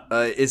 Huh.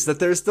 Is that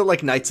there's the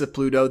like Knights of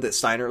Pluto that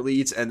Steiner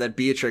leads, and then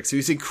Beatrix,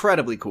 who's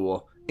incredibly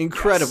cool,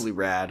 incredibly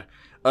rad.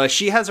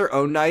 She has her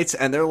own knights,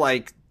 and they're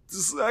like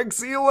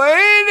sexy ladies.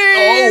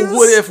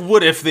 Oh,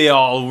 what if they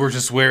all were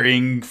just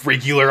wearing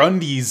regular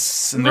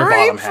undies in their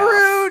bottom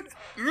half?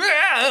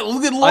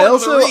 Look at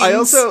I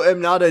also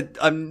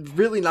I'm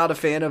really not a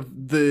fan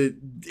of the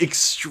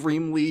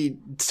extremely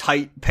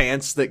tight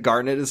pants that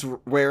Garnet is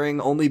wearing,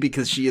 only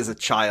because she is a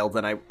child,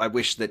 and I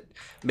wish that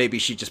maybe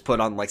she just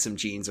put on like some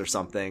jeans or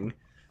something.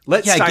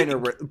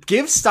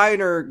 Give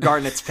Steiner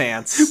Garnet's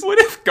pants. What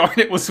if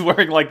Garnet was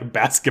wearing like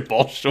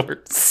basketball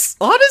shorts?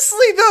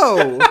 Honestly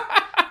though,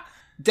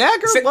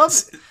 Dagger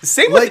loves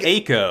same with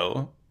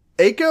Eiko.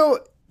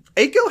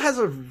 Eiko has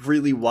a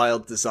really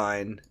wild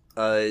design.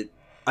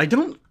 I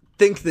don't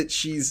think that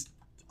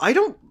I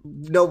don't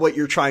know what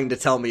you're trying to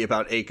tell me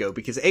about Eiko,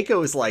 because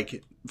Eiko is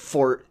like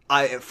 4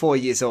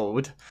 years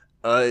old.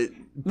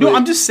 No,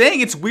 I'm just saying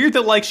it's weird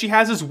that like she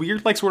has this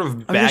weird like sort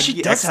of baggy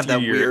she does have that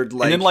weird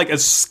like, and then like a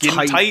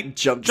skin tight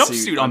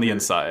jumpsuit on the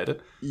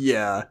inside.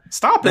 Yeah,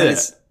 stop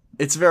it.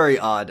 It's very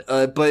odd.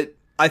 But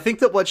I think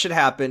that what should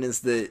happen is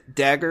that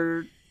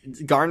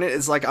Garnet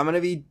is like, I'm gonna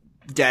be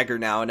Dagger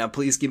now. Now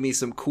please give me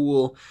some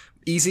cool,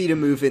 easy to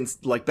move in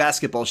like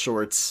basketball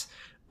shorts.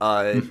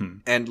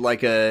 And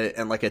like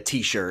a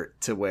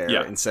t-shirt to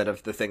wear instead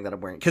of the thing that I'm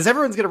wearing, because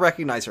everyone's gonna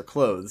recognize her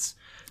clothes.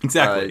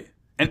 Exactly.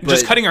 And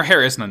just cutting her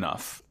hair isn't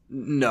enough.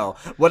 No.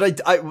 What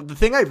the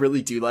thing I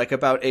really do like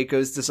about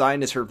Eiko's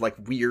design is her like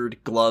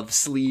weird glove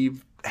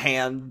sleeve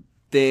hand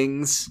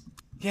things.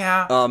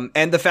 Yeah.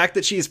 And the fact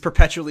that she is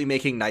perpetually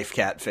making Knife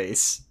Cat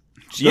face.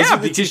 Yeah,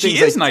 because she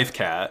is Knife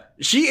Cat.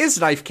 She is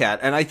Knife Cat,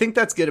 and I think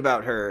that's good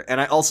about her.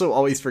 And I also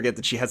always forget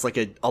that she has like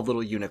a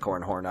little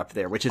unicorn horn up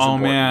there, which is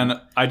important.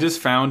 Man, I just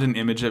found an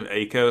image of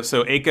Eiko.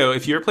 So Eiko,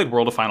 if you ever played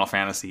World of Final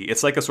Fantasy,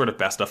 it's like a sort of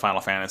best of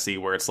Final Fantasy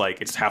where it's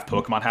like it's half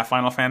Pokemon, half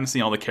Final Fantasy,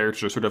 and all the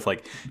characters are sort of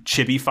like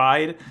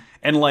chibified.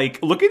 And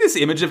like, look at this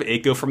image of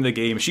Eiko from the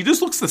game. She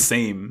just looks the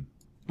same.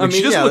 Like,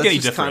 she doesn't look any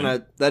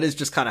different. That is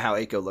just kind of how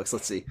Eiko looks.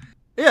 Let's see.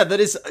 Yeah, that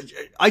is.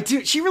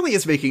 She really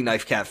is making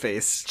Knife Cat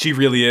face. She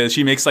really is.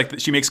 She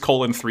makes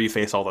colon 3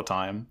 face all the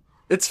time.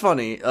 It's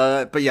funny.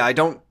 But yeah, I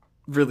don't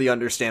really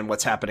understand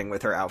what's happening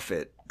with her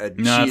outfit.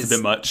 No, it's a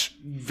bit much.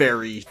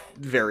 Very,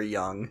 very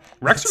young.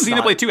 Rex from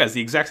Xenoblade 2 has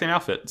the exact same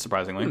outfit.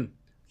 Surprisingly,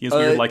 he has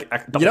weird like.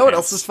 You know what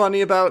else is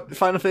funny about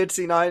Final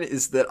Fantasy IX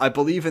is that I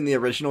believe in the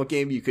original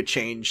game you could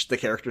change the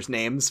characters'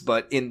 names,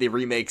 but in the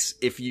remakes,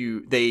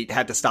 they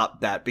had to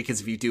stop that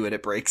because if you do it,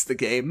 it breaks the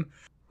game.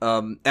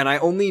 And I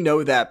only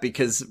know that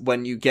because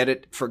when you get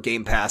it for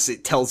Game Pass,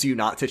 it tells you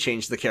not to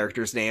change the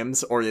characters'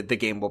 names or the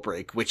game will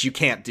break, which you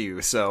can't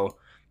do. So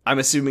I'm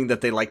assuming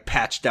that they like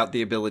patched out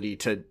the ability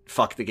to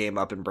fuck the game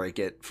up and break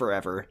it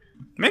forever.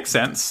 Makes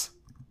sense.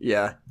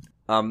 Yeah.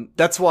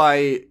 That's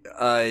why,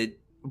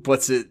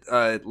 what's it,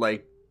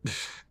 like,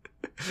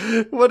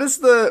 what is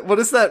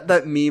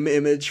that meme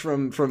image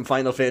from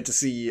Final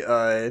Fantasy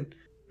VII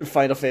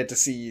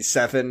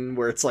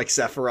where it's like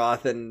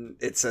Sephiroth and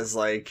it says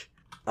like,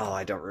 oh,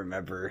 I don't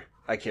remember.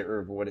 I can't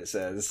remember what it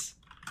says.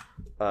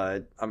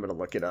 I'm gonna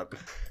look it up.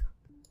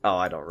 Oh,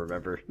 I don't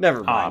remember.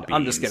 Never mind.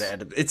 I'm just gonna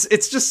edit it.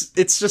 It's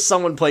just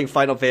someone playing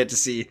Final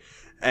Fantasy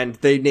and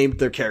they named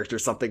their character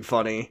something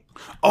funny.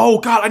 Oh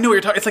god, I know what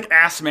you're talking. It's like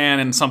Ass Man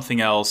and something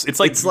else. It's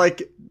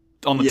like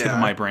on the tip of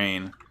my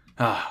brain.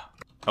 Oh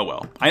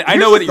well. I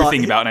know what you're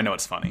thinking about and I know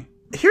it's funny.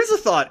 Here's a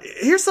thought.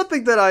 Here's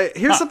something that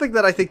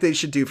I think they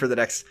should do for the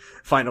next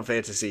Final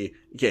Fantasy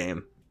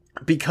game.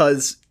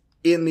 Because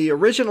in the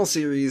original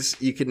series,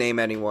 you could name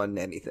anyone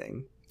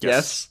anything.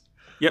 Yes?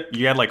 Yep,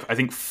 you had like, I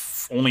think,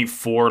 only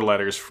 4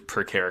 letters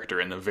per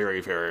character in the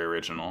very, very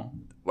original.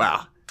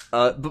 Wow.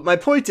 But my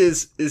point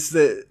is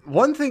that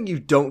one thing you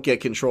don't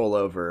get control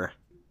over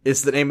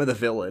is the name of the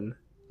villain.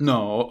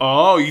 No.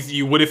 Oh,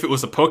 you would if it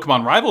was a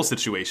Pokemon rival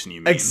situation,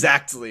 you mean?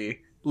 Exactly.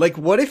 Like,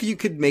 what if you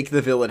could make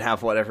the villain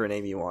have whatever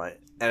name you want?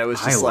 And it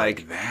was just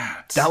like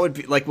that would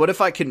be like, what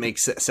if I could make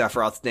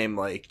Sephiroth's name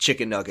like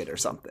Chicken Nugget or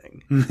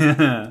something?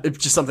 It's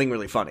just something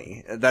really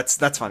funny. That's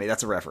funny.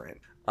 That's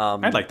irreverent.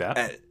 I'd like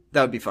that.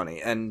 That would be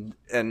funny, and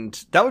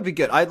that would be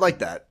good. I'd like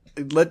that.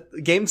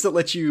 Games that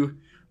let you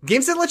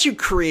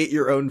create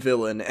your own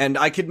villain, and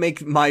I could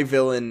make my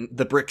villain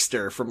the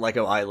Brickster from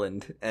Lego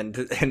Island,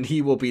 and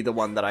he will be the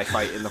one that I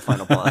fight in the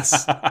final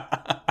boss.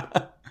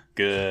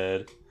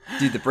 Good,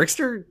 dude. The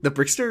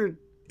Brickster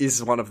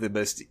is one of the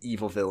most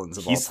evil villains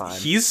of all time.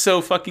 He's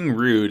so fucking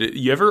rude.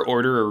 You ever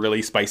order a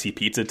really spicy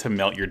pizza to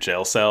melt your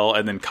jail cell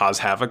and then cause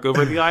havoc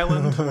over the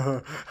island?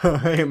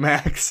 Hey,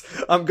 Max,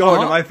 I'm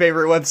going to my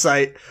favorite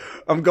website.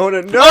 I'm going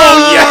to... No!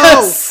 Oh,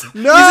 yes!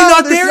 No! Is he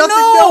not there?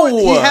 No!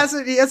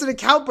 He has an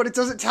account, but it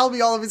doesn't tell me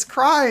all of his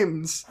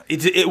crimes.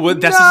 That's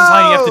just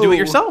how you have to do it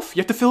yourself. You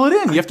have to fill it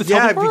in. You have to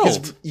tell the world.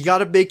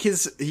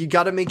 Because you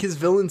gotta make his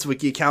villains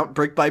wiki account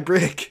brick by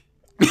brick.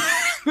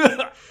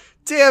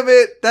 Damn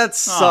it, that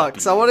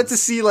sucks. I wanted to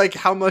see like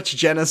how much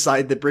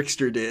genocide the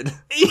Brickster did.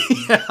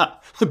 Yeah,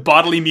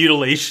 bodily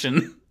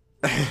mutilation.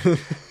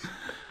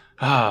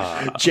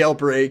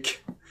 Jailbreak.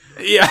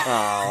 Yeah.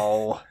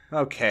 Oh.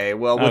 Okay.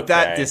 Well, with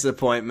that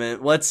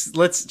disappointment,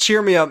 let's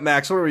cheer me up,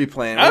 Max. What are we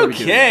playing?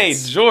 Okay,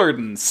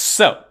 Jordan.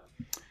 So,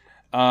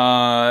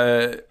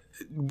 assuming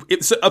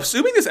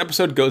this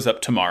episode goes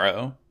up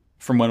tomorrow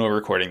from when we're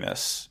recording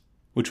this,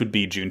 which would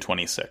be June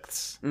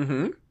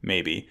 26th,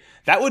 maybe.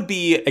 That would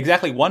be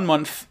exactly 1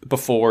 month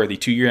before the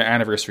 2-year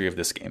anniversary of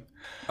this game.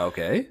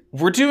 Okay.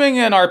 We're doing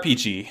an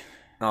RPG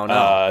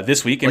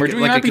this week, and we're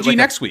doing an RPG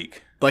next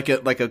week. Like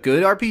a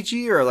good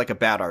RPG or like a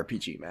bad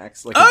RPG,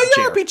 Max? Like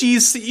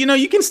RPGs,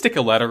 you can stick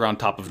a letter on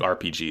top of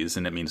RPGs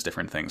and it means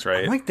different things,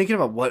 right? I'm like thinking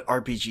about what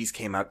RPGs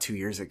came out 2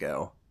 years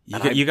ago.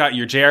 You got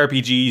your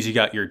JRPGs, you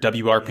got your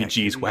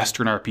WRPGs,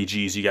 Western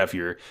RPGs, you have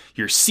your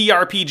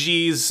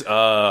CRPGs,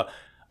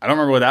 I don't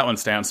remember what that one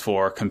stands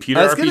for.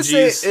 Computer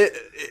RPGs.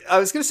 I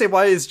was gonna say,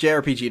 why is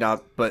JRPG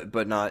not?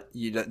 But not.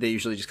 They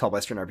usually just call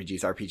Western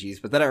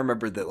RPGs. But then I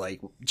remembered that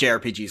like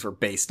JRPGs were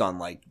based on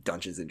like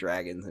Dungeons and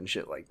Dragons and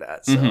shit like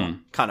that. So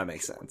kind of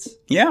makes sense.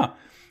 Yeah.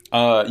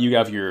 You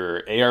have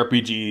your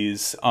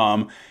ARPGs.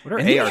 What are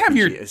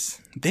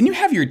ARPGs? Then you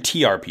have your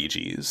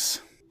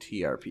TRPGs.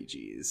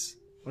 TRPGs.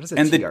 What is a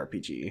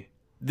TRPG?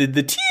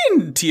 The T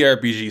in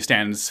TRPG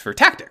stands for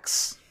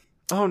tactics.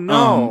 Oh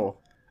no.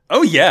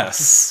 Oh,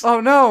 yes.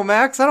 Oh, no,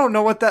 Max. I don't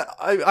know what that...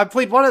 I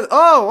played one of...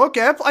 Oh,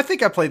 okay. I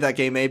think I played that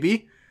game,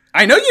 maybe.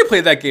 I know you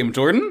played that game,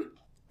 Jordan.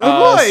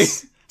 Oh, boy.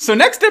 So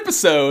next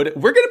episode,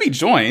 we're going to be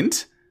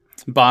joined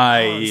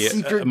by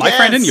my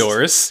friend and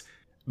yours,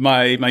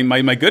 my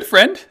good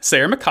friend,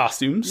 Sarah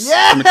McCostumes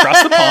from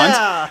across the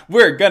pond.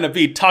 We're going to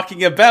be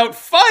talking about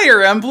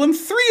Fire Emblem,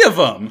 3 of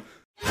them.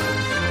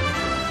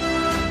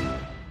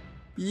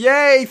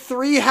 Yay,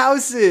 3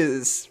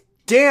 houses.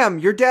 Damn,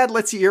 your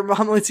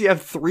mom lets you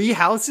have 3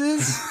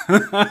 houses?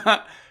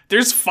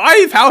 There's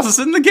 5 houses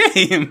in the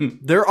game.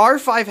 There are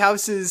 5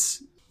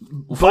 houses,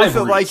 both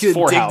at like a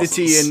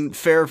dignity in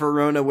Fair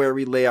Verona where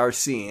we lay our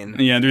scene.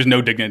 Yeah, there's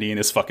no dignity in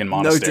this fucking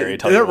monastery.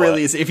 There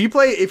really is. If you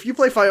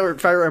play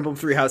Fire Emblem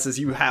 3 houses,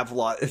 you have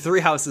 3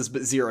 houses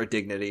but 0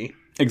 dignity.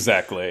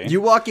 Exactly. You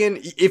walk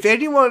in. If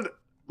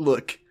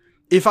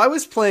I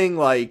was playing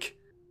like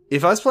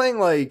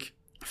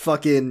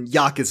fucking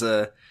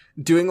Yakuza,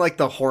 doing like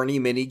the horny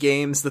mini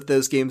games that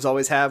those games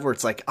always have where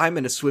it's like, I'm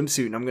in a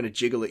swimsuit and I'm going to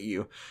jiggle at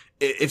you.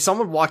 If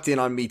someone walked in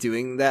on me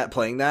playing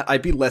that,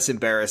 I'd be less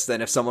embarrassed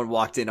than if someone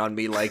walked in on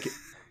me like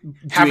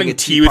having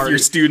tea with your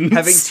students,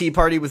 having tea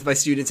party with my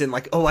students and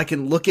like, oh, I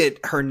can look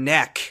at her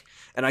neck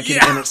and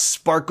and it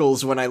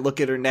sparkles when I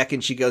look at her neck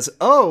and she goes,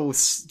 "Oh,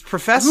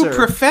 Professor." Ooh,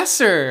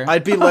 Professor.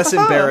 I'd be less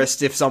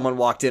embarrassed if someone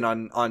walked in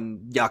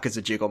on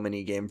Yakuza Jiggle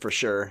minigame for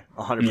sure.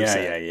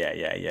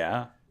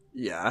 100%.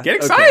 Yeah. Get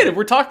excited. Okay.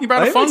 We're talking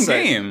about a fun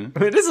game.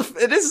 It is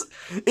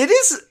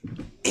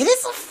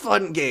a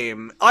fun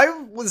game. I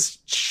was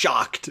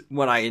shocked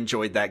when I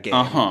enjoyed that game.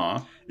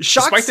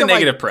 Despite the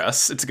negative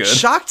press, it's good.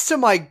 Shocked to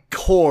my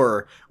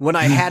core when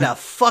I had a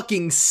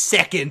fucking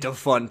second of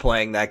fun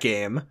playing that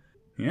game.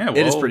 Yeah, well,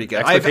 it is pretty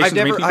good.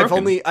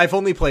 I've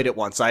only played it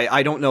once.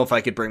 I don't know if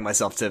I could bring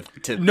myself to.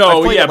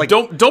 No, yeah,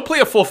 don't play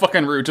a full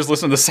fucking route. Just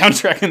listen to the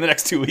soundtrack in the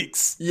next 2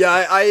 weeks.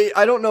 Yeah,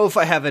 I don't know if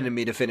I have it in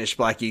me to finish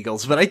Black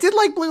Eagles, but I did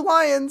like Blue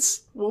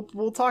Lions.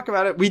 We'll talk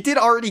about it. We did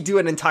already do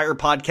an entire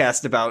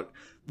podcast about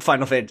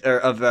Final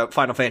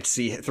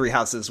Fantasy Three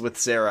Houses with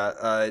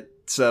Sarah.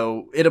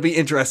 So it'll be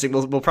interesting.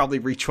 We'll probably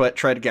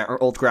retread again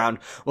our old ground.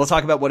 We'll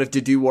talk about what if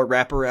Dedue wore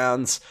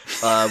wraparounds.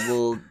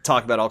 We'll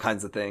talk about all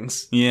kinds of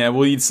things. Yeah,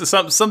 well,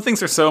 some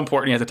things are so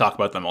important you have to talk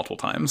about them multiple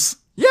times.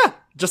 Yeah,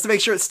 just to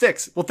make sure it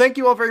sticks. Well, thank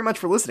you all very much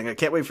for listening. I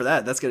can't wait for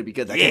that. That's gonna be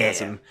good. That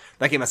game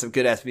has some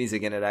good ass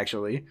music in it,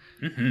 actually.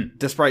 Mm-hmm.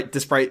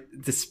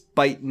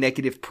 Despite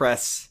negative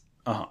press.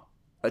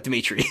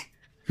 Dimitri.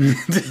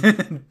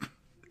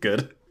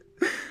 Good.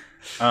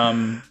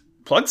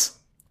 Plugs.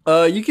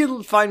 You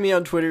can find me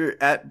on Twitter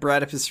at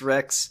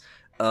BradipusRex.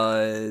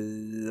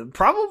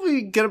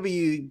 Probably gonna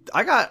be.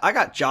 I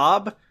got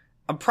job.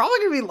 I'm probably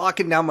gonna be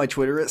locking down my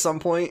Twitter at some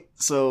point.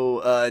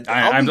 So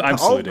I'm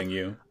saluting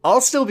you.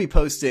 I'll still be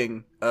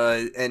posting.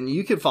 And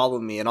you can follow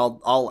me, and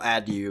I'll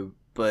add you.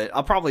 But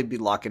I'll probably be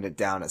locking it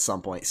down at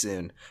some point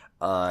soon.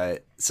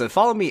 So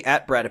follow me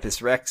at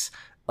BradipusRex.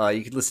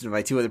 You can listen to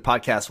my 2 other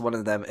podcasts. One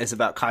of them is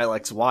about Kyle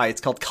XY.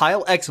 It's called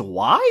Kyle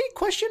XY?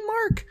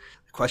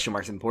 Question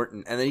mark's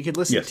important. And then you can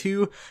listen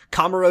to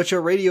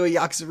Kamurocho Radio, a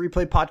Yakuza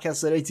Replay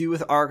podcast that I do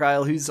with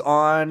Argyle, who's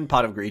on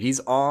Pot of Greed. He's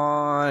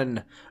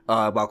on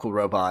Wow Cool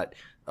Robot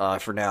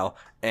for now.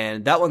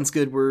 And that one's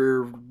good.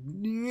 We're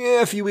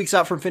a few weeks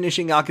out from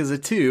finishing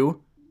Yakuza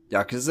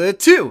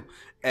 2.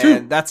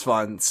 And that's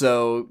fun.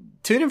 So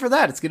tune in for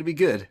that. It's going to be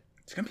good.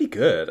 It's going to be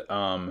good.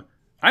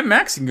 I'm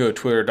Max. You can go to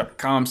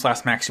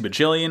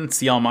twitter.com/MaxyBajillion,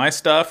 see all my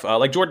stuff.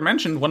 Like Jordan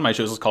mentioned, one of my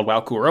shows is called Wow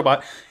Cool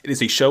Robot. It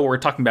is a show where we're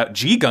talking about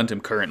G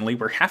Gundam currently.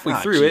 We're halfway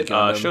through it.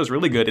 Show's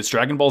really good. It's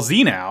Dragon Ball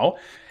Z now.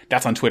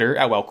 That's on Twitter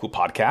at Wow Cool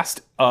Podcast.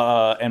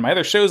 And my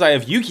other shows, I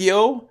have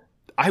Yu-Gi-Oh!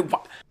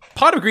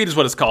 Pot of Greed is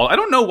what it's called. I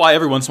don't know why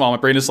every once in a while my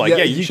brain is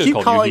like, you should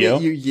call it Yu-Gi-Oh!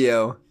 It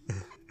Yu-Gi-Oh!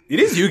 It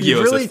is Yu-Gi-Oh!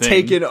 You've really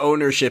taken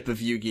ownership of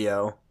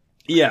Yu-Gi-Oh!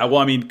 Yeah, well,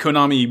 I mean,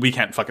 Konami, we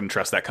can't fucking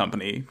trust that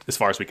company as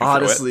far as we can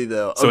Honestly,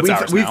 throw it. Though. So it's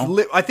ours now.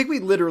 I think we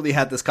literally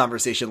had this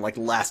conversation, like,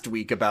 last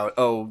week about,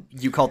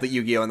 you called it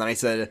Yu-Gi-Oh! And then I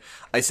said,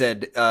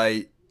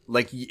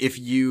 like, if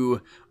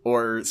you,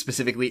 or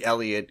specifically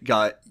Elliot,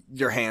 got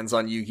your hands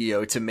on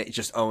Yu-Gi-Oh! To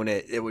just own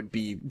it, it would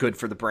be good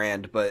for the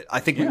brand. But I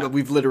think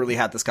we've literally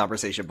had this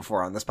conversation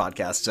before on this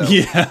podcast, so.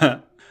 Yeah.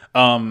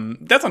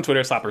 That's on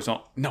Twitter,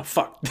 Slappers. No,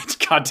 fuck.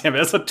 God damn it.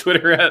 That's on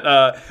Twitter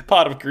at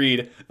Pot of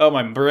Greed. Oh,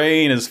 my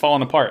brain is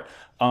falling apart.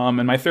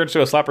 And my third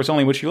show is Slappers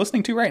Only, which you're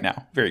listening to right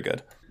now. Very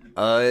good.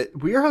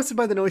 We are hosted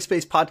by the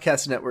Noisepace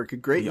Podcast Network, a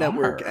great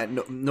network at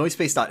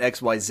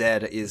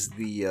noisepace.xyz is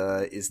the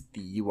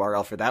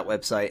URL for that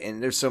website,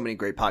 and there's so many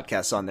great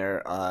podcasts on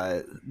there.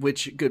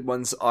 Which good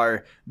ones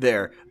are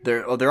there?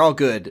 They're all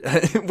good.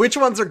 Which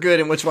ones are good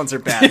and which ones are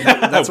bad?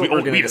 That's what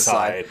we're gonna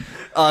decide.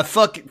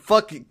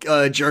 Fuck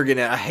Jurgen.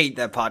 I hate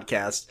that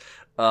podcast.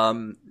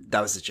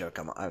 That was a joke.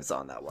 I was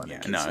on that one.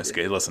 Yeah, no, it's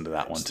good. Listen to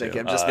that one too.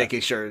 I'm just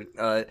making sure.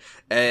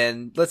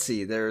 And let's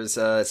see. There's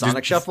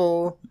Sonic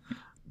Shuffle.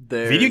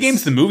 Video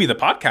Games the Movie, the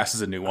podcast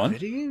is a new one.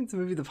 Video Games the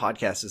Movie, the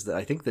podcast is,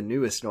 I think, the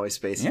newest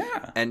Noisepace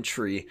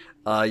entry.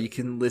 You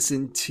can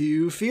listen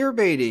to Fear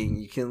Baiting.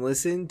 You can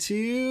listen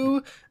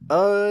to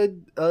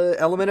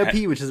Element OP,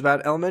 which is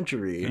about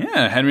elementary.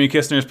 Yeah, Henry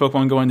Kistner's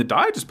Pokemon Going to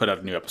Die just put out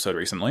a new episode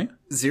recently.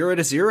 0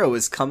 to 0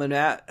 is coming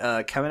at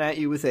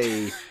you with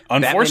a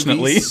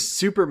unfortunately Batman v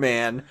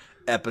Superman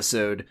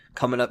episode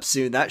coming up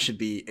soon. That should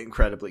be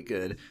incredibly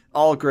good.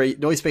 All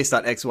great.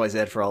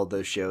 Noisepace.xyz for all of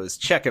those shows.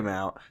 Check them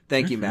out.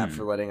 Thank you, Matt,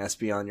 for letting us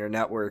be on your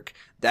network.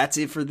 That's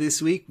it for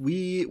this week.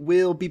 We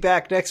will be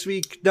back next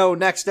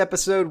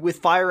episode with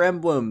Fire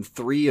Emblem.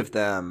 3 of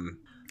them.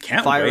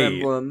 Can't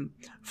wait.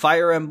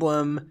 Fire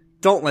Emblem.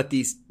 Don't let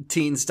these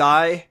teens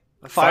die.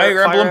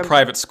 Fire Emblem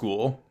Private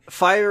School.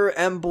 Fire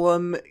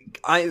Emblem.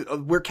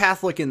 We're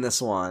Catholic in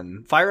this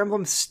one. Fire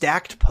Emblem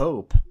Stacked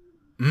Pope.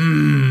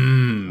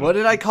 What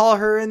did I call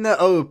her in the?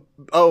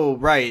 Oh,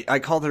 right. I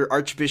called her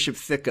Archbishop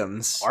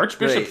Thickums.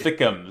 Archbishop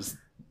Thickums.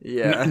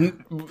 Yeah.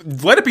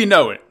 Let it be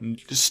known,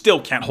 still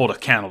can't hold a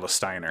candle to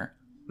Steiner.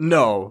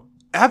 No,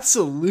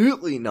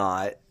 absolutely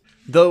not.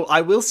 Though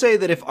I will say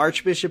that if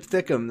Archbishop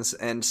Thickums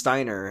and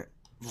Steiner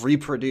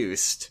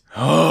reproduced,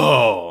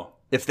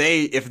 if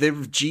their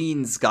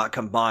genes got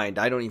combined,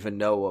 I don't even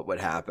know what would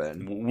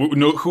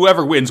happen.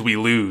 Whoever wins, we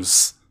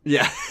lose.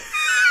 Yeah.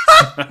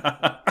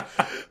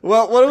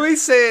 Well, what do we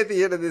say at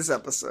the end of this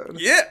episode?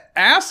 Yeah,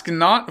 ask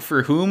not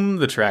for whom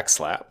the track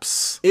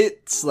slaps.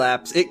 It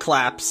slaps. It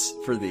claps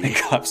for thee. It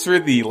claps for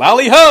thee.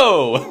 Lally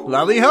ho!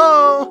 Lally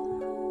ho!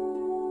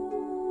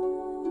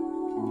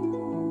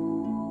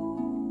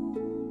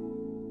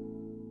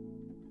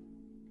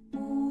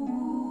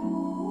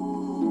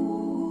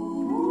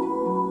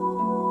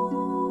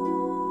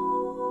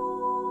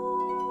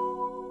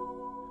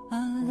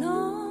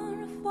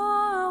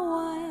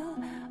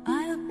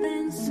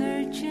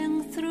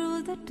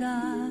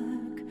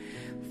 Dark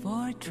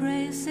for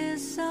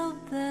traces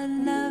of the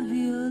love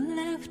you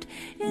left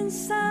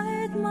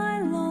inside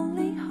my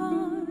lonely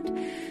heart,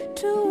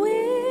 to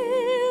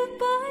weave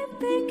by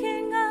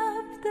picking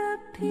up the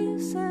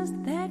pieces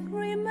that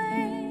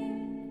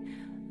remain,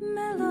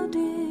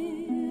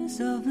 melodies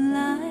of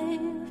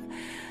life,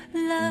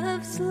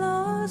 love's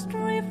lost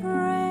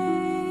refrain.